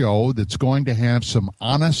on a show that's going to have some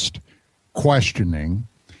honest questioning,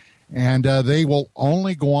 and they will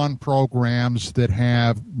only go on programs that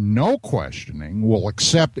have no questioning, will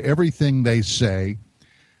accept everything they say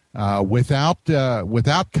without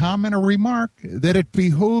comment or remark, that it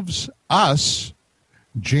behooves us,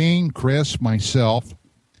 Gene, Chris, myself,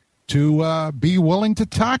 to be willing to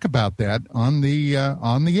talk about that on the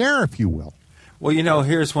air, if you will. Well, you know,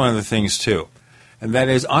 here's one of the things, too, and that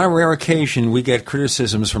is, on a rare occasion, we get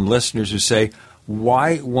criticisms from listeners who say,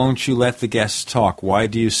 why won't you let the guests talk? Why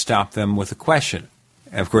do you stop them with a question?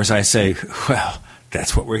 And, of course, I say, well,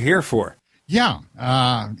 that's what we're here for. Yeah.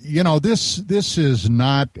 You know, this is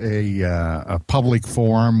not a public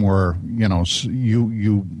forum where, you know,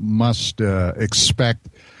 you must expect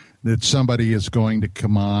that somebody is going to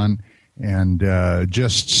come on and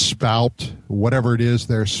just spout whatever it is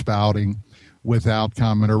they're spouting without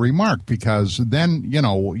comment or remark, because then, you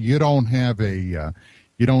know, you don't have an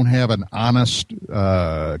honest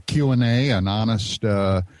Q&A, an honest,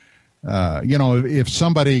 you know, if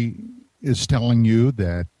somebody is telling you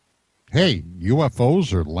that, hey,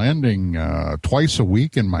 UFOs are landing twice a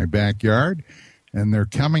week in my backyard, and they're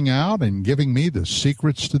coming out and giving me the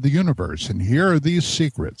secrets to the universe, and here are these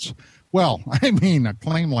secrets. Well, I mean, a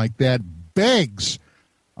claim like that begs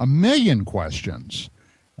a million questions.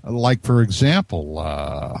 Like, for example,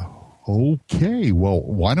 okay, well,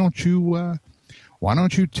 why don't you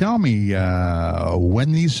tell me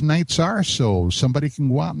when these nights are so somebody can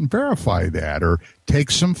go out and verify that, or take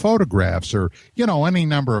some photographs, or, you know, any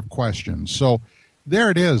number of questions. So there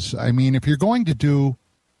it is. I mean, if you're going to do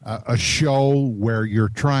a show where you're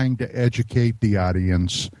trying to educate the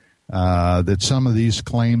audience that some of these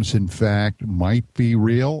claims, in fact, might be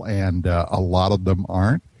real, and a lot of them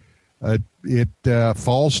aren't, it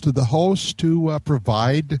falls to the host to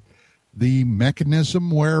provide the mechanism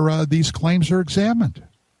where these claims are examined.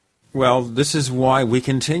 Well, this is why we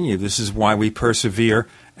continue. This is why we persevere,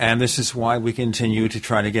 and this is why we continue to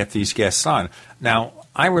try to get these guests on. Now,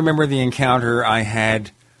 I remember the encounter I had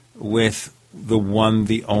with the one,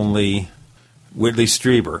 the only Whitley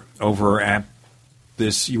Strieber over at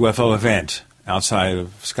this UFO event outside of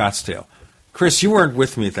Scottsdale. Chris, you weren't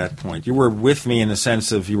with me at that point. You were with me in the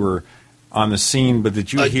sense of you were on the scene, but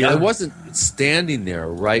did you hear? I wasn't standing there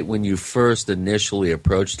right when you first initially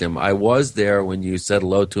approached him. I was there when you said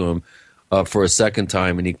hello to him for a second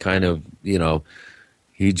time, and he kind of,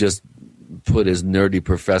 he just put his nerdy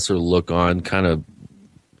professor look on, kind of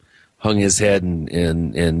hung his head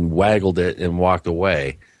and waggled it and walked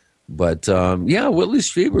away. But, Whitley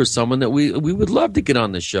Strieber is someone that we would love to get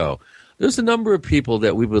on the show. There's a number of people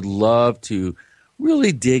that we would love to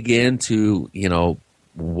really dig into,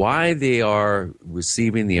 why they are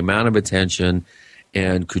receiving the amount of attention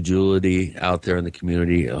and credulity out there in the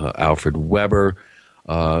community. Alfred Weber.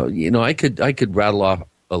 I could rattle off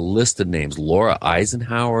a list of names. Laura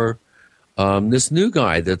Eisenhower. This new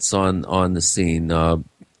guy that's on the scene.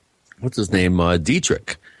 What's his name?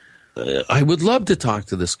 Dietrich. I would love to talk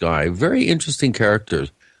to this guy. Very interesting character.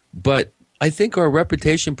 But I think our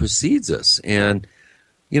reputation precedes us. And,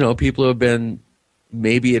 people have been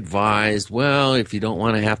maybe advised, well, if you don't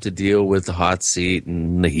want to have to deal with the hot seat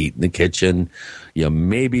and the heat in the kitchen, you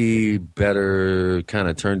maybe better kind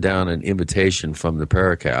of turn down an invitation from the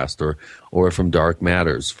Paracast or from Dark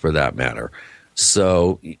Matters, for that matter.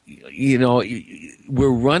 So, we're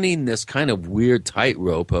running this kind of weird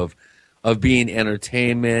tightrope of being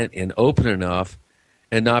entertainment and open enough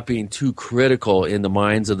and not being too critical in the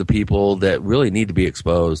minds of the people that really need to be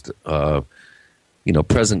exposed.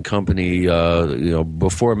 Present company,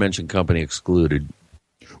 before mentioned company excluded.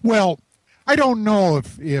 Well, I don't know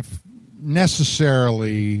if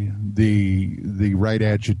necessarily the right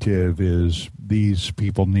adjective is these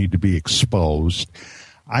people need to be exposed.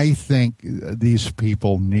 I think these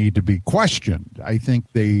people need to be questioned. I think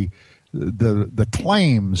the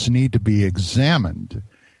claims need to be examined.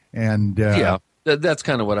 And that's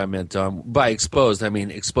kind of what I meant. By exposed, I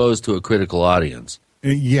mean exposed to a critical audience.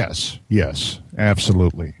 Yes,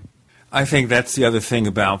 absolutely. I think that's the other thing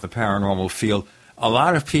about the paranormal field. A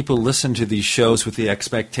lot of people listen to these shows with the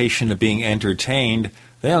expectation of being entertained.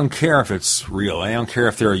 They don't care if it's real. They don't care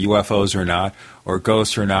if there are UFOs or not, or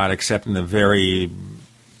ghosts or not, except in the very,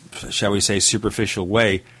 shall we say, superficial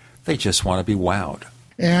way. They just want to be wowed.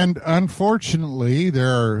 And unfortunately, there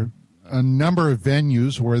are a number of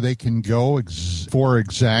venues where they can go for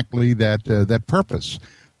exactly that purpose.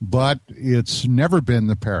 But it's never been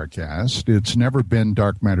the Paracast. It's never been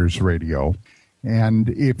Dark Matters Radio. And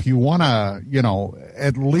if you want to,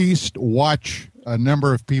 at least watch a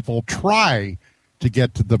number of people try to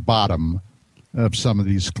get to the bottom of some of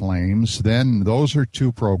these claims, then those are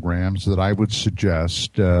two programs that I would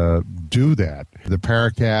suggest do that. The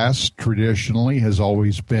Paracast traditionally has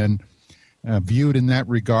always been viewed in that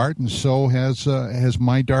regard, and so has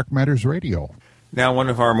my Dark Matters Radio. Now, one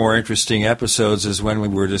of our more interesting episodes is when we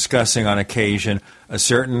were discussing on occasion a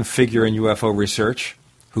certain figure in UFO research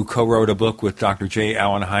who co-wrote a book with Dr. J.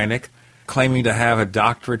 Allen Hynek, claiming to have a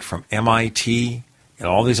doctorate from MIT and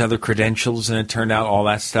all these other credentials, and it turned out all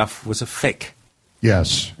that stuff was a fake.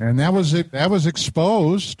 Yes, and that was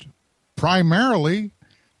exposed primarily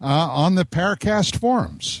on the Paracast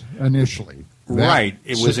forums initially. Right.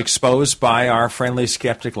 It was exposed by our friendly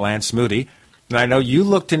skeptic Lance Moody. And I know you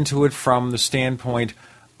looked into it from the standpoint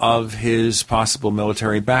of his possible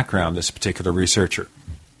military background, this particular researcher.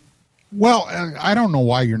 Well, I don't know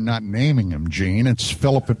why you're not naming him, Gene. It's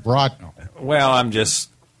Philip at Broadno. Well, I'm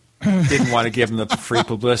just didn't want to give him the free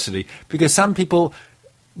publicity, because some people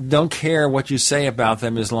don't care what you say about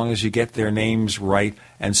them as long as you get their names right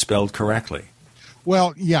and spelled correctly.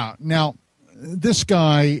 Well, yeah. Now, this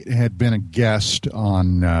guy had been a guest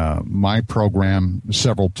on my program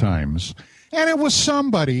several times. And it was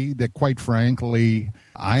somebody that, quite frankly,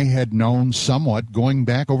 I had known somewhat going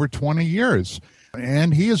back over 20 years.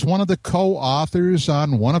 And he is one of the co-authors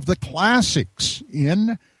on one of the classics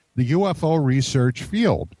in the UFO research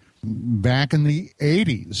field back in the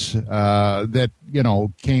 80s that,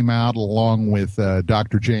 came out along with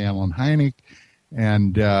Dr. J. Allen Hynek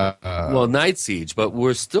and... Night Siege, but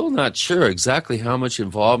we're still not sure exactly how much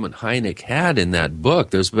involvement Hynek had in that book.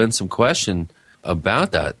 There's been some question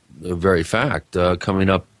about that very fact coming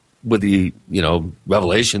up with the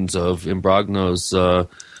revelations of Imbrogno's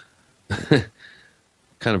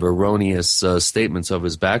kind of erroneous statements of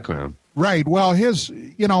his background. Right. Well,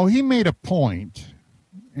 he made a point,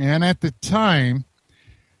 and at the time,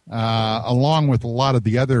 along with a lot of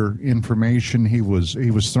the other information he was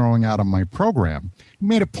throwing out on my program, he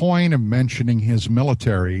made a point of mentioning his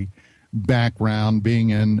military background, being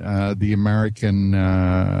in the American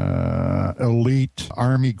elite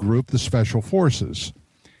Army group, the Special Forces.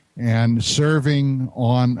 and serving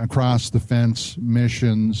on across-the-fence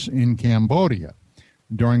missions in Cambodia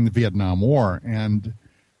during the Vietnam War. And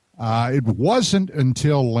it wasn't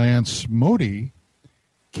until Lance Moody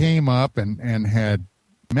came up and had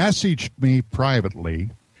messaged me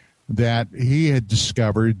privately that he had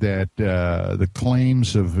discovered that the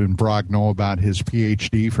claims of Imbrogno about his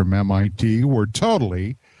PhD from MIT were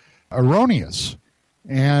totally erroneous.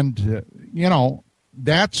 And,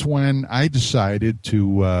 that's when I decided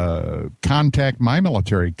to contact my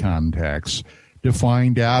military contacts to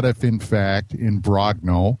find out if, in fact,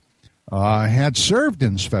 Imbrogno had served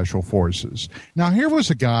in Special Forces. Now, here was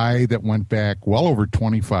a guy that went back well over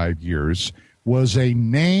 25 years, was a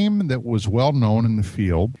name that was well known in the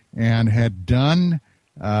field, and had done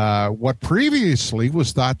what previously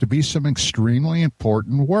was thought to be some extremely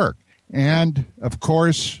important work. And, of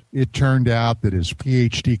course, it turned out that his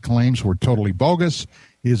PhD claims were totally bogus.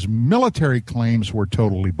 His military claims were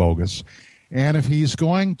totally bogus. And if he's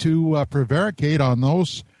going to prevaricate on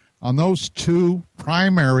those two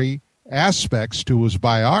primary aspects to his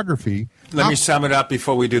biography... Let me sum it up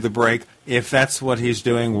before we do the break. If that's what he's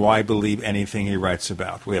doing, why believe anything he writes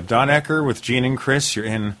about? We have Don Ecker with Gene and Chris. You're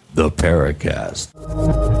in the Paracast.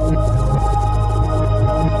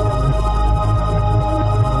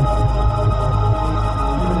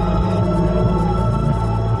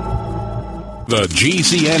 The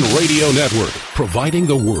GCN Radio Network, providing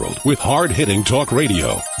the world with hard-hitting talk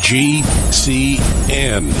radio.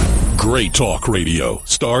 GCN. Great talk radio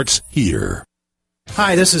starts here.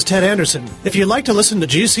 Hi, this is Ted Anderson. If you'd like to listen to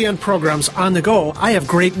GCN programs on the go, I have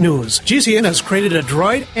great news. GCN has created a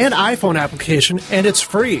Droid and iPhone application, and it's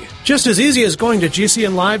free. Just as easy as going to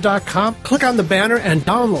GCNlive.com, click on the banner, and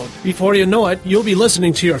download. Before you know it, you'll be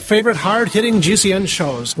listening to your favorite hard-hitting GCN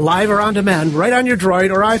shows, live or on demand, right on your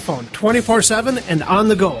Droid or iPhone, 24/7 and on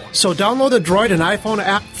the go. So download the Droid and iPhone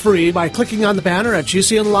app free by clicking on the banner at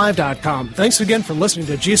GCNlive.com. Thanks again for listening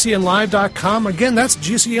to GCNlive.com. Again, that's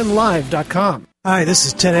GCNlive.com. Hi, this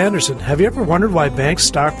is Ted Anderson. Have you ever wondered why banks,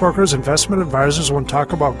 stockbrokers, investment advisors won't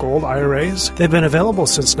talk about gold IRAs? They've been available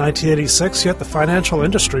since 1986, yet the financial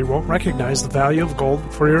industry won't recognize the value of gold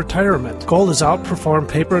for your retirement. Gold has outperformed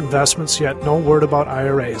paper investments, yet no word about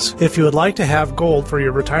IRAs. If you would like to have gold for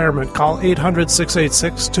your retirement, call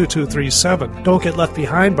 800-686-2237. Don't get left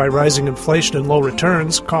behind by rising inflation and low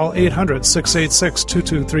returns. Call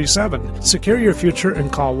 800-686-2237. Secure your future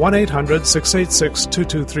and call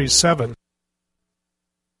 1-800-686-2237.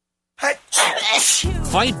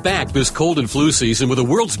 Fight back this cold and flu season with the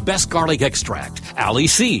world's best garlic extract, Ali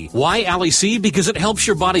C. Why Ali C? Because it helps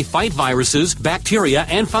your body fight viruses, bacteria,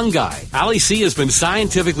 and fungi. Ali C has been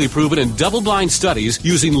scientifically proven in double-blind studies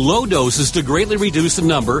using low doses to greatly reduce the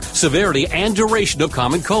number, severity, and duration of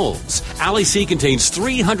common colds. Ali C contains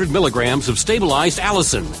 300 milligrams of stabilized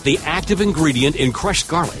allicin, the active ingredient in crushed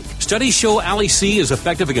garlic. Studies show Ali C is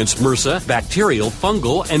effective against MRSA, bacterial,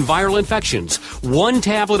 fungal, and viral infections. One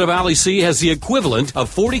tablet of Ali C has the equivalent of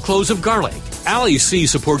 40 cloves of garlic. Ali C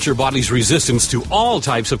supports your body's resistance to all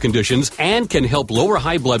types of conditions and can help lower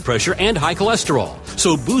high blood pressure and high cholesterol.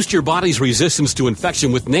 So boost your body's resistance to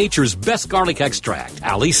infection with nature's best garlic extract,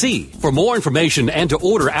 Ali C. For more information and to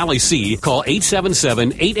order Ali C, call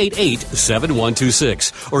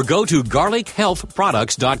 877-888-7126 or go to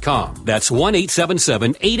garlichealthproducts.com. That's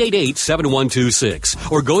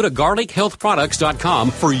 1-877-888-7126 or go to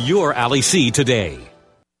garlichealthproducts.com for your Ali C today.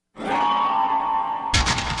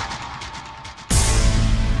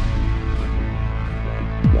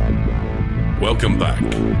 Welcome back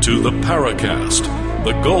to the Paracast,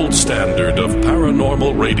 the gold standard of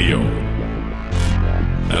paranormal radio.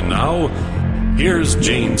 And now, here's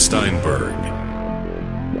Gene Steinberg.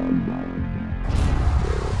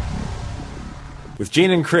 With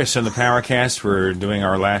Gene and Chris on the Paracast, we're doing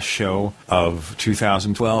our last show of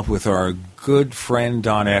 2012 with our good friend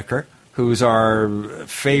Don Ecker, who's our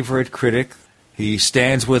favorite critic. He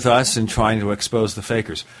stands with us in trying to expose the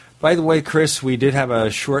fakers. By the way, Chris, we did have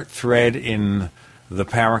a short thread in the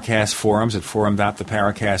Paracast forums at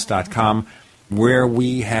forum.theparacast.com where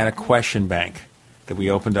we had a question bank that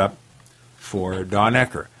we opened up for Don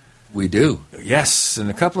Ecker. We do? Yes,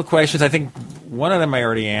 and a couple of questions. I think one of them I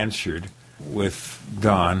already answered with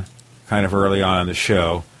Don kind of early on in the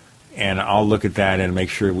show, and I'll look at that and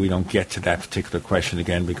make sure we don't get to that particular question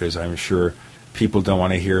again because I'm sure people don't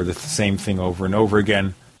want to hear the same thing over and over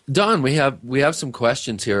again. Don, we have some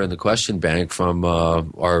questions here in the question bank from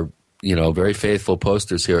our very faithful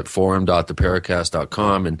posters here at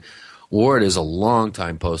forum.theparacast.com, and Ward is a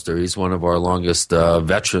longtime poster. He's one of our longest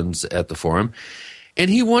veterans at the forum, And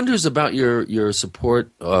he wonders about your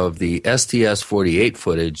support of the STS-48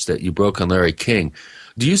 footage that you broke on Larry King.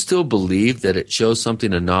 Do you still believe that it shows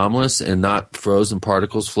something anomalous and not frozen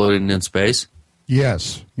particles floating in space?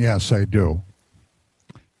 Yes, I do.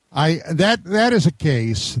 That is a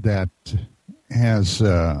case that has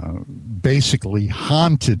basically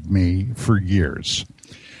haunted me for years.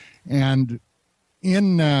 And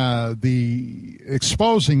in the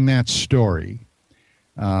exposing that story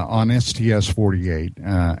on STS-48,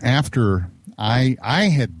 after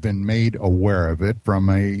I had been made aware of it from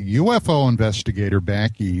a UFO investigator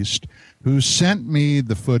back east who sent me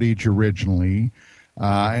the footage originally,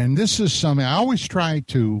 and this is something I always try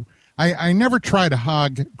to, I never try to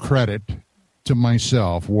hog credit to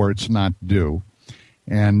myself where it's not due.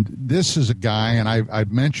 And this is a guy, and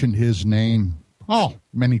I've mentioned his name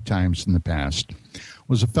many times in the past,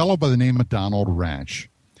 was a fellow by the name of Donald Ratch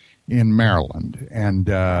in Maryland. And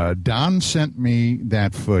Don sent me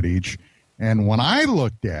that footage, and when I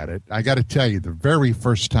looked at it, I got to tell you, the very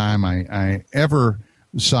first time I ever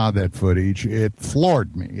saw that footage, it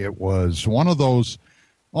floored me. It was one of those,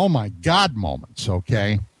 oh my God moments,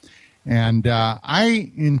 okay? And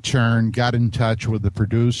I, in turn, got in touch with the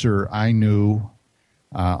producer I knew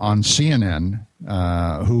on CNN,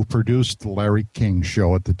 who produced the Larry King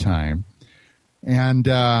show at the time. And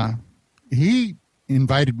he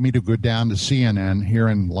invited me to go down to CNN here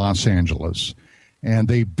in Los Angeles. And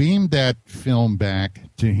they beamed that film back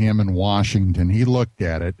to him in Washington. He looked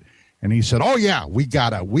at it, and he said, oh, yeah, we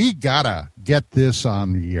gotta get this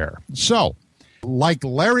on the air. So, like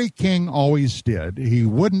Larry King always did, he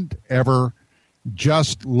wouldn't ever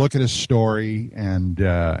just look at a story and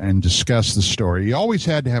discuss the story. He always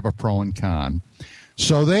had to have a pro and con.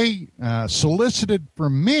 So they solicited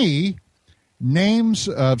from me names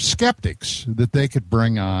of skeptics that they could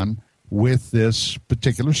bring on with this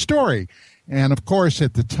particular story. And, of course,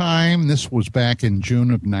 at the time, this was back in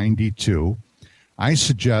June of 92, I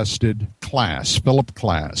suggested Philip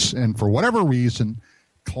Klass. And for whatever reason,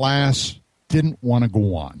 Klass didn't want to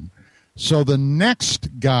go on. So the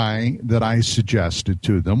next guy that I suggested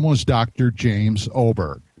to them was Dr. James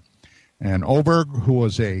Oberg. And Oberg, who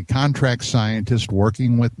was a contract scientist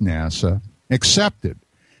working with NASA, accepted.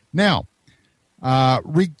 Now,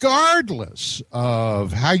 regardless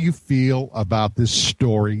of how you feel about this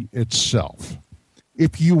story itself,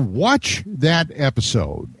 if you watch that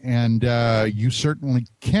episode, and you certainly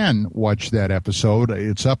can watch that episode,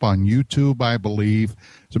 it's up on YouTube, I believe.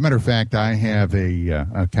 As a matter of fact, I have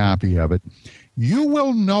a copy of it. You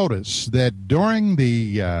will notice that during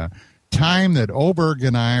the time that Oberg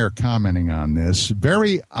and I are commenting on this,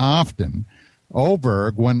 very often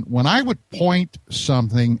Oberg, when I would point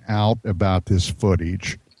something out about this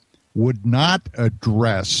footage, would not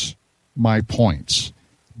address my points,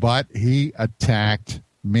 but he attacked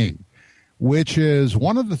me, which is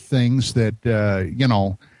one of the things that,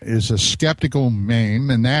 is a skeptical meme,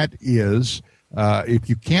 and that is if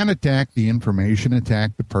you can't attack the information,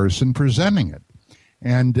 attack the person presenting it.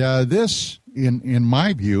 And this, in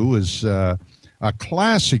my view, is a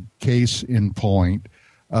classic case in point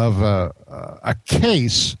of an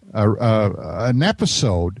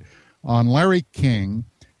episode on Larry King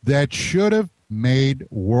that should have made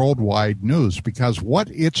worldwide news, because what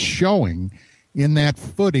it's showing in that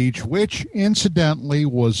footage, which incidentally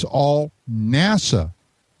was all NASA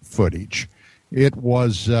footage, it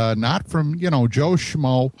was not from, Joe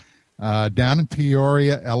Schmo down in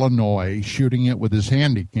Peoria, Illinois, shooting it with his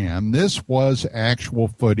Handycam. This was actual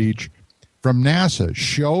footage from NASA.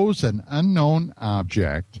 Shows an unknown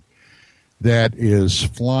object that is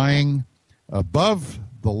flying above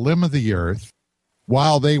the limb of the Earth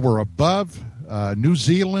while they were above New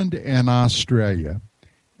Zealand and Australia.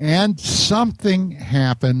 And something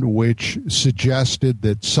happened which suggested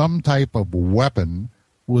that some type of weapon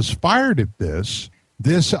was fired at this.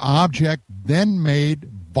 This object then made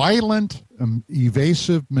violent,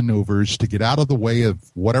 evasive maneuvers to get out of the way of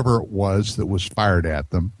whatever it was that was fired at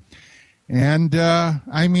them. And,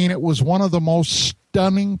 it was one of the most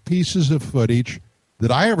stunning pieces of footage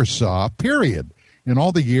that I ever saw, period, in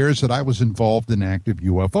all the years that I was involved in active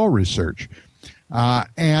UFO research.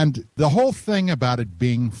 And the whole thing about it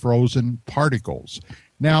being frozen particles.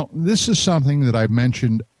 Now, this is something that I've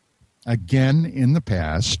mentioned again in the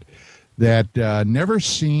past that never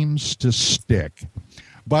seems to stick.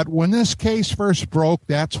 But when this case first broke,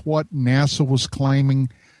 that's what NASA was claiming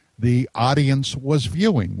the audience was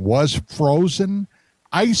viewing, was frozen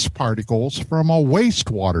ice particles from a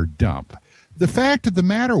wastewater dump. The fact of the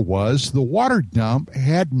matter was the water dump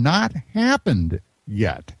had not happened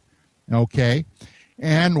yet, okay?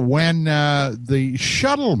 And when the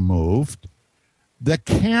shuttle moved, The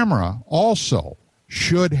camera also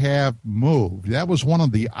should have moved. That was one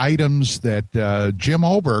of the items that Jim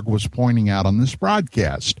Oberg was pointing out on this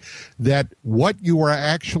broadcast, that what you were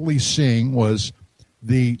actually seeing was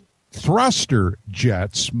the thruster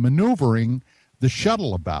jets maneuvering the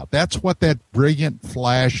shuttle about. That's what that brilliant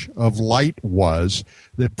flash of light was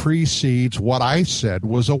that precedes what I said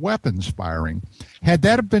was a weapons firing. Had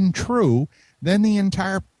that been true, then the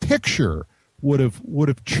entire picture would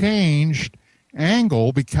have changed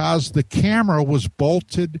angle because the camera was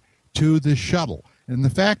bolted to the shuttle. And the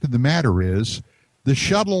fact of the matter is, the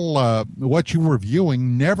shuttle, what you were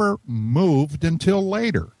viewing, never moved until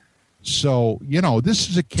later. So, this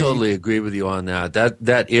is a case. Totally agree with you on that.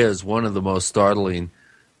 That is one of the most startling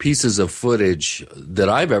pieces of footage that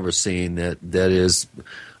I've ever seen that is,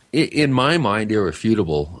 in my mind,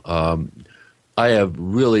 irrefutable. I have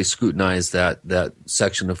really scrutinized that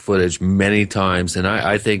section of footage many times, and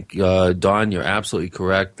I think, Don, you're absolutely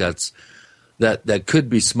correct. That could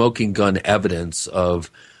be smoking gun evidence of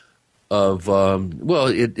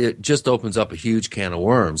it just opens up a huge can of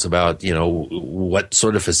worms about, what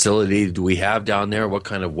sort of facility do we have down there? What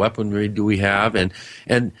kind of weaponry do we have? And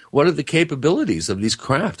what are the capabilities of these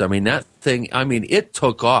craft? I mean, that thing, it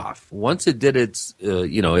took off. Once it did its,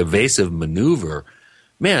 evasive maneuver,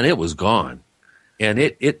 man, it was gone. And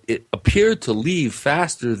it appeared to leave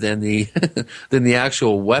faster than the than the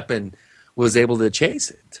actual weapon was able to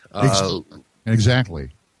chase it.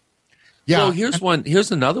 Exactly. Yeah. So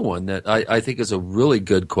here's another one that I think is a really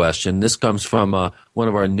good question. This comes from one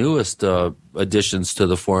of our newest additions to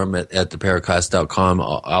the forum at theparacast.com,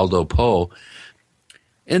 Aldo Poe.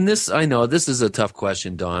 And I know this is a tough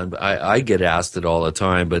question, Don, but I get asked it all the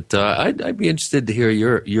time. But I'd be interested to hear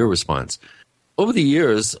your response. Over the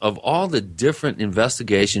years, of all the different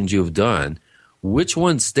investigations you've done, which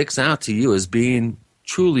one sticks out to you as being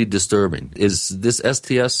truly disturbing? Is this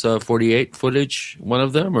STS-48 footage one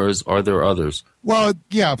of them, or are there others? Well,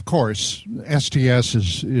 yeah, of course. STS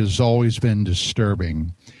has always been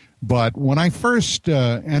disturbing. But when I first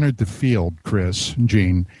entered the field, Chris and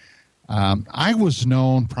Gene, I was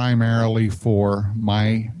known primarily for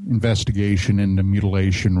my investigation into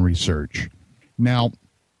mutilation research. Now,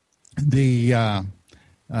 the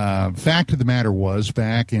fact of the matter was,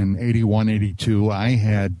 back in 81, 82, I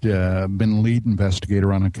had been lead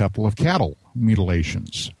investigator on a couple of cattle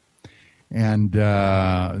mutilations. And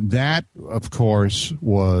that, of course,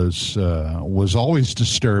 was always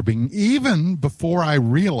disturbing, even before I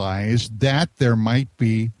realized that there might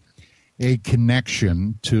be a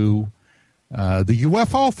connection to the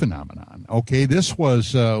UFO phenomenon. Okay, this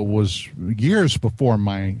was years before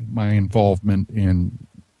my involvement in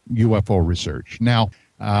UFO research. Now,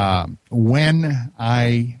 when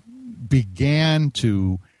I began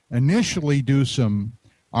to initially do some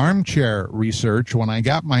armchair research, when I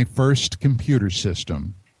got my first computer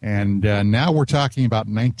system, and now we're talking about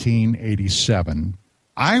 1987,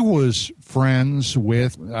 I was friends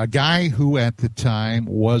with a guy who at the time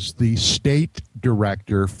was the state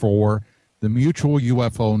director for the Mutual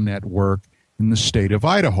UFO Network in the state of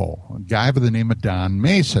Idaho, a guy by the name of Don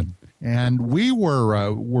Mason. And we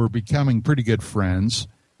were becoming pretty good friends.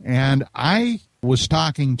 And I was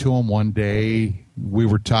talking to him one day. We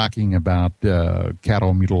were talking about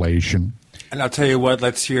cattle mutilation. And I'll tell you what,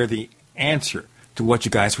 let's hear the answer to what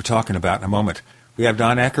you guys were talking about in a moment. We have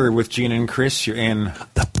Don Ecker with Gene and Chris. You're in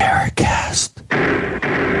the Paracast.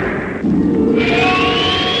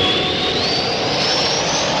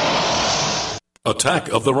 Attack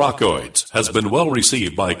of the Rockoids has been well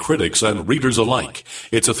received by critics and readers alike.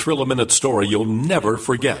 It's a thrill-a-minute story you'll never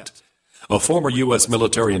forget. A former U.S.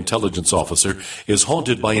 military intelligence officer is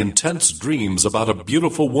haunted by intense dreams about a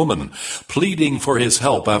beautiful woman pleading for his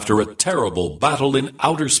help after a terrible battle in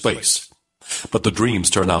outer space. But the dreams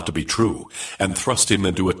turn out to be true and thrust him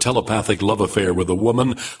into a telepathic love affair with a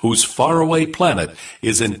woman whose faraway planet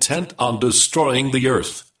is intent on destroying the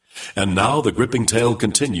Earth. And now the gripping tale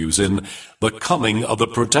continues in The Coming of the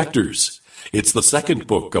Protectors. It's the second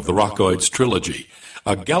book of the Rockoids trilogy,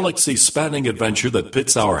 a galaxy-spanning adventure that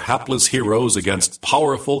pits our hapless heroes against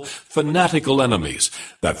powerful, fanatical enemies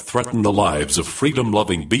that threaten the lives of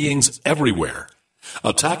freedom-loving beings everywhere.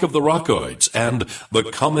 Attack of the Rockoids and The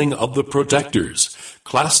Coming of the Protectors,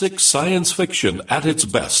 classic science fiction at its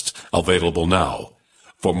best, available now.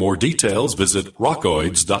 For more details, visit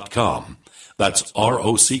rockoids.com. That's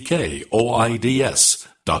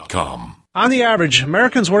ROCKOIDS.com. On the average,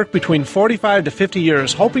 Americans work between 45 to 50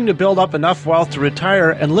 years, hoping to build up enough wealth to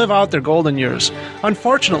retire and live out their golden years.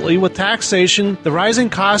 Unfortunately, with taxation, the rising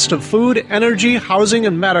cost of food, energy, housing,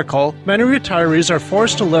 and medical, many retirees are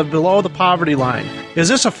forced to live below the poverty line. Is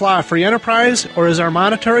this a flaw of free enterprise, or is our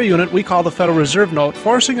monetary unit we call the Federal Reserve Note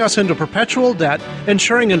forcing us into perpetual debt,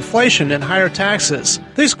 ensuring inflation and higher taxes?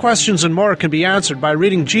 These questions and more can be answered by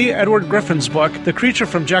reading G. Edward Griffin's book, The Creature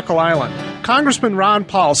from Jekyll Island. Congressman Ron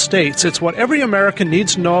Paul states it's what every American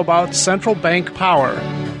needs to know about central bank power.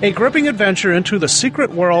 A gripping adventure into the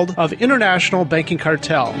secret world of international banking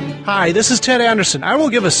cartel. Hi, this is Ted Anderson. I will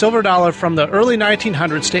give a silver dollar from the early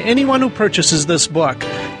 1900s to anyone who purchases this book.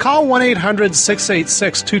 Call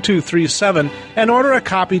 1-800-686-2237 and order a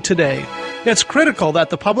copy today. It's critical that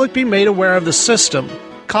the public be made aware of the system.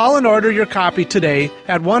 Call and order your copy today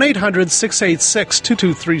at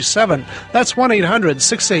 1-800-686-2237. That's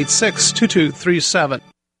 1-800-686-2237.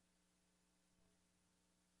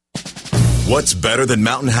 What's better than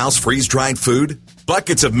Mountain House freeze-dried food?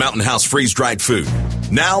 Buckets of Mountain House freeze-dried food.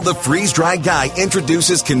 Now the freeze-dried guy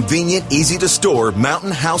introduces convenient, easy-to-store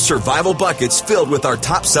Mountain House survival buckets filled with our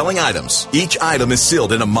top-selling items. Each item is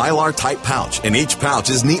sealed in a Mylar-type pouch, and each pouch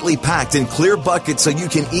is neatly packed in clear buckets so you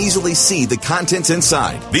can easily see the contents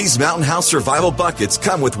inside. These Mountain House survival buckets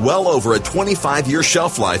come with well over a 25-year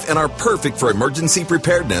shelf life and are perfect for emergency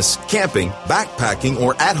preparedness, camping, backpacking,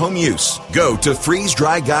 or at-home use. Go to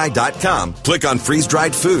freezedryguy.com, click on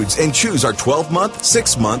freeze-dried foods, and choose our 12-month,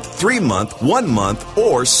 6-month, 3-month, 1-month,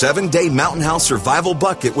 or 7-day Mountain House survival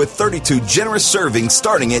bucket with 32 generous servings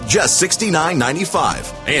starting at just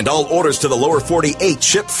 $69.95. And all orders to the lower 48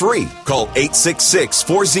 ship free. Call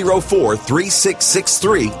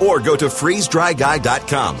 866-404-3663 or go to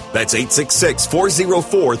freezedryguy.com. That's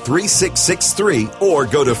 866-404-3663 or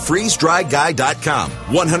go to freezedryguy.com.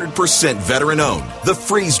 100% veteran owned. The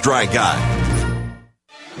Freeze Dry Guy.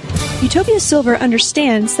 Utopia Silver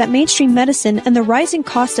understands that mainstream medicine and the rising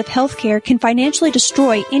cost of healthcare can financially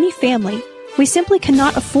destroy any family. We simply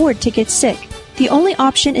cannot afford to get sick. The only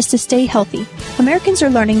option is to stay healthy. Americans are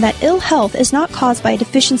learning that ill health is not caused by a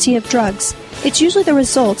deficiency of drugs. It's usually the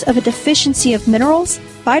result of a deficiency of minerals,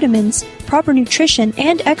 vitamins, proper nutrition,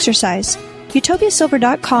 and exercise.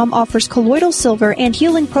 UtopiaSilver.com offers colloidal silver and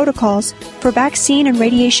healing protocols for vaccine and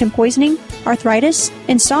radiation poisoning, arthritis,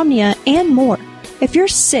 insomnia, and more. If you're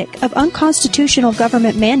sick of unconstitutional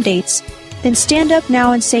government mandates, then stand up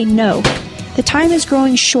now and say no. The time is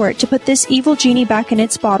growing short to put this evil genie back in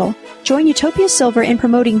its bottle. Join Utopia Silver in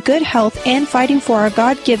promoting good health and fighting for our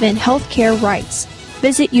God-given health care rights.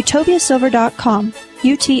 Visit utopiasilver.com,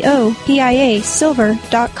 UTOPIA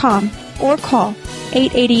silver.com, or call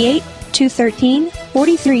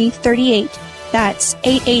 888-213-4338. That's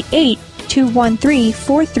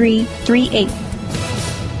 888-213-4338.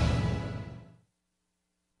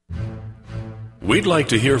 We'd like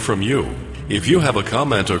to hear from you. If you have a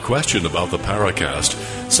comment or question about the Paracast,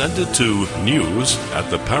 send it to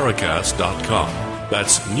news@theparacast.com.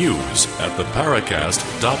 That's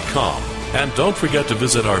news@theparacast.com. And don't forget to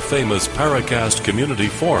visit our famous Paracast community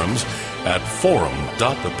forums at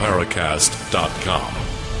forum.theparacast.com.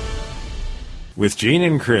 With Gene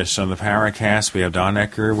and Chris on the Paracast, we have Don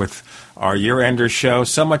Ecker with our year-ender show.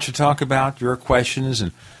 So much to talk about, your questions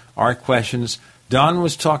and our questions. Don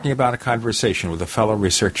was talking about a conversation with a fellow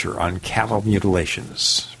researcher on cattle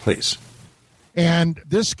mutilations. Please. And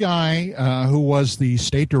this guy, who was the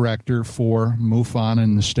state director for MUFON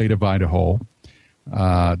in the state of Idaho,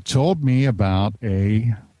 told me about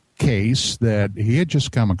a case that he had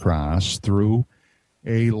just come across through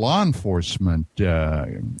a law enforcement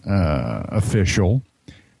official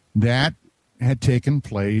that had taken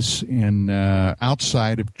place in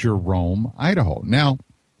outside of Jerome, Idaho. Now,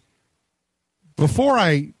 before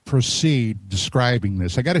I proceed describing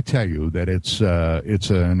this, I got to tell you that it's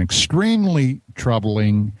an extremely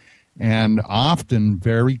troubling and often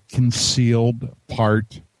very concealed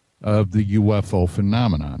part of the UFO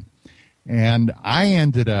phenomenon. And I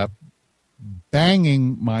ended up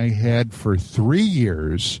banging my head for 3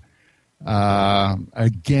 years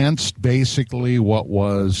against basically what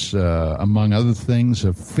was, among other things,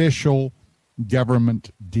 official government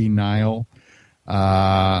denial.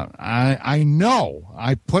 I know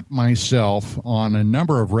I put myself on a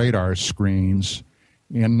number of radar screens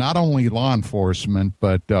in not only law enforcement,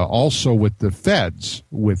 but also with the feds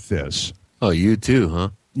with this. Oh, you too, huh?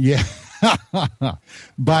 Yeah.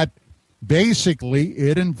 But basically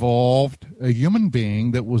it involved a human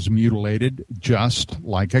being that was mutilated just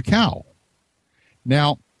like a cow.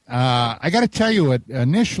 Now, I got to tell you,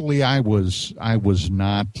 initially I was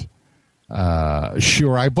not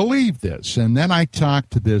sure I believed this. And then I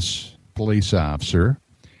talked to this police officer,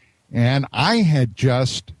 and I had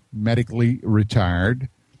just medically retired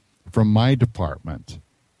from my department.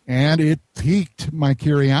 And it piqued my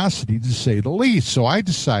curiosity, to say the least. So I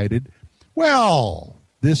decided, well,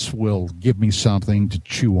 this will give me something to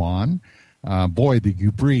chew on. Boy, the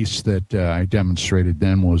hubris that I demonstrated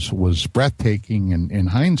then was breathtaking in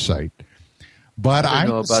hindsight. But I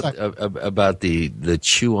don't know about the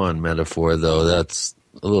chew on metaphor, though. That's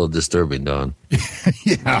a little disturbing, Don.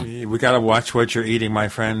 Yeah, we got to watch what you're eating, my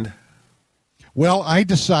friend. Well, I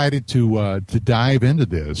decided to dive into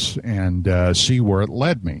this and see where it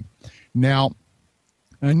led me. Now,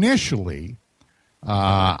 initially,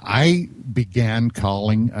 I began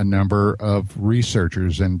calling a number of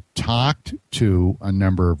researchers and talked to a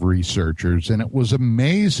number of researchers, and it was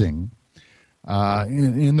amazing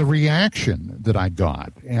in the reaction that I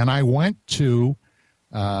got. And I went to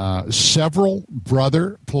several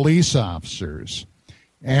brother police officers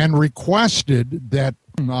and requested that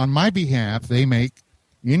on my behalf they make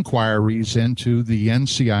inquiries into the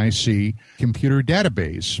NCIC computer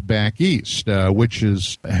database back east, which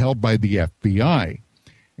is held by the FBI.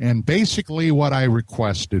 And basically what I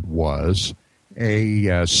requested was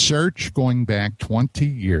a search going back 20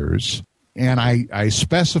 years, and I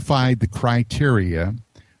specified the criteria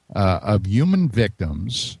of human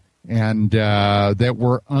victims and that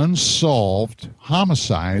were unsolved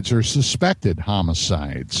homicides or suspected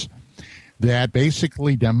homicides that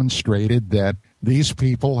basically demonstrated that these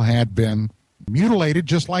people had been mutilated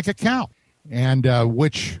just like a cow. And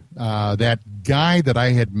which that guy that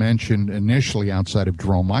I had mentioned initially outside of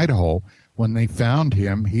Jerome, Idaho, when they found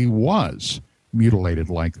him, he was mutilated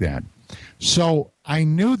like that. So I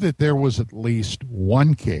knew that there was at least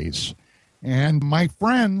one case. And my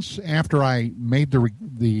friends, after I made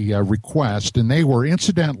the request, and they were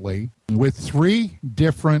incidentally with 3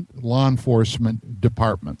 different law enforcement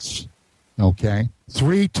departments, okay?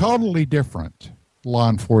 3 totally different law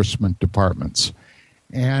enforcement departments.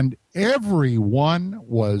 And every one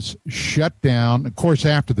was shut down. Of course,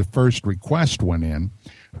 after the first request went in,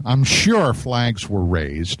 I'm sure flags were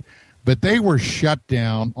raised, but they were shut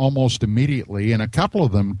down almost immediately. And a couple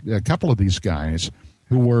of these guys,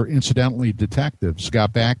 who were incidentally detectives,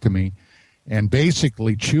 got back to me and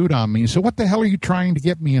basically chewed on me and said, "What the hell are you trying to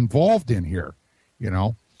get me involved in here?" You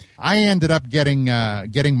know, I ended up getting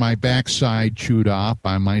my backside chewed off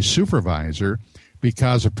by my supervisor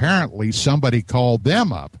because apparently somebody called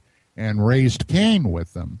them up and raised Cain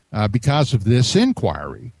with them because of this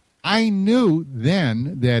inquiry. I knew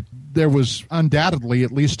then that there was undoubtedly,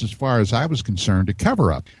 at least as far as I was concerned, a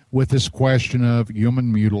cover-up with this question of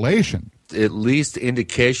human mutilation. At least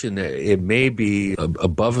indication that it may be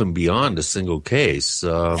above and beyond a single case.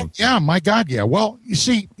 Yeah, my God, yeah. Well, you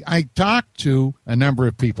see, I talked to a number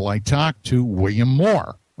of people. I talked to William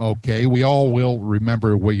Moore. Okay, we all will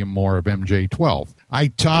remember William Moore of MJ-12. I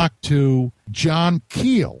talked to John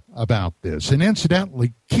Keel about this, and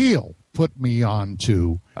incidentally, Keel put me on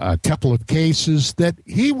to a couple of cases that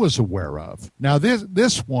he was aware of. Now,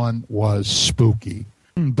 this one was spooky,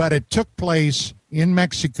 but it took place in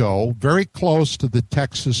Mexico, very close to the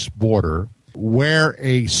Texas border, where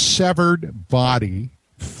a severed body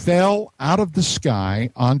fell out of the sky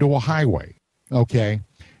onto a highway. Okay,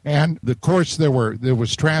 and of course there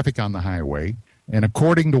was traffic on the highway, and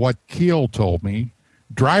according to what Keel told me,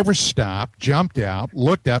 driver stopped, jumped out,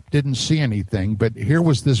 looked up, didn't see anything, but here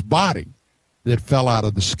was this body that fell out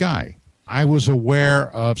of the sky. I was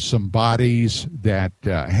aware of some bodies that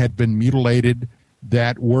had been mutilated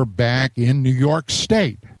that were back in New York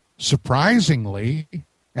State. Surprisingly,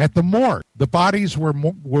 at the morgue. The bodies were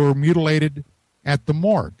mutilated at the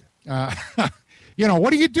morgue. You know,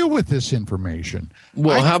 what do you do with this information?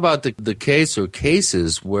 Well, how about the case or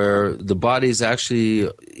cases where the bodies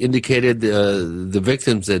actually indicated the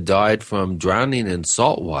victims that died from drowning in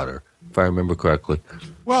salt water, if I remember correctly?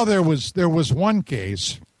 Well, there was one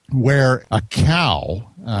case where a cow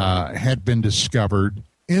had been discovered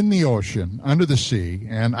in the ocean, under the sea,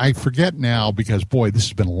 and I forget now because, boy, this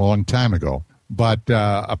has been a long time ago, but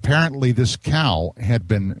apparently this cow had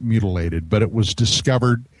been mutilated, but it was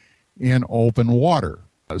discovered in open water.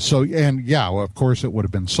 So, and yeah, well, of course it would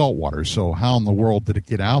have been salt water, so how in the world did it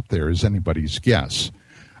get out there is anybody's guess.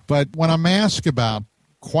 But when I'm asked about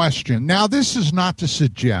question, now this is not to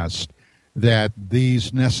suggest that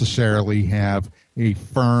these necessarily have a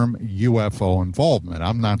firm UFO involvement.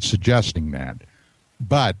 I'm not suggesting that.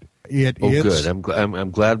 But it is... good. I'm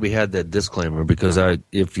glad we had that disclaimer because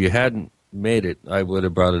if you hadn't made it, I would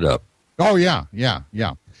have brought it up. Oh yeah.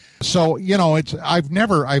 So you know, I've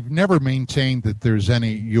never maintained that there's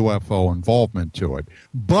any UFO involvement to it.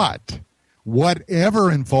 But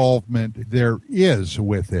whatever involvement there is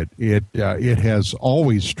with it, it has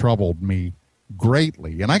always troubled me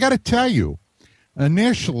greatly. And I got to tell you,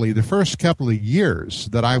 initially, the first couple of years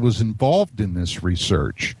that I was involved in this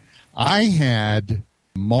research, I had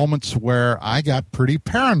moments where I got pretty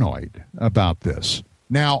paranoid about this.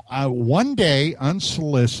 Now, one day,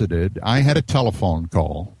 unsolicited, I had a telephone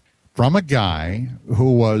call from a guy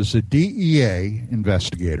who was a DEA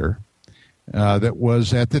investigator that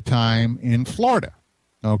was at the time in Florida.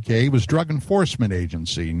 Okay, he was Drug Enforcement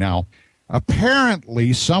Agency. Now,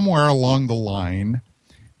 apparently, somewhere along the line,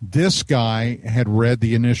 this guy had read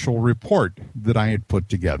the initial report that I had put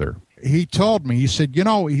together. He told me, he said,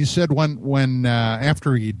 when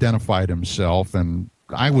after he identified himself, and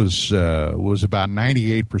I was about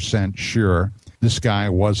 98% sure this guy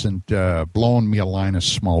wasn't blowing me a line of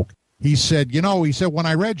smoke. He said, when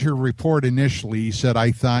I read your report initially, he said,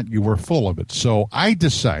 I thought you were full of it. So I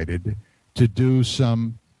decided to do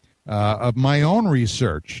some of my own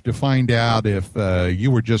research to find out if you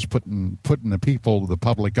were just putting the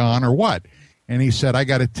public on or what. And he said, I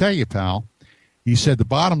got to tell you, pal, he said, the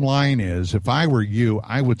bottom line is, if I were you,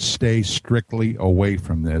 I would stay strictly away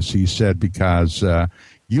from this. He said, because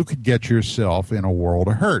you could get yourself in a world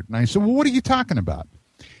of hurt. And I said, well, what are you talking about?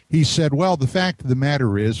 He said, well, the fact of the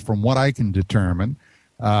matter is, from what I can determine,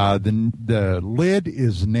 the lid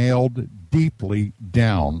is nailed deeply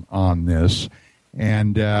down on this.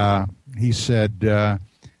 And he said,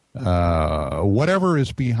 whatever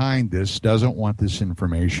is behind this doesn't want this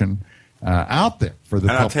information out there for the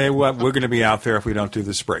public. And I'll tell you what, we're going to be out there if we don't do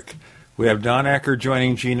this break. We have Don Ecker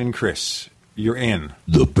joining Gene and Chris. You're in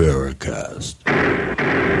the Paracast.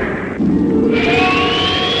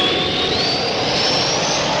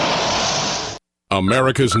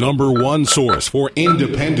 America's #1 source for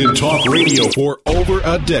independent talk radio for over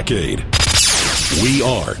a decade. We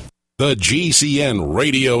are the GCN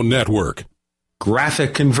Radio Network.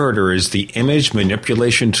 Graphic Converter is the image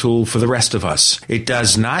manipulation tool for the rest of us. It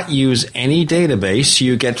does not use any database.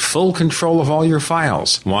 You get full control of all your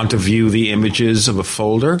files. Want to view the images of a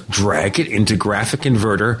folder? Drag it into Graphic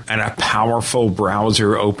Converter and a powerful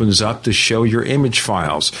browser opens up to show your image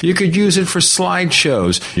files. You could use it for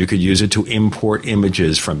slideshows. You could use it to import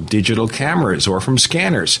images from digital cameras or from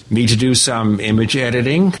scanners. Need to do some image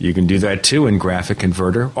editing? You can do that too in Graphic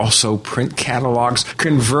Converter. Also print catalogs.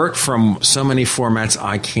 Convert from so many formats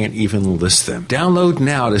I can't even list them. Download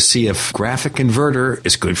now to see if Graphic Converter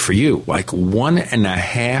is good for you, like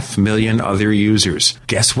 1.5 million other users.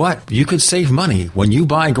 Guess what? You could save money when you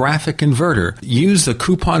buy Graphic Converter. Use the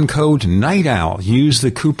coupon code Night Owl. Use the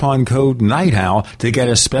coupon code Night Owl to get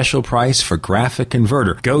a special price for Graphic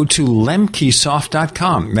Converter. Go to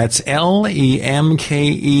lemkesoft.com. That's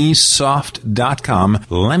LEMKE soft.com.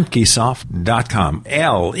 lemkesoft.com.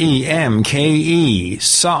 LEMKE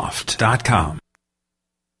soft.com.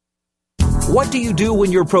 What do you do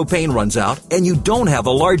when your propane runs out and you don't have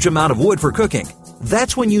a large amount of wood for cooking?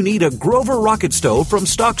 That's when you need a Grover Rocket Stove from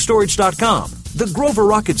StockStorage.com. The Grover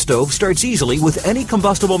Rocket Stove starts easily with any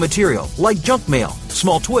combustible material like junk mail,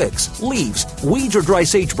 small twigs, leaves, weeds, or dry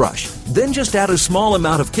sagebrush. Then just add a small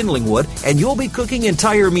amount of kindling wood and you'll be cooking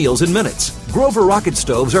entire meals in minutes. Grover Rocket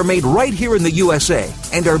Stoves are made right here in the USA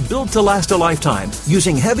and are built to last a lifetime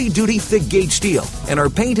using heavy-duty thick-gauge steel and are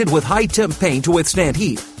painted with high-temp paint to withstand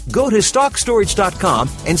heat. Go to StockStorage.com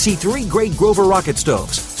and see 3 great Grover Rocket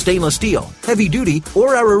Stoves, stainless steel, heavy duty,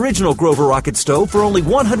 or our original Grover Rocket Stove for only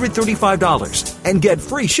 $135 and get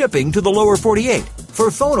free shipping to the lower 48. For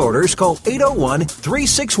phone orders, call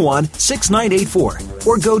 801-361-6984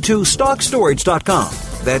 or go to StockStorage.com.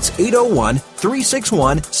 That's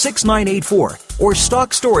 801-361-6984 or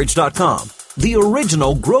StockStorage.com. The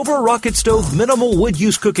original Grover Rocket Stove minimal wood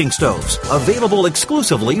use cooking stoves, available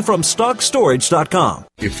exclusively from StockStorage.com.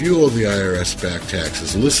 If you owe the IRS back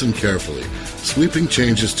taxes, listen carefully. Sweeping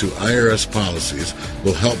changes to IRS policies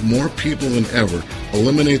will help more people than ever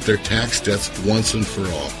eliminate their tax debts once and for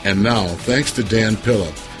all. And now, thanks to Dan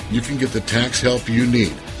Pilla, you can get the tax help you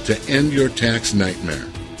need to end your tax nightmare.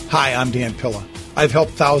 Hi, I'm Dan Pilla. I've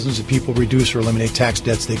helped thousands of people reduce or eliminate tax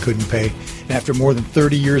debts they couldn't pay. And after more than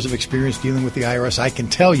 30 years of experience dealing with the IRS, I can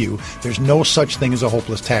tell you there's no such thing as a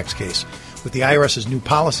hopeless tax case. With the IRS's new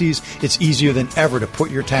policies, it's easier than ever to put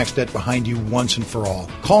your tax debt behind you once and for all.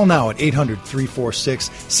 Call now at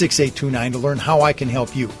 800-346-6829 to learn how I can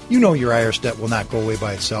help you. You know your IRS debt will not go away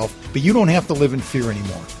by itself, but you don't have to live in fear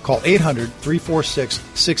anymore. Call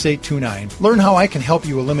 800-346-6829. Learn how I can help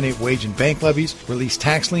you eliminate wage and bank levies, release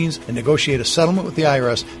tax liens, and negotiate a settlement with the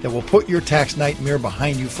IRS that will put your tax nightmare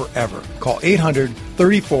behind you forever. Call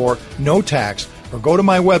 800-34-NO-TAX. or go to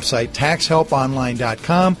my website,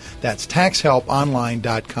 taxhelponline.com. That's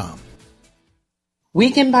taxhelponline.com.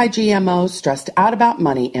 Weakened by GMOs, stressed out about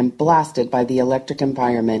money, and blasted by the electric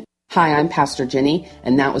environment. Hi, I'm Pastor Jenny,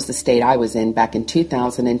 and that was the state I was in back in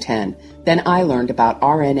 2010. Then I learned about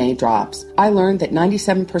RNA drops. I learned that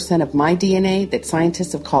 97% of my DNA that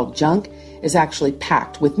scientists have called junk is actually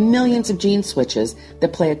packed with millions of gene switches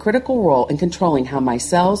that play a critical role in controlling how my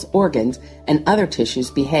cells, organs, and other tissues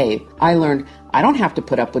behave. I learned I don't have to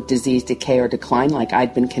put up with disease, decay, or decline like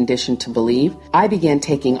I'd been conditioned to believe. I began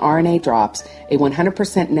taking RNA drops, a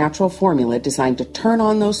 100% natural formula designed to turn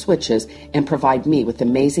on those switches and provide me with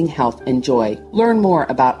amazing health and joy. Learn more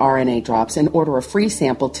about RNA drops and order a free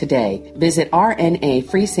sample today. Visit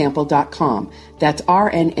rnafreesample.com. That's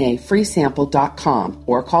rnafreesample.com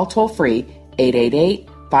or call toll-free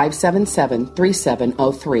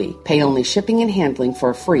 888-577-3703. Pay only shipping and handling for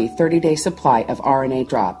a free 30-day supply of RNA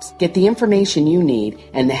drops. Get the information you need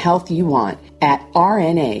and the health you want at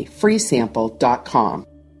rnafreesample.com.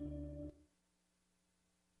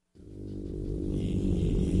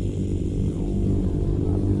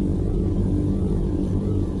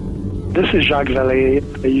 This is Jacques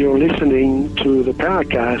Vallée. You're listening to the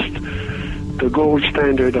Paracast, the gold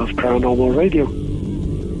standard of paranormal radio.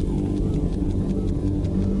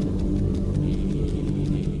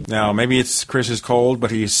 Now, maybe it's Chris is cold,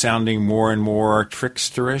 but he's sounding more and more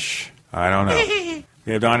tricksterish. I don't know.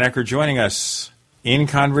 We have Don Ecker joining us in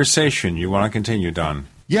conversation. You want to continue, Don?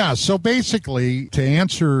 Yeah, so basically, to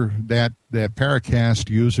answer that Paracast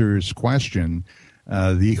user's question,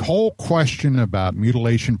 the whole question about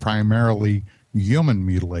mutilation, primarily human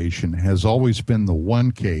mutilation, has always been the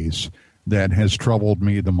one case that has troubled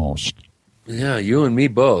me the most. Yeah, you and me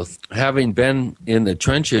both. Having been in the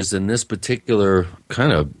trenches in this particular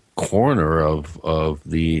kind of corner of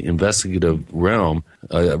the investigative realm,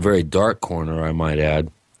 a very dark corner, I might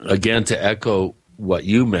add. Again, to echo what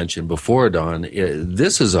you mentioned before, Don,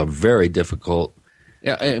 this is a very difficult...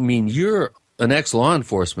 I mean, you're an ex-law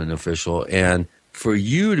enforcement official, and for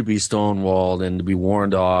you to be stonewalled and to be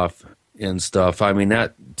warned off and stuff, I mean,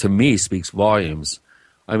 that, to me, speaks volumes.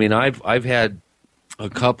 I mean, I've had a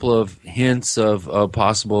couple of hints of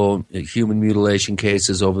possible human mutilation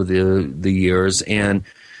cases over the years, and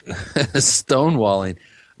stonewalling,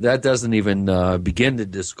 that doesn't even begin to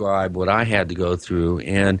describe what I had to go through.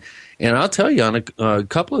 And I'll tell you, on a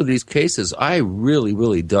couple of these cases, I really,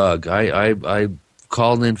 really dug. I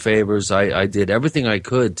called in favors. I did everything I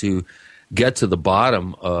could to get to the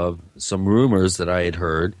bottom of some rumors that I had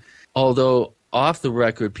heard. Although off the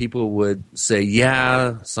record, people would say,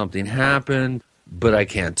 yeah, something happened, but I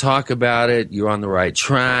can't talk about it. You're on the right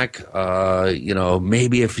track.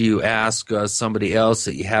 Maybe if you ask somebody else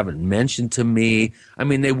that you haven't mentioned to me. I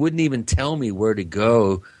mean, they wouldn't even tell me where to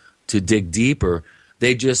go to dig deeper.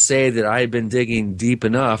 They just say that I had been digging deep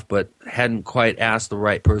enough, but hadn't quite asked the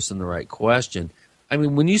right person the right question. I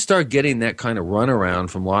mean, when you start getting that kind of runaround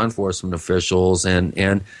from law enforcement officials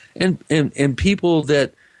and people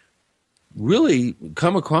that really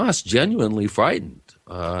come across genuinely frightened.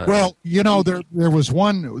 Well, there was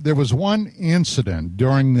one incident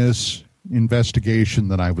during this investigation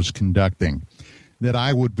that I was conducting that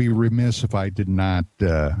I would be remiss if I did not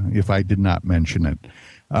mention it.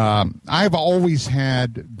 I've always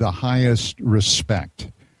had the highest respect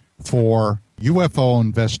for UFO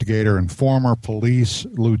investigator and former police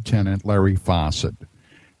lieutenant Larry Fawcett.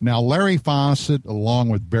 Now, Larry Fawcett, along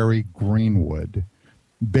with Barry Greenwood,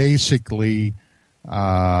 basically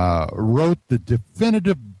wrote the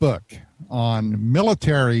definitive book on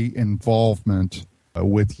military involvement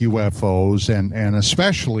with UFOs and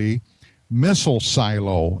especially missile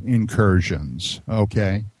silo incursions.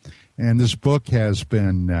 Okay, and this book has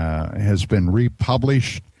been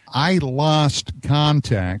republished. I lost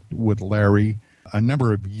contact with Larry a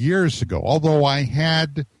number of years ago, although I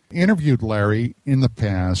had interviewed Larry in the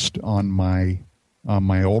past on my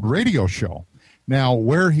old radio show. Now,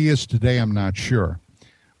 where he is today, I'm not sure.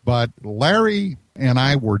 But Larry and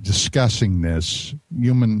I were discussing this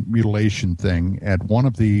human mutilation thing at one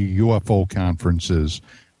of the UFO conferences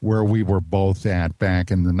where we were both at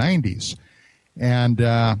back in the 90s. And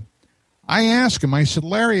I asked him, I said,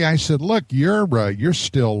 Larry, look, you're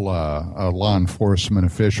still a law enforcement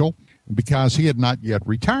official, because he had not yet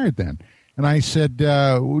retired then. And I said,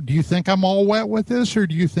 do you think I'm all wet with this, or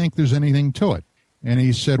do you think there's anything to it? And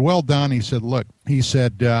he said, well, Don, he said, look, he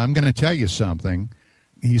said, I'm going to tell you something,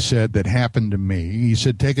 he said, that happened to me. He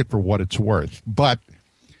said, take it for what it's worth. But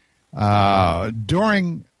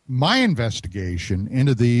during my investigation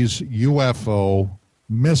into these UFO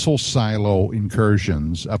missile silo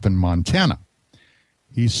incursions up in Montana,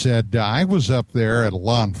 He said, I was up there at a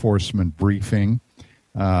law enforcement briefing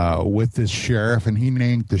with this sheriff, and he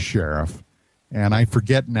named the sheriff. And I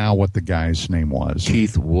forget now what the guy's name was.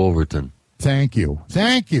 Keith Wolverton. Thank you.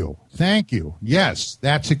 Thank you. Thank you. Yes,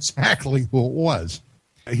 that's exactly who it was.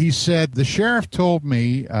 He said, the sheriff told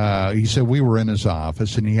me, he said we were in his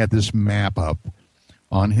office, and he had this map up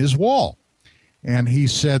on his wall. And he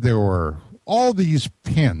said there were all these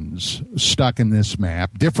pins stuck in this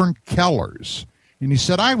map, different colors. And he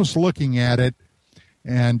said, I was looking at it,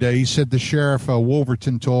 and he said the sheriff,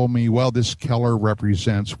 Wolverton, told me, well, this color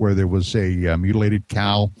represents where there was a mutilated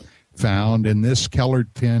cow found, and this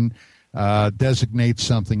colored pin designates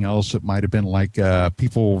something else. It might have been like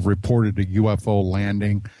people reported a UFO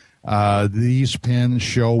landing. These pins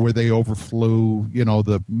show where they overflew,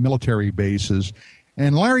 the military bases.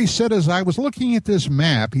 And Larry said, as I was looking at this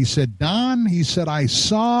map, he said, Don, he said, I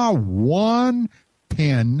saw one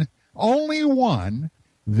pin, only one,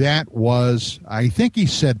 that was, I think he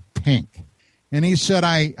said pink. And he said,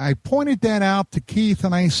 I pointed that out to Keith,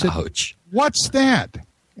 and I said, ouch, what's that?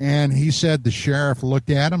 And he said, the sheriff looked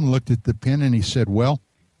at him, looked at the pin, and he said, well,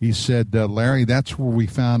 he said, Larry, that's where we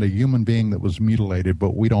found a human being that was mutilated,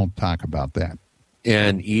 but we don't talk about that.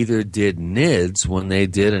 And either did NIDS when they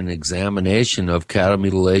did an examination of cattle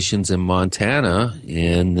mutilations in Montana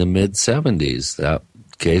in the mid-'70s. That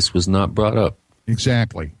case was not brought up.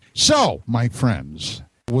 Exactly. So, my friends,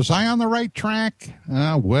 was I on the right track?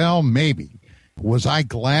 Well, maybe. Was I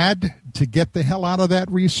glad to get the hell out of that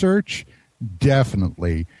research?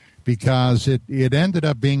 Definitely, because it ended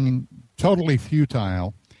up being totally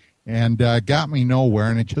futile and got me nowhere,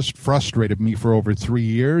 and it just frustrated me for over 3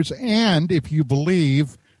 years. And if you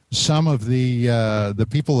believe some of the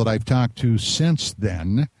people that I've talked to since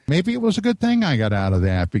then, maybe it was a good thing I got out of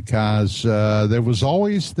that, because there was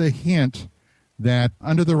always the hint that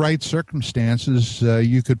under the right circumstances,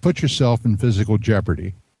 you could put yourself in physical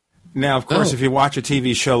jeopardy. Now, of course, if you watch a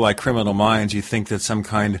TV show like Criminal Minds, you think that some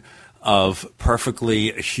kind of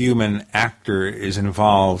perfectly human actor is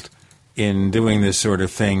involved in doing this sort of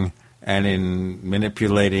thing and in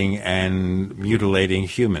manipulating and mutilating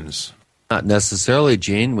humans. Not necessarily,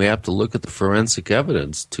 Gene. We have to look at the forensic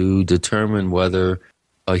evidence to determine whether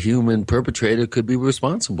a human perpetrator could be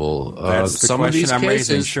responsible. That's the question I'm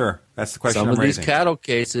raising. Sure, that's the question I'm raising. Some of these cattle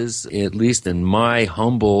cases, at least in my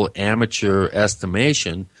humble amateur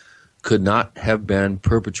estimation, could not have been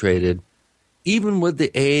perpetrated even with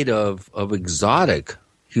the aid of exotic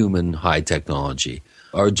human high technology,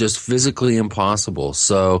 are just physically impossible.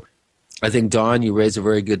 So I think, Don, you raise a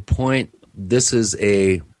very good point. This is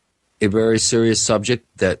a very serious subject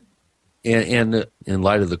that, and in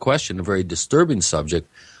light of the question, a very disturbing subject,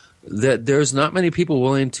 that there's not many people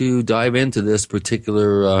willing to dive into this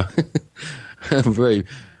particular very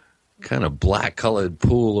kind of black-colored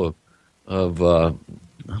pool of I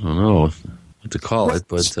don't know what to call it,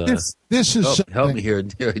 but this is help me here,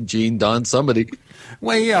 Gene, Don, somebody.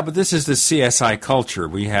 Well, yeah, but this is the CSI culture.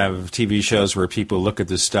 We have TV shows where people look at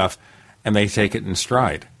this stuff and they take it in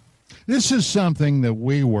stride. This is something that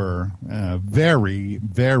we were very,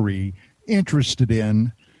 very interested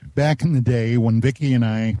in back in the day when Vicki and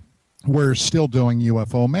I were still doing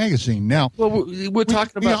UFO Magazine. Now, well, we're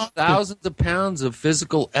talking about thousands of pounds of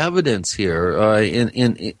physical evidence here in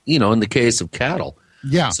the case of cattle.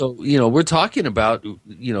 Yeah. So, we're talking about,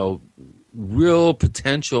 real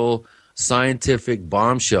potential scientific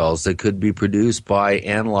bombshells that could be produced by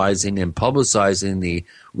analyzing and publicizing the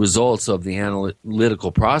results of the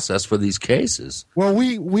analytical process for these cases. Well,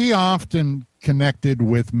 we often connected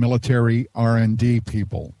with military R&D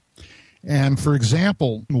people. And, for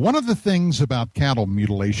example, one of the things about cattle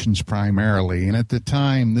mutilations primarily, and at the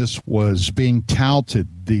time this was being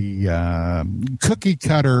touted, the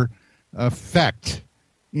cookie-cutter effect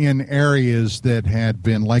in areas that had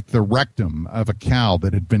been like the rectum of a cow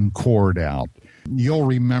that had been cored out. You'll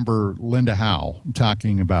remember Linda Howe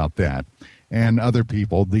talking about that, and other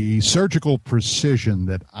people. The surgical precision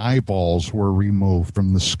that eyeballs were removed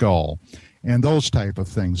from the skull, and those type of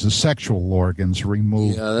things, the sexual organs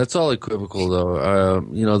removed. Yeah, that's all equivocal, though.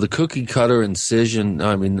 The cookie-cutter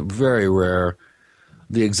incision, very rare.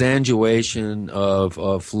 The exanguation of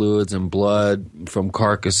fluids and blood from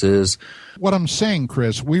carcasses. What I'm saying,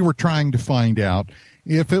 Chris, we were trying to find out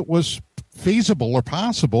if it was feasible or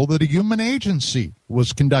possible that a human agency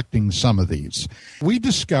was conducting some of these. We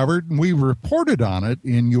discovered, and we reported on it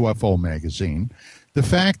in UFO Magazine, the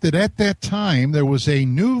fact that at that time there was a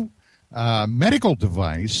new medical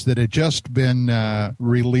device that had just been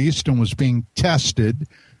released and was being tested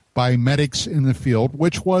by medics in the field,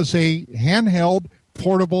 which was a handheld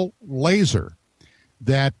portable laser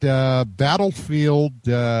that battlefield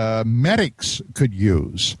medics could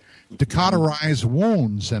use to cauterize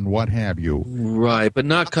wounds and what have you. Right, but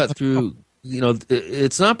not cut through.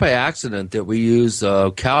 It's not by accident that we use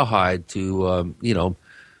cowhide to,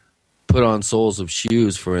 put on soles of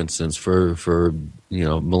shoes, for instance, for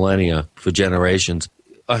millennia, for generations.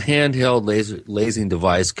 A handheld lasing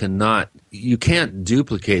device you can't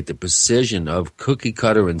duplicate the precision of cookie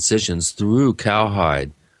cutter incisions through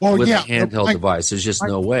cowhide. With a handheld device. There's just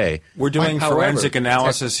no way. We're doing forensic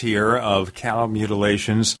analysis here of cow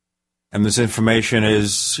mutilations, and this information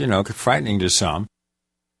is, frightening to some.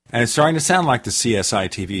 And it's starting to sound like the CSI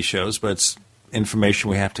TV shows, but it's information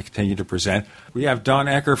we have to continue to present. We have Don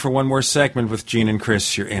Ecker for one more segment with Gene and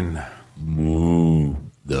Chris. You're in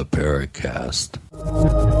the Paracast.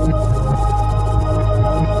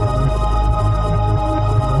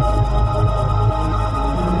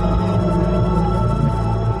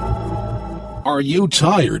 Are you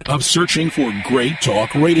tired of searching for great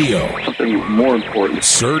talk radio? Something more important.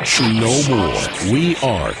 Search no more. We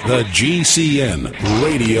are the GCN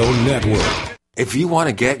Radio Network. If you want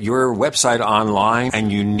to get your website online and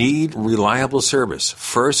you need reliable service,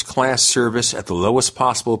 first-class service at the lowest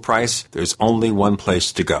possible price, there's only one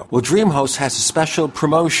place to go. Well, DreamHost has a special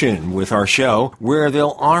promotion with our show where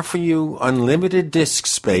they'll offer you unlimited disk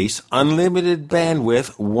space, unlimited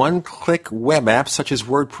bandwidth, one-click web apps such as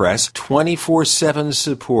WordPress, 24/7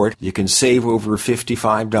 support. You can save over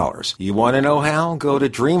 $55. You want to know how? Go to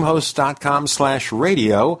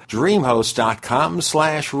dreamhost.com/radio,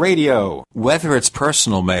 dreamhost.com/radio. Whether it's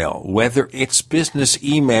personal mail, whether it's business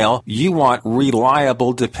email, you want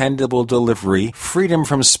reliable, dependable delivery, freedom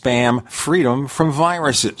from spam, freedom from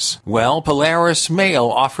viruses. Well, Polaris Mail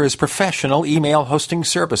offers professional email hosting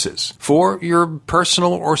services for your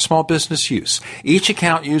personal or small business use. Each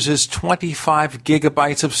account uses 25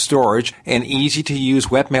 gigabytes of storage, an easy-to-use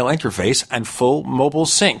webmail interface, and full mobile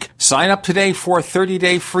sync. Sign up today for a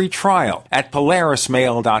 30-day free trial at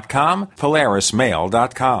polarismail.com,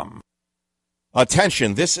 polarismail.com.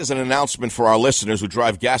 Attention, this is an announcement for our listeners who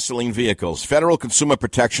drive gasoline vehicles. Federal Consumer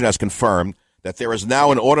Protection has confirmed that there is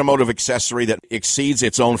now an automotive accessory that exceeds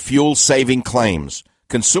its own fuel-saving claims.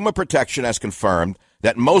 Consumer Protection has confirmed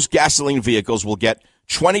that most gasoline vehicles will get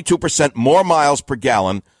 22% more miles per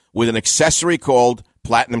gallon with an accessory called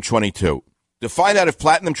Platinum 22. To find out if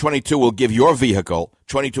Platinum 22 will give your vehicle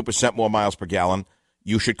 22% more miles per gallon,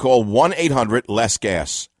 you should call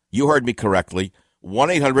 1-800-LESS-GAS. You heard me correctly,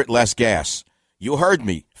 1-800-LESS-GAS. You heard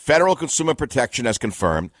me. Federal Consumer Protection has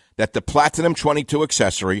confirmed that the Platinum 22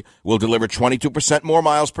 accessory will deliver 22% more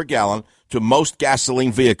miles per gallon to most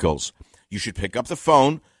gasoline vehicles. You should pick up the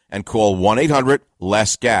phone and call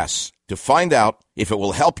 1-800-LESS-GAS to find out if it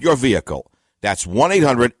will help your vehicle. That's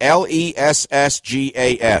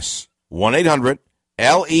 1-800-LESS-GAS.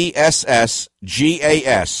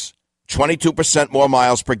 1-800-LESS-GAS. 22% more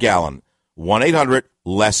miles per gallon.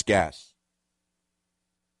 1-800-LESS-GAS.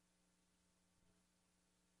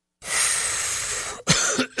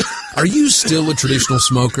 Are you still a traditional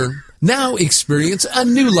smoker? Now experience a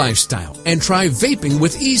new lifestyle and try vaping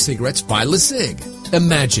with e-cigarettes by LeSig.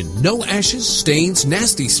 Imagine no ashes, stains,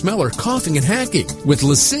 nasty smell, or coughing and hacking. With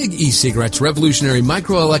LeSig e-cigarettes' revolutionary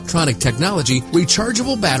microelectronic technology,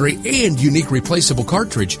 rechargeable battery, and unique replaceable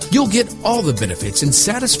cartridge, you'll get all the benefits and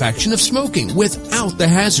satisfaction of smoking without the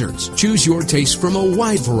hazards. Choose your taste from a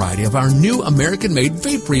wide variety of our new American-made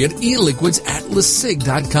vape-free e-liquids at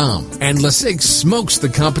LeSig.com. And LeSig smokes the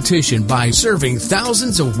competition by serving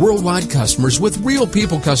thousands of worldwide customers with real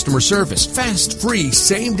people customer service, fast, free,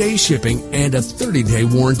 same-day shipping, and a 30-day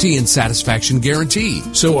warranty and satisfaction guarantee.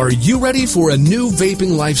 So are you ready for a new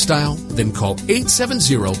vaping lifestyle? Then call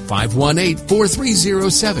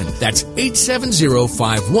 870-518-4307. That's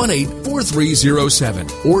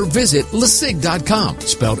 870-518-4307. Or visit LeSig.com,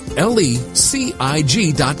 spelled LECIG.com.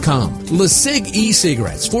 LeSig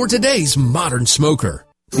e-cigarettes for today's modern smoker.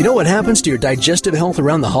 You know what happens to your digestive health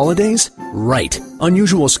around the holidays? Right.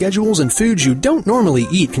 Unusual schedules and foods you don't normally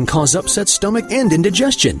eat can cause upset stomach and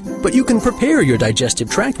indigestion. But you can prepare your digestive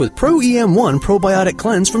tract with Pro-EM1 Probiotic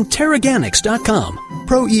Cleanse from Terraganics.com.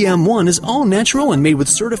 Pro-EM1 is all natural and made with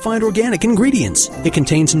certified organic ingredients. It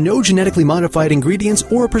contains no genetically modified ingredients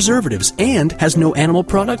or preservatives and has no animal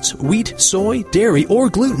products, wheat, soy, dairy, or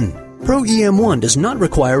gluten. Pro-EM1 does not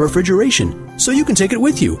require refrigeration, so you can take it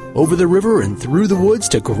with you, over the river and through the woods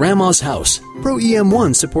to Grandma's house.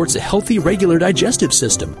 Pro-EM1 supports a healthy, regular digestive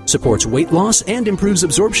system, supports weight loss, and improves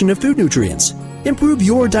absorption of food nutrients. Improve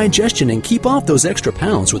your digestion and keep off those extra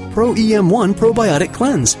pounds with Pro-EM1 Probiotic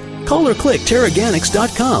Cleanse. Call or click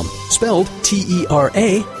Terraganics.com, spelled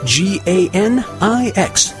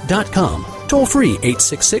Terraganix.com. Toll free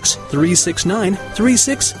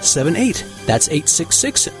 866-369-3678. That's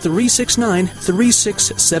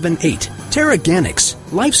 866-369-3678. Terraganics.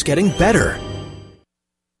 Life's getting better.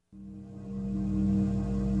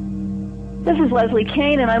 This is Leslie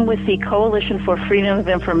Kane, and I'm with the Coalition for Freedom of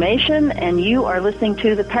Information, and you are listening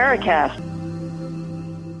to the Paracast.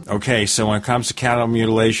 Okay, so when it comes to cattle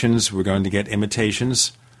mutilations, we're going to get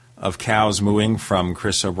imitations of cows mooing from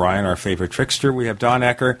Chris O'Brien, our favorite trickster. We have Don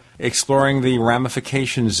Ecker exploring the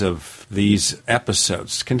ramifications of these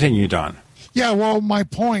episodes. Continue, Don. Yeah, well, my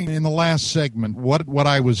point in the last segment, what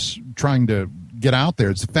I was trying to get out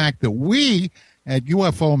there is the fact that we at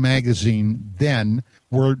UFO Magazine then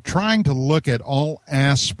were trying to look at all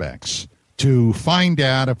aspects to find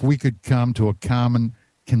out if we could come to a common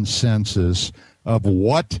consensus of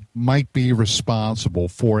what might be responsible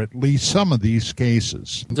for at least some of these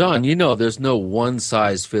cases. Don, you know there's no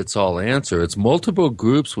one-size-fits-all answer. It's multiple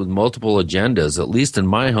groups with multiple agendas, at least in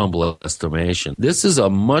my humble estimation. This is a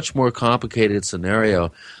much more complicated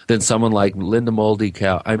scenario than someone like Linda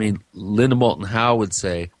Moulton Howe would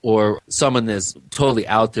say, or someone that's totally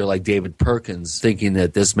out there like David Perkins, thinking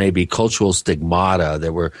that this may be cultural stigmata,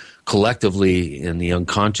 that we're collectively in the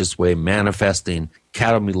unconscious way manifesting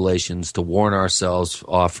cattle mutilations to warn ourselves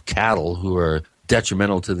off cattle who are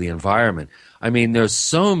detrimental to the environment. I mean, there's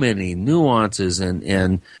so many nuances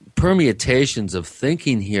and permutations of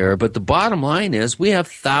thinking here, but the bottom line is we have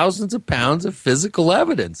thousands of pounds of physical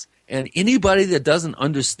evidence. And anybody that doesn't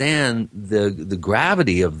understand the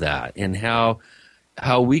gravity of that and how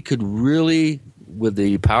we could really, with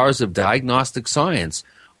the powers of diagnostic science,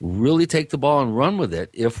 really take the ball and run with it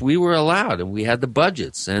if we were allowed and we had the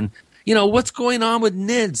budgets. And you know, what's going on with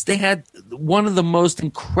NIDS? They had one of the most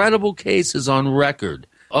incredible cases on record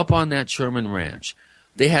up on that Sherman Ranch.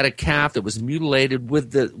 They had a calf that was mutilated with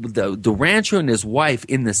the rancher and his wife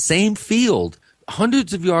in the same field,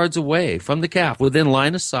 hundreds of yards away from the calf, within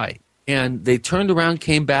line of sight. And they turned around,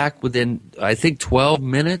 came back within, I think, 12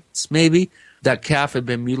 minutes maybe. That calf had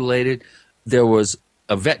been mutilated. There was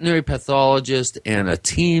a veterinary pathologist and a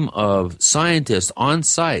team of scientists on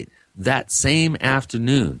site that same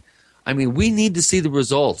afternoon. I mean, we need to see the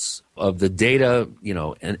results of the data,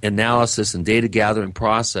 analysis and data gathering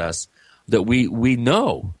process that we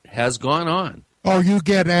know has gone on. Oh, you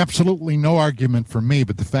get absolutely no argument from me,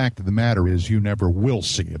 but the fact of the matter is you never will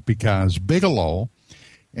see it because Bigelow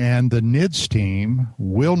and the NIDS team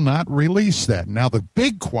will not release that. Now, the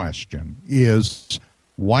big question is,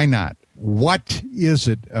 why not? What is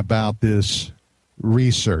it about this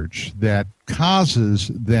research that causes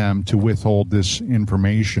them to withhold this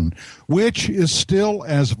information, which is still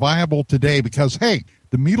as viable today because, hey,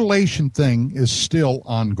 the mutilation thing is still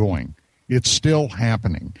ongoing. It's still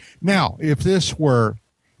happening. Now, if this were,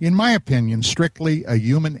 in my opinion, strictly a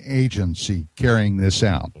human agency carrying this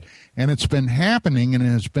out, and it's been happening and it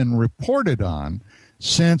has been reported on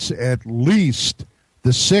since at least the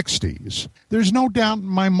 60s, there's no doubt in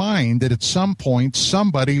my mind that at some point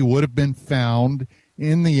somebody would have been found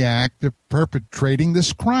in the act of perpetrating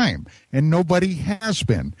this crime, and nobody has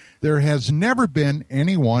been. There has never been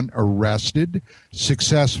anyone arrested,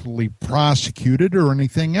 successfully prosecuted, or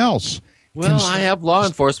anything else. Well, I have law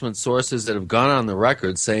enforcement sources that have gone on the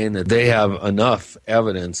record saying that they have enough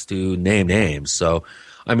evidence to name names. So,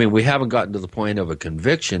 I mean, we haven't gotten to the point of a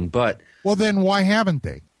conviction, but... Well, then why haven't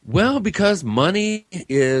they? Well, because money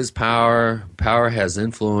is power. Power has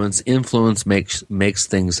influence. Influence makes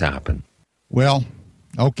things happen. Well,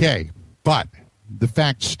 okay, but the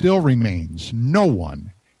fact still remains no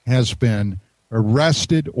one has been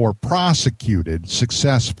arrested or prosecuted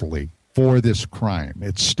successfully for this crime.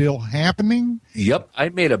 It's still happening? Yep. I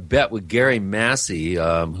made a bet with Gary Massey,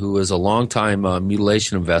 who was a longtime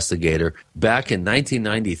mutilation investigator, back in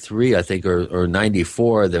 1993, I think, or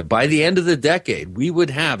 94, that by the end of the decade, we would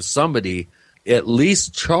have somebody at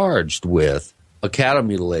least charged with a cattle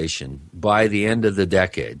mutilation by the end of the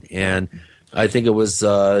decade. And I think it was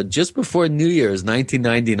just before New Year's,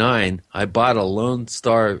 1999, I bought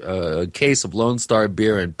a case of Lone Star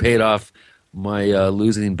beer and paid off my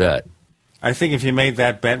losing bet. I think if you made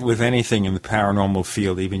that bet with anything in the paranormal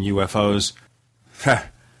field, even UFOs,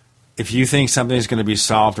 if you think something's going to be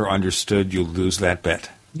solved or understood, you'll lose that bet.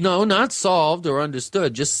 No, not solved or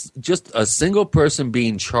understood. Just a single person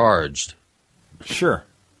being charged. Sure.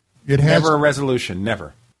 Never a resolution.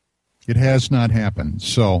 Never. It has not happened.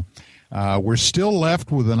 So we're still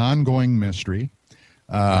left with an ongoing mystery.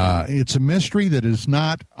 It's a mystery that is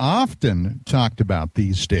not often talked about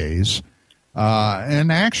these days.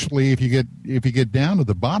 And actually, if you get down to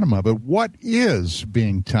the bottom of it, what is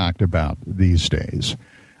being talked about these days?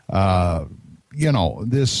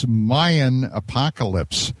 this Mayan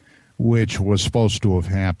apocalypse, which was supposed to have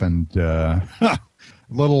happened a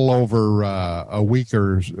little over a week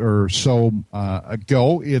or so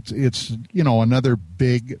ago, it's another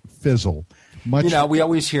big fizzle. We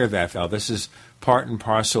always hear that, Val. This is part and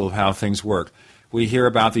parcel of how things work. We hear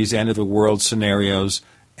about these end-of-the-world scenarios,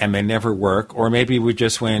 and they never work, or maybe we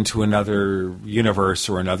just went into another universe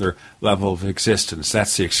or another level of existence.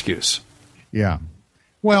 That's the excuse. Yeah.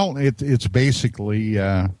 Well, it's basically,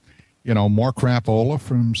 more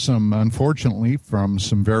crapola unfortunately, from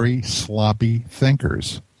some very sloppy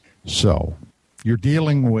thinkers. So you're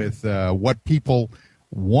dealing with what people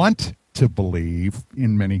want to believe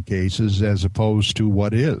in many cases as opposed to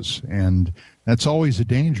what is. And that's always a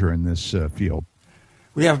danger in this field.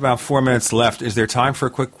 We have about 4 minutes left. Is there time for a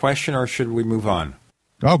quick question, or should we move on?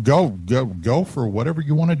 Oh, go for whatever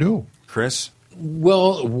you want to do. Chris?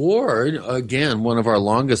 Well, Ward, again, one of our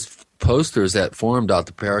longest posters at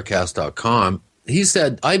forum.theparacast.com, he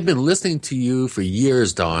said, I've been listening to you for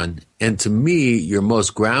years, Don, and to me, your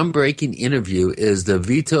most groundbreaking interview is the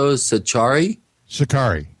Vito Sakari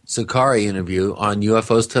interview on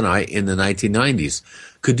UFOs Tonight in the 1990s.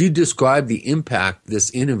 Could you describe the impact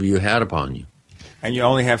this interview had upon you? And you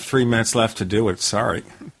only have 3 minutes left to do it. Sorry.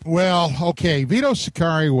 Well, okay. Vito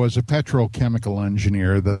Sakari was a petrochemical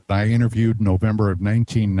engineer that I interviewed in November of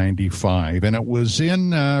 1995, and it was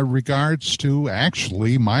in regards to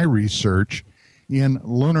actually my research in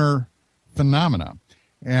lunar phenomena.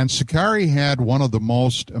 And Sakari had one of the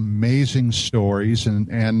most amazing stories,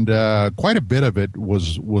 and quite a bit of it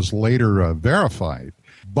was later verified.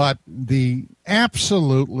 But the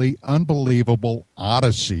absolutely unbelievable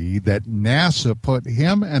odyssey that NASA put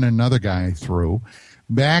him and another guy through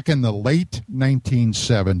back in the late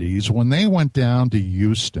 1970s when they went down to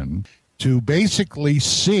Houston to basically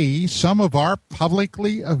see some of our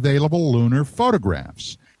publicly available lunar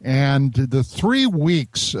photographs. And the 3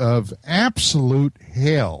 weeks of absolute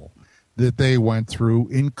hell that they went through,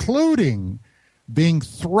 including being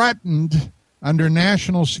threatened under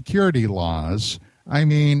national security laws, I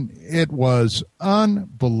mean, it was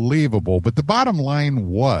unbelievable. But the bottom line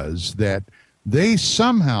was that they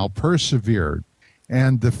somehow persevered.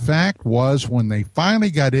 And the fact was, when they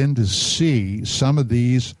finally got in to see some of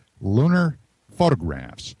these lunar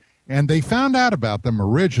photographs, and they found out about them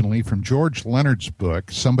originally from George Leonard's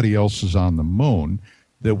book, Somebody Else is on the Moon,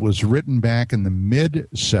 that was written back in the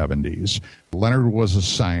mid-'70s. Leonard was a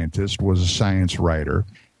scientist, was a science writer,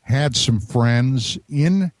 had some friends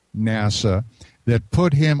in NASA that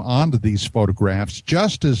put him onto these photographs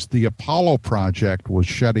just as the Apollo project was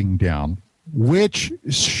shutting down, which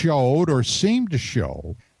showed or seemed to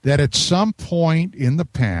show that at some point in the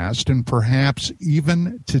past, and perhaps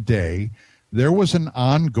even today, there was an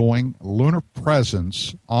ongoing lunar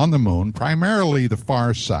presence on the moon, primarily the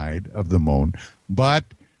far side of the moon, but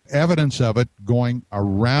evidence of it going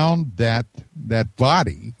around that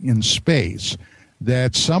body in space,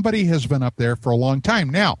 that somebody has been up there for a long time.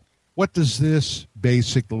 Now, what does this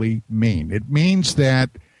basically mean? It means that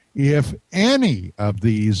if any of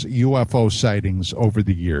these UFO sightings over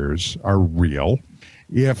the years are real,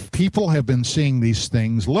 if people have been seeing these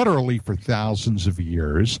things literally for thousands of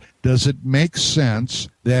years, does it make sense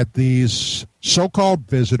that these so-called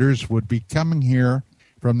visitors would be coming here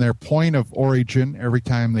from their point of origin every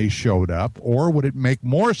time they showed up? Or would it make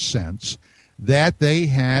more sense that they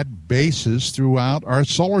had bases throughout our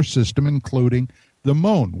solar system, including the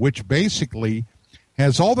moon, which basically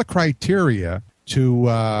has all the criteria to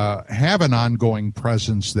have an ongoing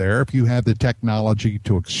presence there if you have the technology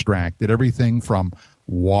to extract it? Everything from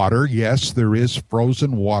water, yes, there is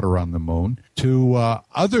frozen water on the moon, to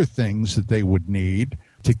other things that they would need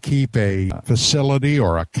to keep a facility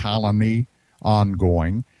or a colony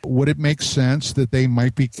ongoing. Would it make sense that they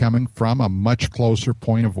might be coming from a much closer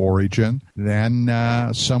point of origin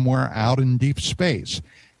than somewhere out in deep space?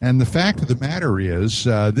 And the fact of the matter is,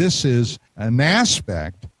 this is an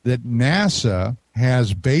aspect that NASA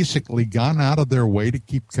has basically gone out of their way to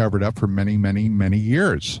keep covered up for many, many, many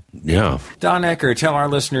years. Yeah. Don Ecker, tell our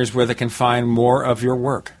listeners where they can find more of your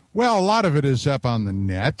work. Well, a lot of it is up on the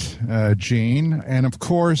net, Gene, and of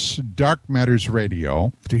course, Dark Matters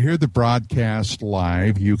Radio. To hear the broadcast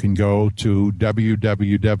live, you can go to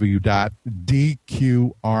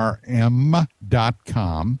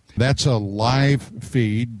www.dqrm.com. That's a live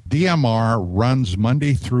feed. DMR runs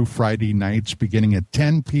Monday through Friday nights beginning at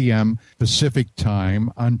 10 p.m. Pacific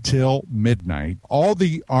time until midnight. All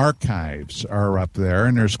the archives are up there,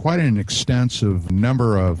 and there's quite an extensive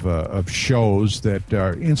number of shows that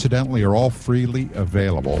incidentally are all freely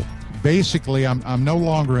available. basically, I'm no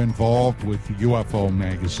longer involved with UFO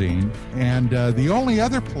Magazine, and the only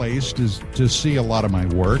other place to see a lot of my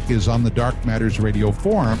work is on the Dark Matters Radio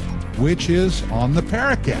Forum, which is on the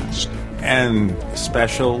Paracast. And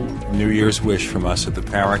special New Year's wish from us at the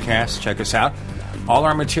Paracast. Check us out. All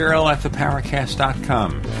our material at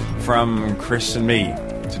theparacast.com. From Chris and me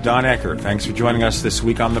to Don Ecker, thanks for joining us this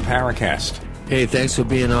week on the Paracast. Hey, thanks for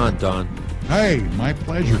being on, Don. Hey, my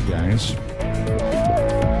pleasure, guys.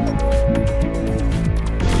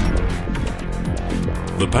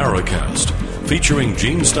 The Paracast, featuring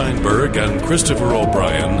Gene Steinberg and Christopher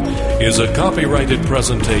O'Brien, is a copyrighted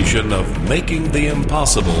presentation of Making the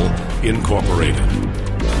Impossible, Incorporated.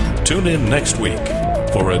 Tune in next week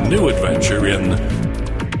for a new adventure in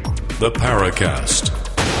The Paracast.